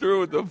gets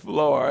through with the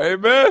floor.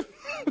 Amen?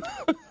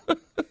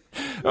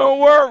 Don't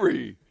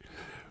worry.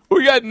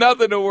 We got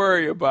nothing to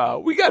worry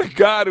about. We got a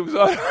God who's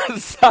on our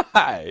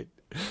side.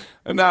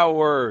 I'm not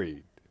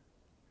worried.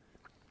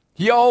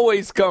 He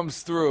always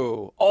comes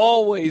through.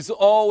 Always,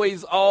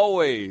 always,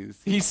 always.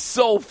 He's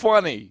so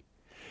funny.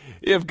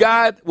 If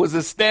God was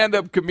a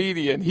stand-up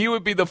comedian, he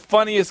would be the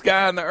funniest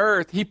guy on the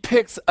earth. He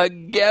picks a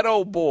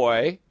ghetto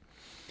boy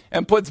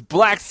and puts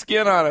black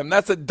skin on him.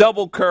 That's a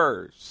double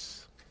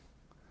curse.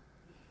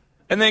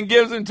 and then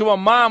gives them to a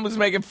mom who's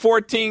making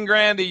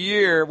 $14,000 a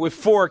year with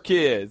 4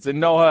 kids and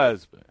no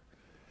husband.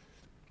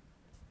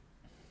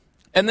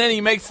 And then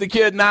he makes the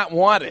kid not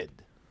wanted.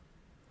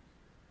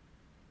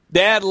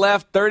 Dad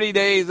left 30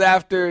 days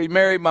after he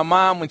married my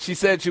mom when she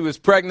said she was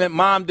pregnant.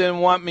 Mom didn't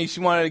want me. She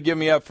wanted to give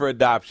me up for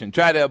adoption.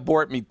 Tried to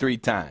abort me 3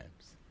 times.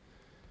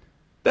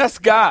 That's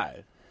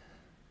God.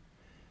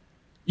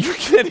 You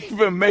can't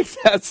even make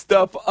that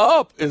stuff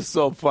up. It's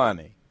so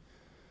funny.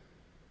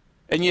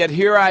 And yet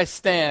here I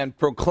stand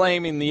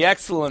proclaiming the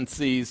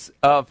excellencies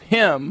of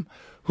him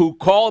who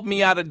called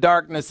me out of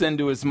darkness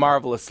into his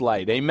marvelous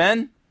light.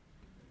 Amen?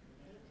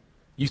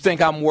 You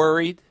think I'm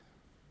worried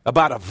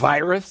about a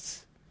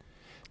virus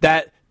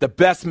that the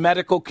best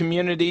medical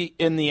community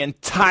in the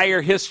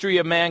entire history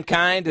of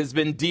mankind has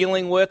been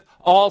dealing with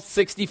all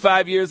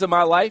 65 years of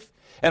my life,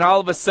 and all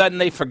of a sudden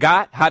they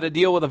forgot how to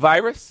deal with a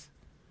virus?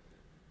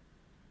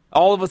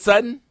 All of a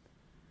sudden?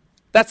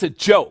 That's a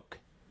joke.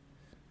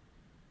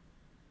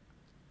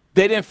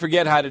 They didn't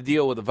forget how to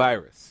deal with a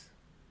virus.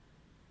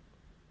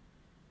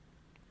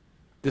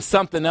 There's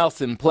something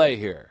else in play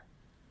here.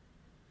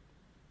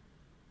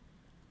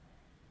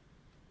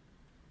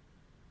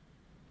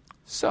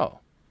 So,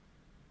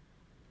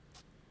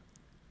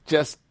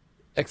 just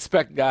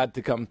expect God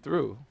to come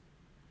through,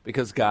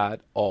 because God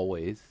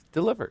always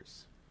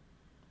delivers.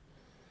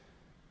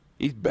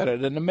 He's better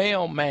than the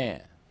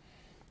mailman.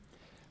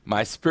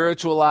 My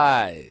spiritual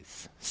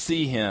eyes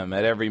see him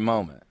at every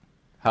moment.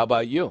 How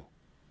about you?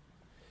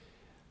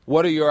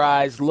 What are your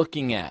eyes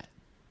looking at?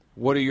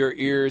 What are your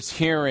ears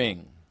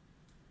hearing?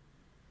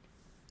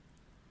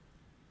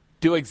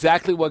 Do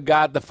exactly what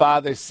God the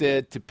Father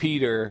said to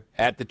Peter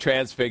at the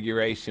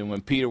Transfiguration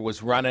when Peter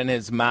was running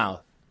his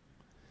mouth.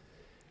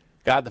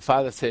 God the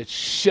Father said,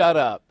 shut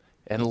up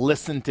and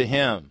listen to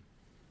him.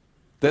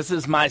 This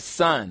is my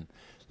son.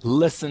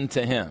 Listen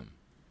to him.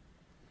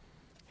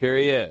 Here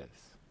he is.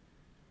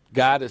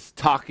 God is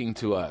talking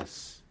to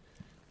us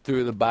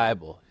through the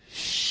Bible.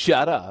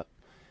 Shut up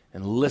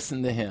and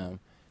listen to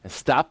him, and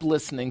stop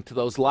listening to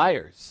those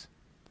liars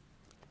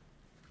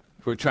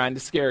who are trying to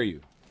scare you.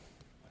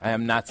 I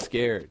am not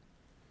scared.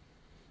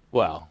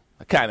 Well,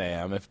 I kind of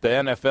am. If the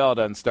NFL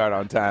doesn't start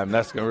on time,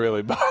 that's going to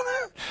really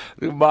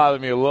bother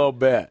me a little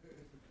bit.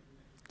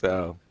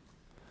 So,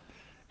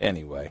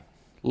 anyway,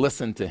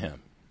 listen to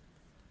him.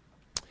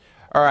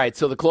 All right,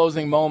 so the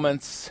closing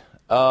moments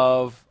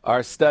of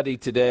our study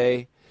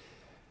today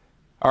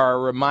are a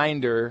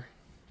reminder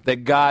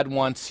that God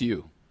wants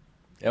you.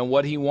 And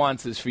what he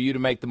wants is for you to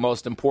make the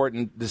most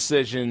important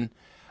decision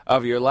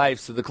of your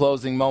life. So the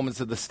closing moments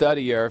of the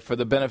study are for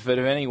the benefit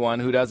of anyone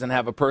who doesn't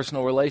have a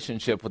personal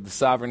relationship with the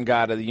sovereign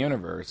God of the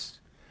universe,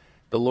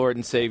 the Lord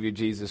and Savior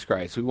Jesus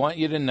Christ. We want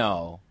you to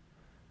know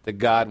that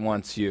God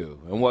wants you.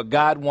 And what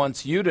God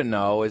wants you to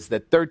know is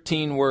that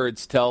 13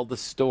 words tell the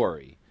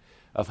story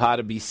of how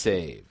to be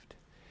saved.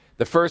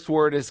 The first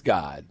word is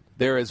God.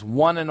 There is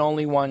one and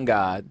only one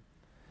God.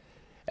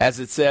 As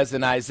it says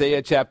in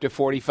Isaiah chapter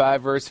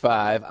 45, verse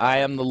 5, I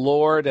am the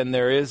Lord and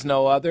there is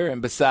no other,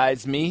 and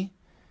besides me,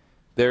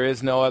 there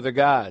is no other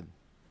God.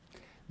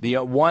 The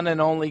one and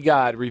only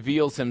God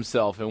reveals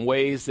himself in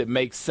ways that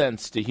make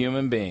sense to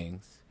human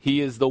beings.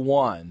 He is the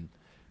one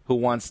who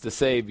wants to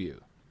save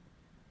you.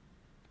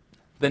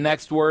 The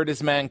next word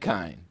is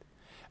mankind,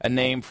 a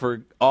name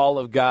for all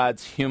of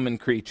God's human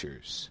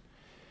creatures.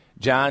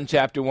 John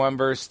chapter 1,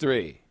 verse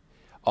 3,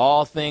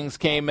 all things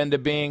came into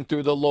being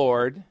through the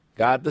Lord,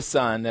 God the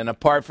Son, and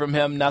apart from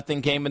him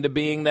nothing came into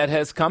being that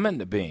has come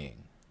into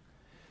being.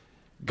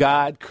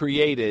 God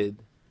created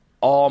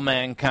all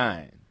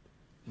mankind.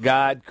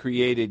 God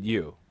created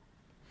you.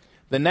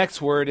 The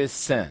next word is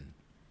sin.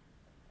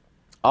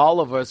 All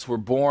of us were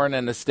born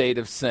in a state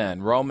of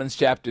sin. Romans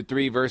chapter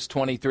 3, verse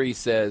 23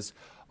 says,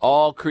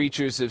 all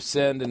creatures have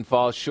sinned and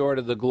fall short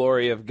of the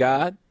glory of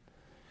God.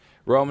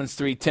 Romans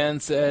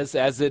 3:10 says,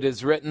 as it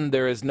is written,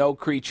 there is no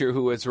creature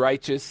who is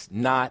righteous,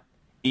 not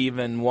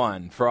even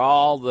one. For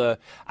all the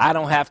I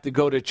don't have to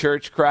go to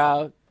church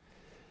crowd,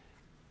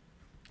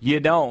 you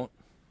don't.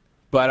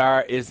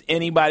 But is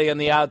anybody on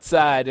the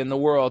outside in the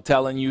world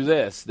telling you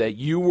this, that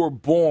you were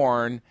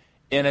born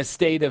in a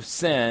state of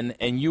sin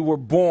and you were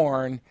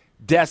born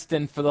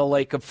destined for the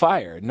lake of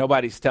fire?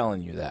 Nobody's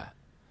telling you that.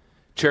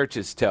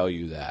 Churches tell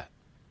you that.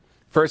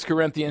 1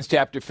 Corinthians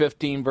chapter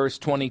 15, verse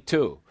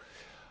 22.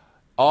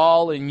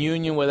 All in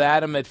union with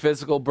Adam at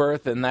physical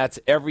birth, and that's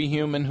every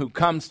human who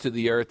comes to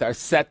the earth, are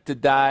set to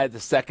die the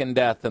second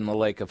death in the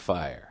lake of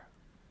fire.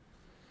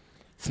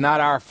 It's not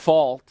our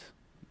fault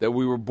that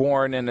we were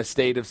born in a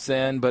state of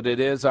sin, but it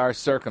is our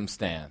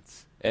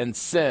circumstance. And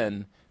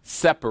sin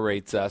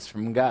separates us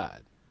from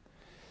God.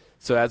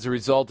 So as a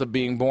result of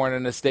being born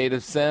in a state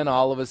of sin,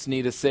 all of us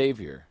need a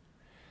Savior.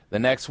 The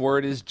next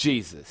word is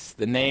Jesus,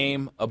 the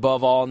name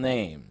above all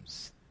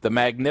names, the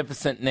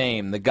magnificent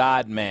name, the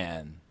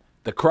God-man,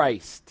 the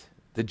Christ,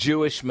 the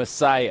Jewish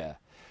Messiah,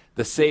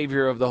 the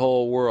Savior of the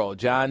whole world.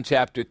 John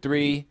chapter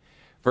 3,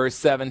 verse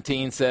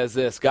 17 says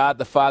this, God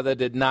the Father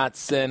did not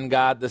send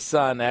God the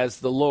Son as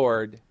the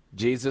Lord,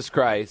 Jesus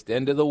Christ,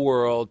 into the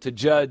world to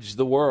judge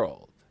the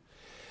world,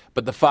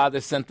 But the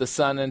Father sent the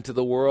Son into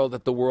the world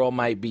that the world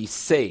might be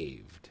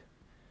saved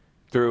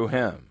through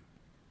him.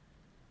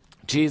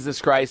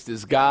 Jesus Christ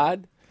is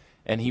God,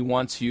 and he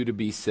wants you to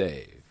be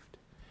saved.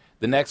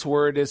 The next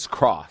word is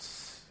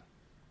cross,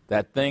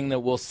 that thing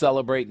that we'll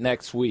celebrate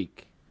next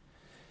week,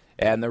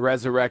 and the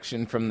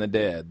resurrection from the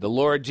dead. The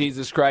Lord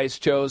Jesus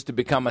Christ chose to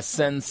become a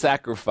sin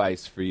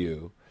sacrifice for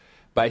you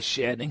by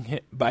shedding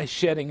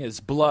his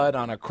blood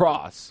on a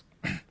cross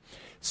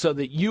so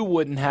that you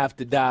wouldn't have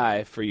to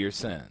die for your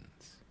sins.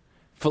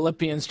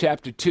 Philippians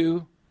chapter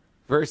 2,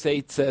 verse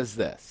 8 says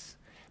this,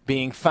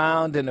 being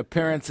found in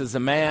appearance as a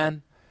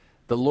man,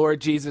 the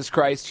Lord Jesus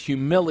Christ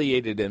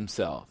humiliated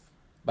himself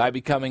by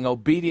becoming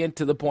obedient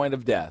to the point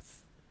of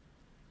death,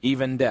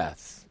 even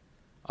death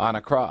on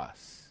a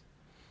cross.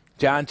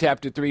 John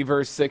chapter 3,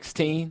 verse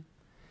 16,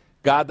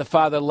 God the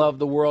Father loved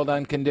the world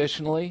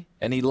unconditionally,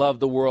 and he loved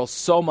the world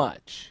so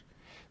much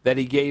that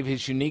he gave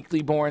his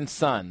uniquely born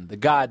Son, the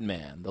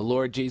God-man, the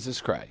Lord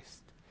Jesus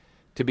Christ,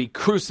 to be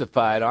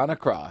crucified on a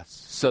cross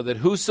so that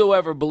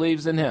whosoever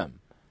believes in him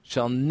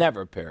shall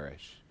never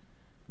perish,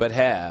 but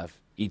have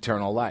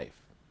eternal life.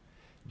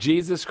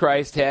 Jesus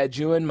Christ had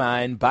you in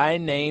mind by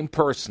name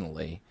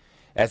personally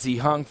as he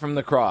hung from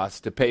the cross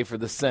to pay for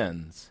the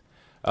sins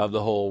of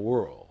the whole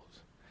world.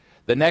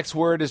 The next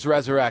word is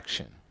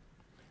resurrection.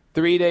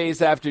 3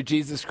 days after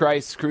Jesus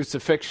Christ's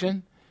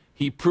crucifixion,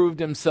 he proved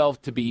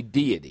himself to be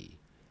deity,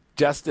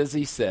 just as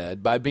he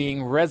said, by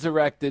being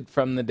resurrected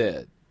from the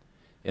dead.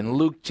 In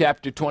Luke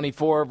chapter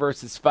 24,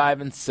 verses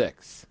 5 and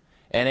 6,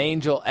 an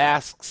angel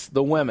asks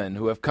the women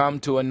who have come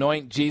to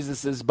anoint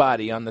Jesus'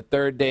 body on the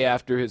third day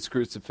after his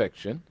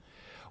crucifixion,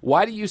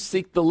 why do you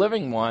seek the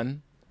living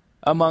one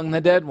among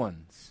the dead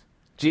ones?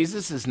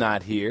 Jesus is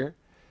not here,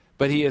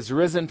 but he has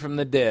risen from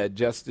the dead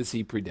just as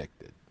he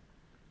predicted.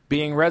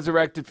 Being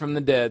resurrected from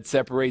the dead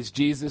separates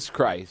Jesus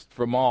Christ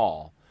from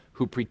all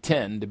who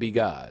pretend to be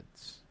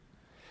gods.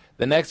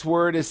 The next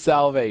word is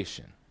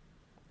salvation.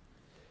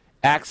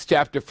 Acts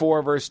chapter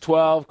 4, verse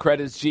 12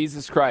 credits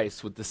Jesus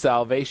Christ with the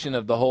salvation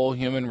of the whole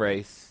human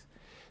race.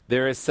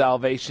 There is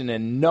salvation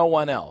in no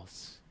one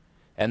else,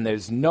 and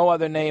there's no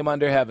other name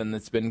under heaven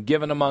that's been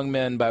given among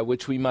men by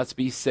which we must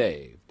be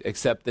saved,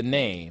 except the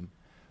name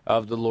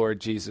of the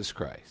Lord Jesus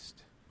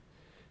Christ.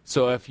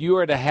 So if you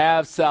are to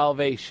have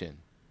salvation,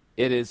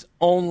 it is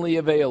only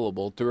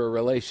available through a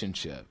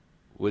relationship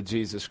with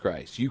Jesus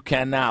Christ. You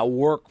cannot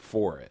work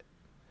for it.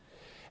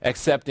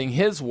 Accepting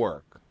his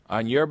work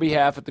on your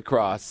behalf at the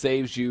cross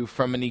saves you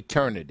from an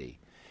eternity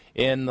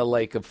in the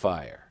lake of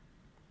fire.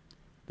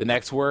 The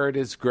next word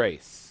is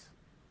grace.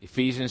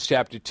 Ephesians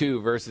chapter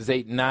 2, verses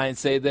 8 and 9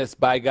 say this,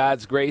 by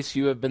God's grace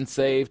you have been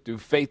saved through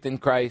faith in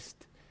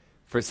Christ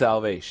for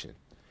salvation.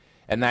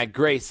 And that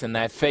grace and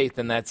that faith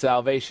and that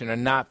salvation are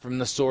not from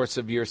the source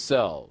of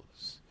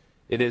yourselves.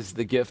 It is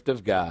the gift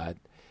of God.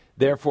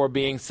 Therefore,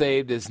 being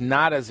saved is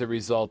not as a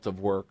result of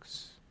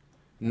works,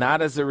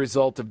 not as a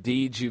result of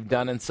deeds you've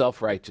done in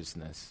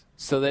self-righteousness,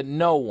 so that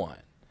no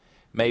one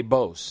may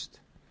boast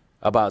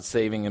about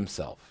saving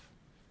himself.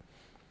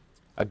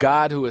 A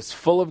God who is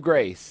full of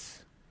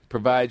grace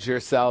provides your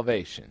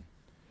salvation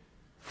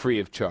free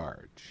of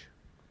charge.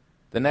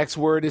 The next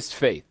word is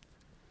faith.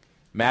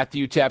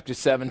 Matthew chapter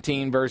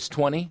 17, verse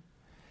 20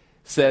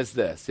 says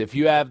this, if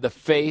you have the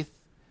faith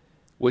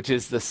which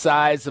is the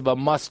size of a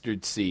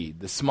mustard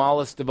seed, the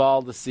smallest of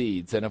all the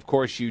seeds, and of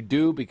course you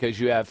do because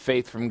you have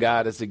faith from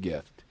God as a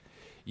gift,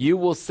 you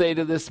will say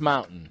to this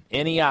mountain,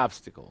 any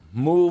obstacle,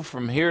 move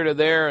from here to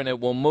there, and it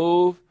will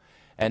move,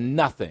 and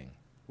nothing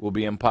will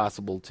be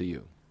impossible to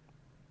you.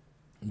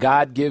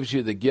 God gives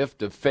you the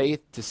gift of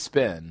faith to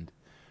spend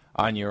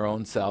on your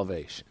own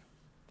salvation.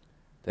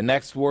 The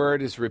next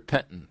word is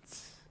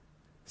repentance.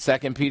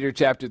 2 Peter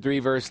chapter 3,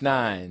 verse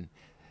 9,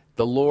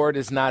 the Lord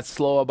is not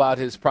slow about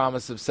his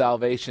promise of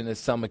salvation as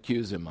some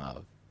accuse him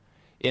of.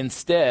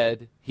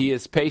 Instead, he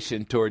is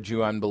patient towards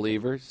you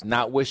unbelievers,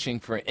 not wishing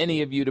for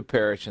any of you to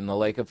perish in the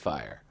lake of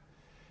fire,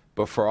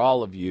 but for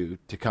all of you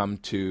to come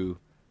to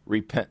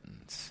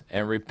repentance.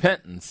 And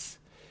repentance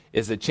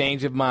is a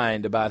change of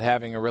mind about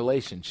having a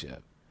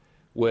relationship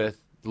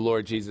with the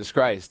Lord Jesus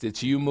Christ.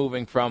 It's you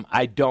moving from,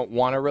 I don't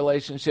want a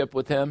relationship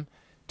with him,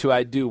 to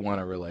I do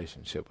want a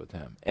relationship with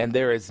him. And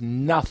there is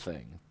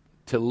nothing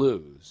to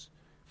lose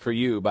for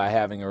you by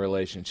having a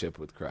relationship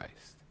with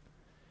Christ.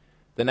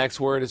 The next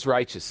word is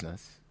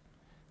righteousness.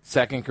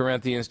 2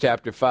 Corinthians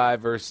chapter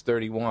 5, verse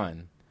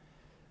 21,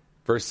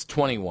 verse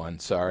 21,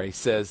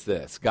 says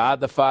this, God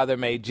the Father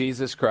made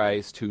Jesus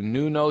Christ, who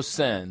knew no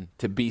sin,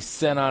 to be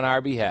sin on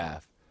our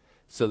behalf,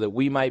 so that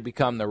we might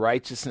become the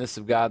righteousness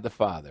of God the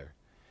Father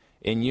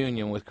in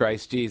union with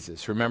Christ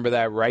Jesus. Remember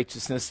that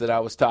righteousness that I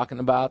was talking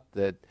about,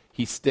 that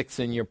he sticks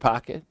in your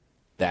pocket?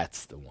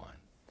 That's the one.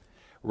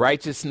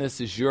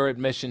 Righteousness is your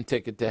admission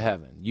ticket to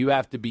heaven. You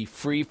have to be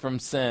free from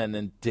sin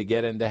and to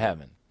get into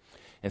heaven.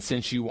 And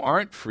since you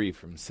aren't free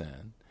from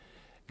sin,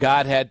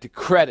 God had to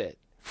credit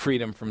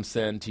freedom from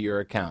sin to your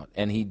account.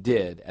 And he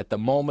did at the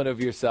moment of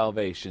your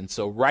salvation.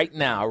 So right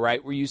now,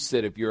 right where you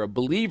sit, if you're a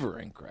believer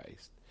in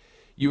Christ,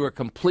 You are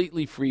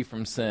completely free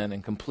from sin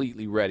and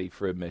completely ready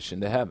for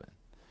admission to heaven.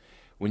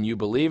 When you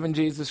believe in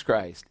Jesus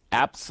Christ,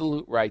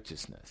 absolute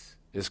righteousness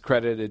is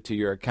credited to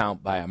your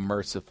account by a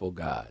merciful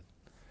God.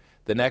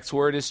 The next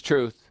word is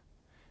truth.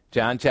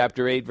 John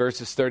chapter 8,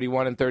 verses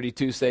 31 and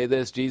 32 say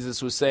this.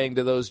 Jesus was saying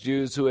to those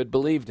Jews who had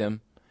believed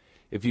him,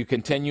 if you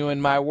continue in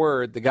my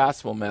word, the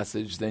gospel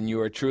message, then you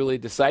are truly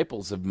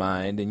disciples of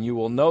mine, and you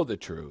will know the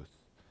truth,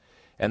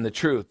 and the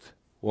truth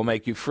will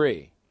make you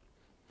free.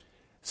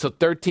 So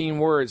 13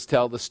 words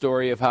tell the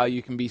story of how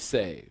you can be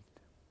saved.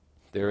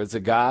 There is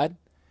a God.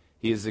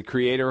 He is the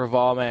creator of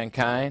all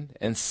mankind,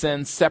 and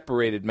sin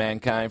separated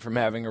mankind from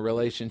having a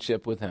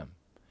relationship with him.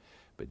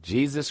 But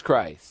Jesus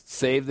Christ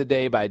saved the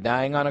day by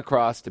dying on a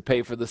cross to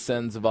pay for the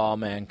sins of all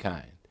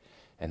mankind.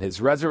 And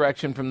his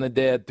resurrection from the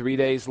dead 3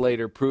 days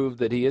later proved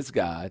that he is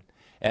God.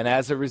 And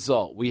as a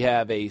result, we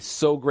have a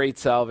so great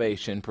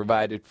salvation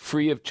provided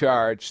free of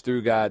charge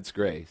through God's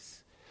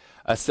grace.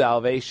 A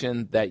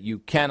salvation that you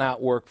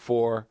cannot work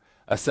for,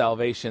 a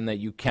salvation that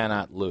you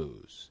cannot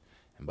lose.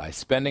 And by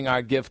spending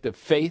our gift of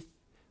faith,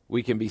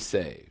 we can be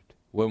saved.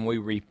 When we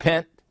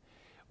repent,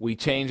 we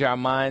change our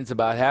minds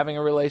about having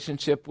a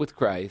relationship with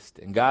Christ,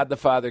 and God the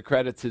Father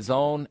credits his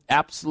own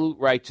absolute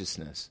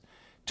righteousness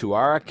to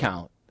our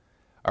account,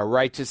 a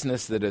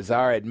righteousness that is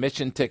our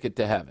admission ticket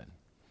to heaven.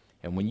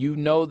 And when you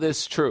know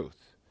this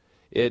truth,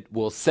 it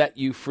will set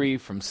you free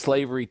from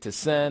slavery to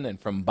sin and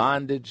from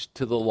bondage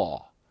to the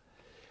law.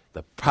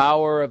 The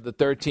power of the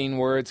 13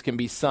 words can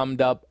be summed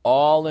up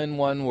all in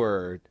one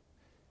word: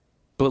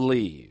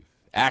 believe.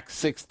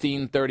 Acts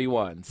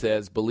 16:31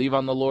 says, believe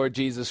on the Lord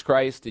Jesus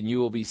Christ and you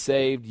will be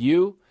saved,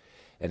 you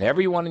and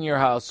everyone in your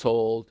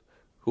household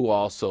who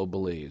also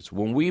believes.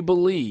 When we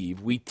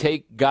believe, we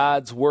take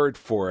God's word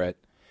for it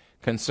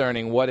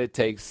concerning what it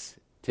takes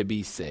to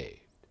be saved.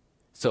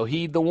 So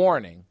heed the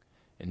warning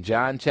in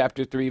John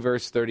chapter 3,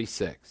 verse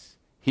 36.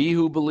 He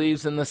who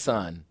believes in the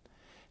Son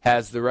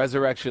has the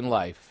resurrection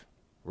life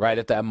right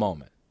at that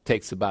moment.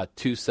 Takes about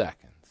 2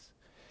 seconds.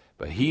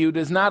 But he who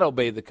does not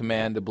obey the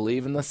command to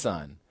believe in the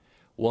Son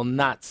will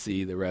not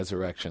see the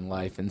resurrection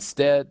life.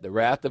 Instead, the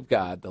wrath of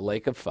God, the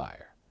lake of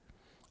fire,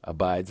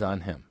 abides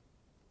on him.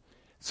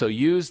 So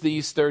use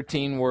these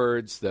 13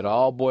 words that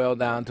all boil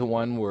down to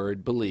one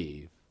word,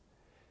 believe,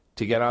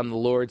 to get on the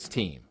Lord's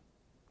team.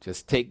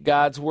 Just take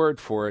God's word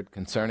for it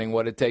concerning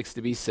what it takes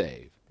to be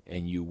saved,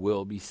 and you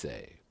will be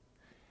saved.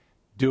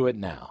 Do it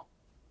now.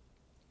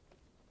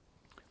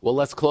 Well,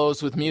 let's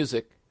close with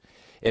music.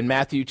 In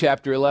Matthew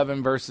chapter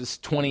 11, verses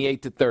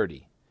 28 to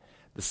 30.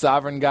 The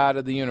sovereign God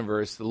of the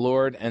universe, the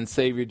Lord and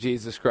Savior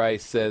Jesus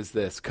Christ, says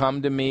this,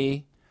 come to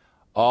me,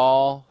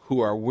 all who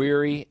are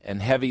weary and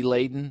heavy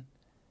laden,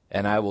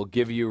 and I will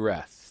give you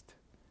rest.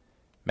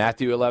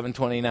 Matthew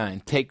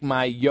 11:29, take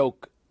my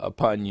yoke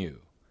upon you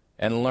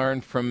and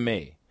learn from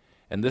me.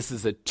 And this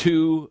is a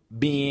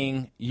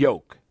two-being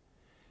yoke.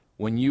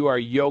 When you are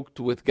yoked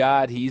with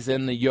God, he's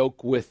in the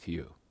yoke with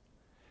you.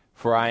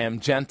 For I am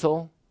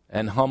gentle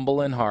and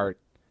humble in heart,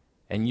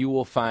 and you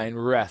will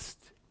find rest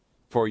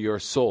for your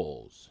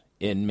souls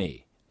in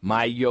me.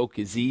 My yoke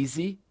is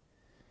easy,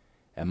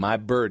 and my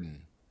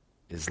burden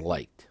is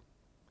light.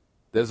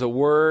 There's a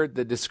word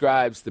that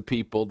describes the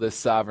people this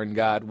sovereign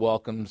God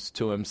welcomes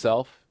to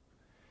himself,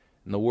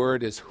 and the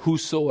word is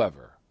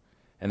whosoever,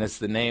 and it's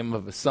the name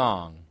of a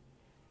song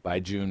by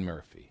June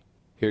Murphy.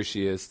 Here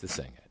she is to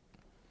sing it.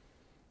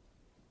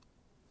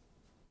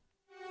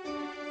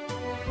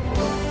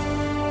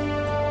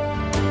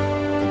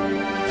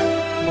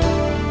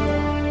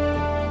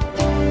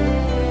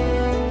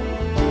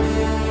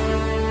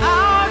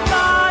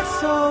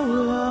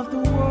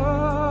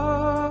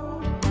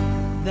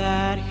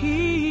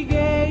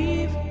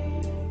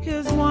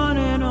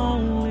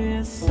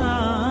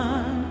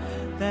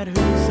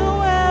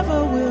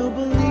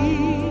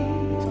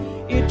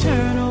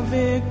 Eternal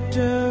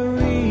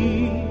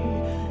victory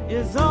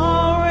is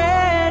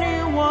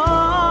already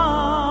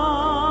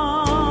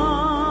won.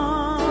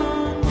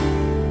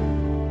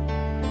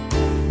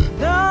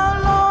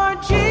 The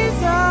Lord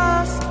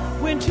Jesus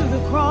went to the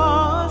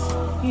cross,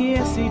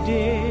 yes he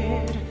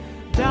did,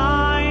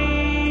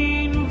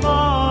 dying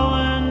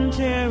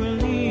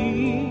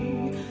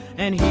voluntarily.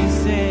 And he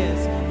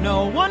says,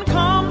 no one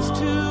comes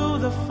to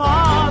the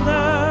Father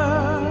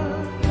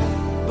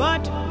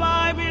but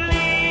by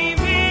believing.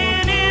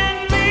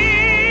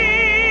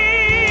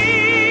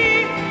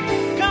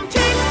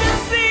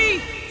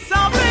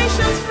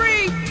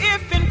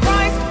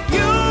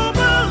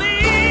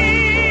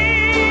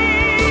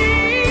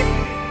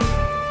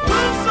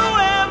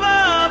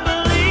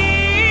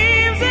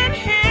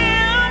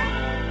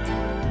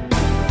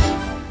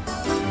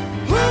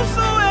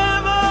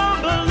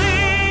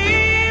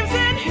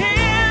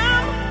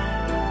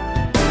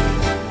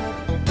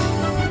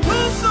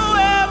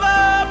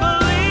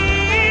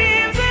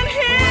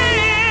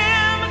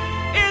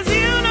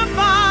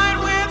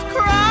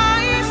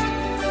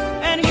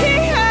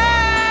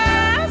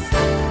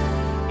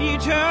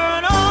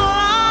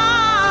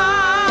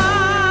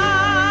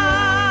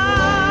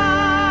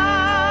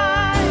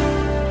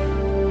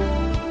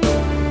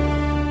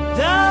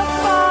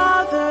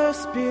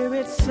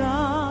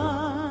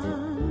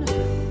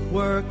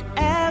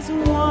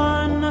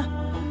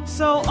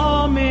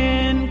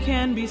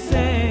 be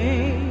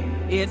saved.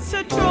 It's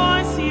a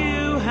choice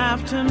you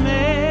have to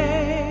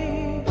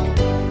make.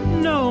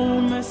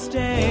 No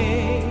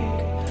mistake.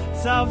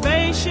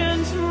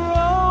 Salvation's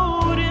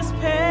road is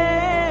paved.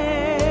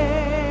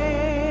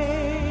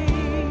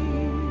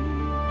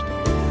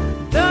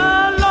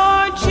 The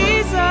Lord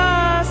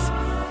Jesus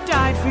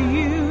died for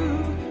you.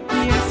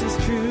 Yes, it's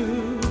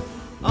true.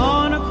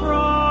 On a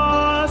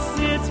cross,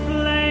 it's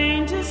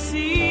plain to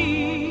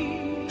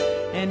see.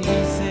 And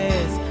he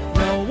says,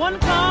 no one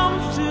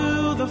comes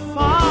to the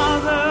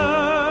Father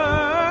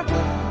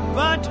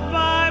but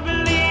by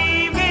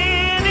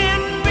believing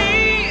in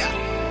me.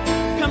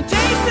 Come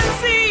taste and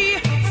see,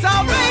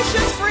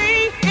 salvation's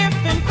free if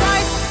in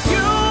Christ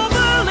you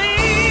believe.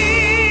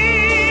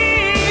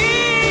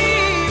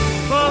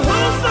 For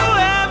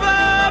whosoever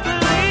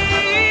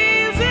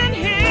believes in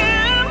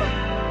him,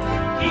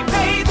 he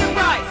paid the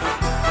price.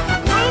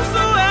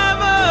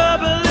 Whosoever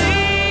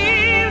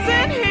believes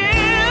in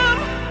him,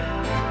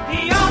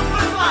 he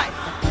offers life.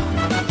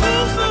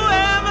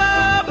 Whosoever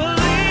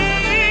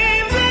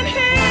believes in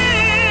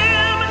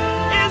him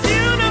is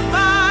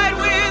unified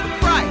with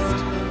Christ,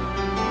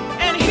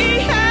 and he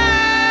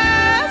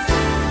has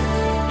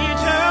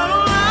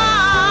eternal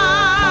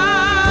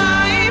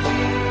life.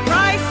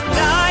 Christ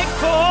died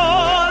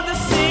for the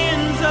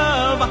sins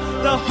of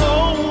the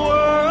whole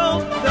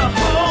world. The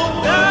whole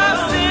world. The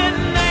sin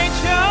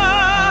nature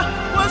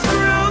was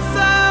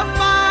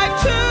crucified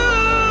too.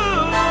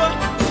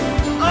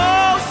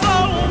 Oh, so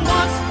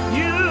once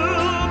you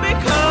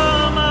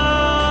become a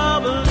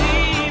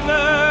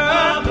believer,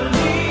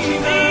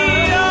 the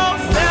old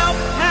self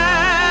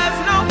has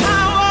no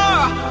power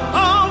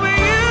over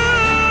you.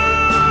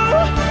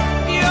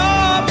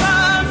 Your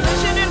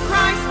position in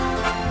Christ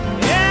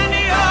and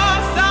your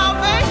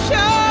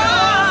salvation.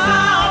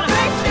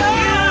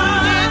 You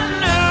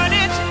didn't earn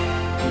it,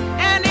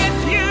 and if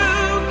you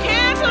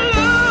can't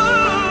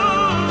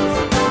lose.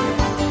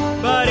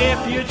 But if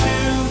you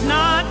choose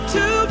not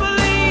to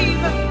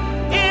believe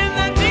in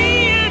the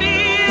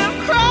deity of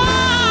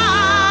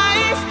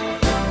Christ,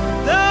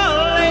 the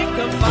lake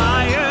of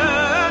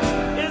fire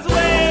is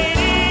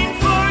waiting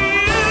for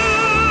you.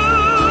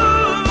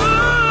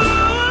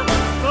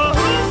 For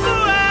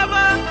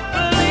whosoever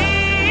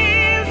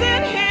believes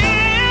in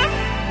him,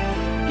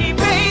 he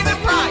paid the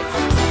price.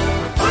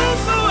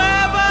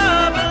 Whosoever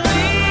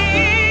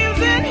believes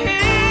in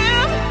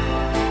him,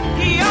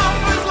 he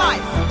offers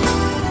life.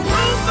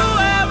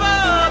 Whosoever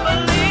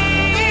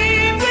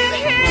believes in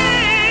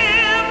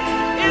him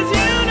is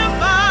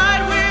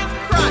unified with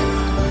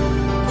Christ,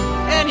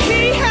 and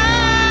he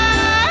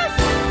has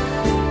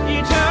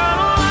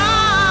eternal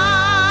life.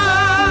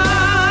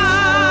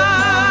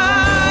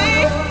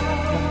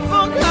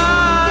 For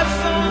God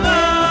so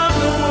loved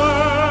the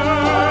world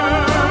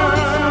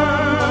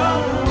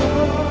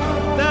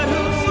that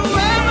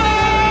whosoever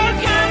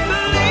can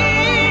believe.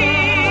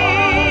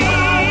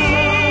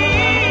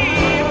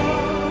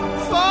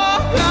 For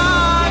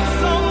God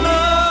so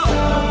loved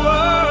the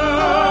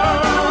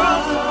world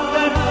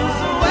that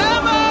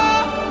whosoever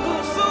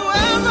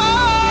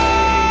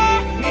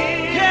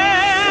can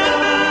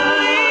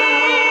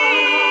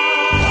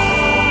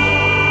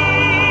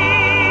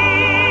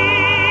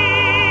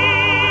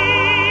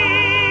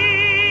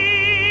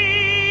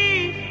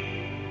believe.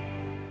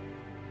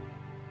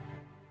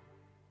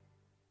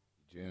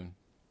 June,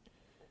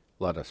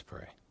 let us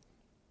pray.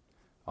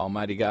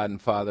 Almighty God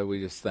and Father, we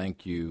just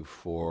thank you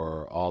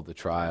for all the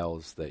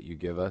trials that you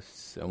give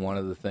us. And one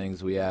of the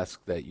things we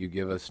ask that you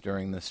give us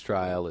during this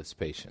trial is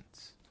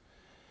patience.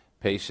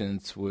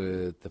 Patience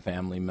with the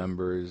family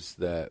members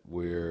that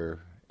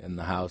we're in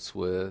the house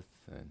with,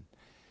 and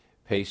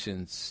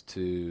patience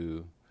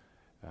to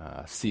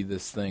see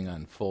this thing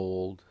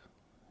unfold,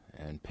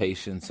 and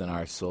patience in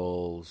our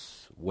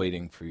souls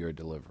waiting for your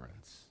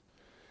deliverance.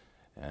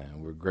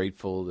 And we're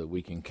grateful that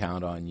we can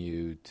count on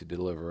you to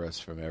deliver us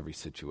from every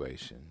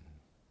situation.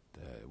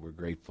 We're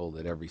grateful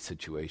that every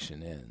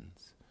situation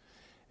ends.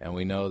 And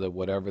we know that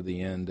whatever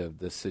the end of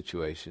this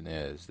situation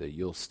is, that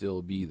you'll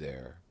still be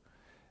there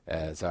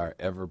as our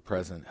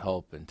ever-present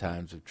help in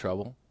times of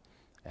trouble,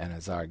 and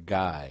as our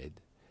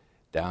guide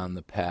down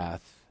the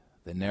path,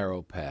 the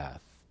narrow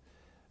path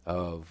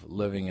of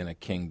living in a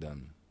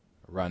kingdom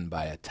run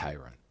by a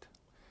tyrant.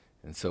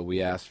 And so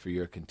we ask for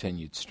your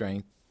continued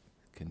strength,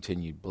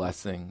 continued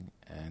blessing,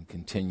 and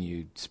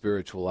continued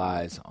spiritual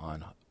eyes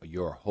on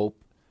your hope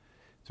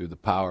through the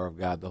power of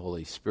God the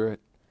Holy Spirit.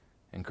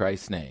 In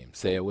Christ's name.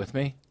 Say it with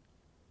me.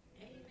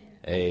 Amen.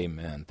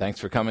 Amen. Thanks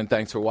for coming,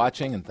 thanks for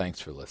watching, and thanks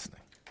for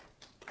listening.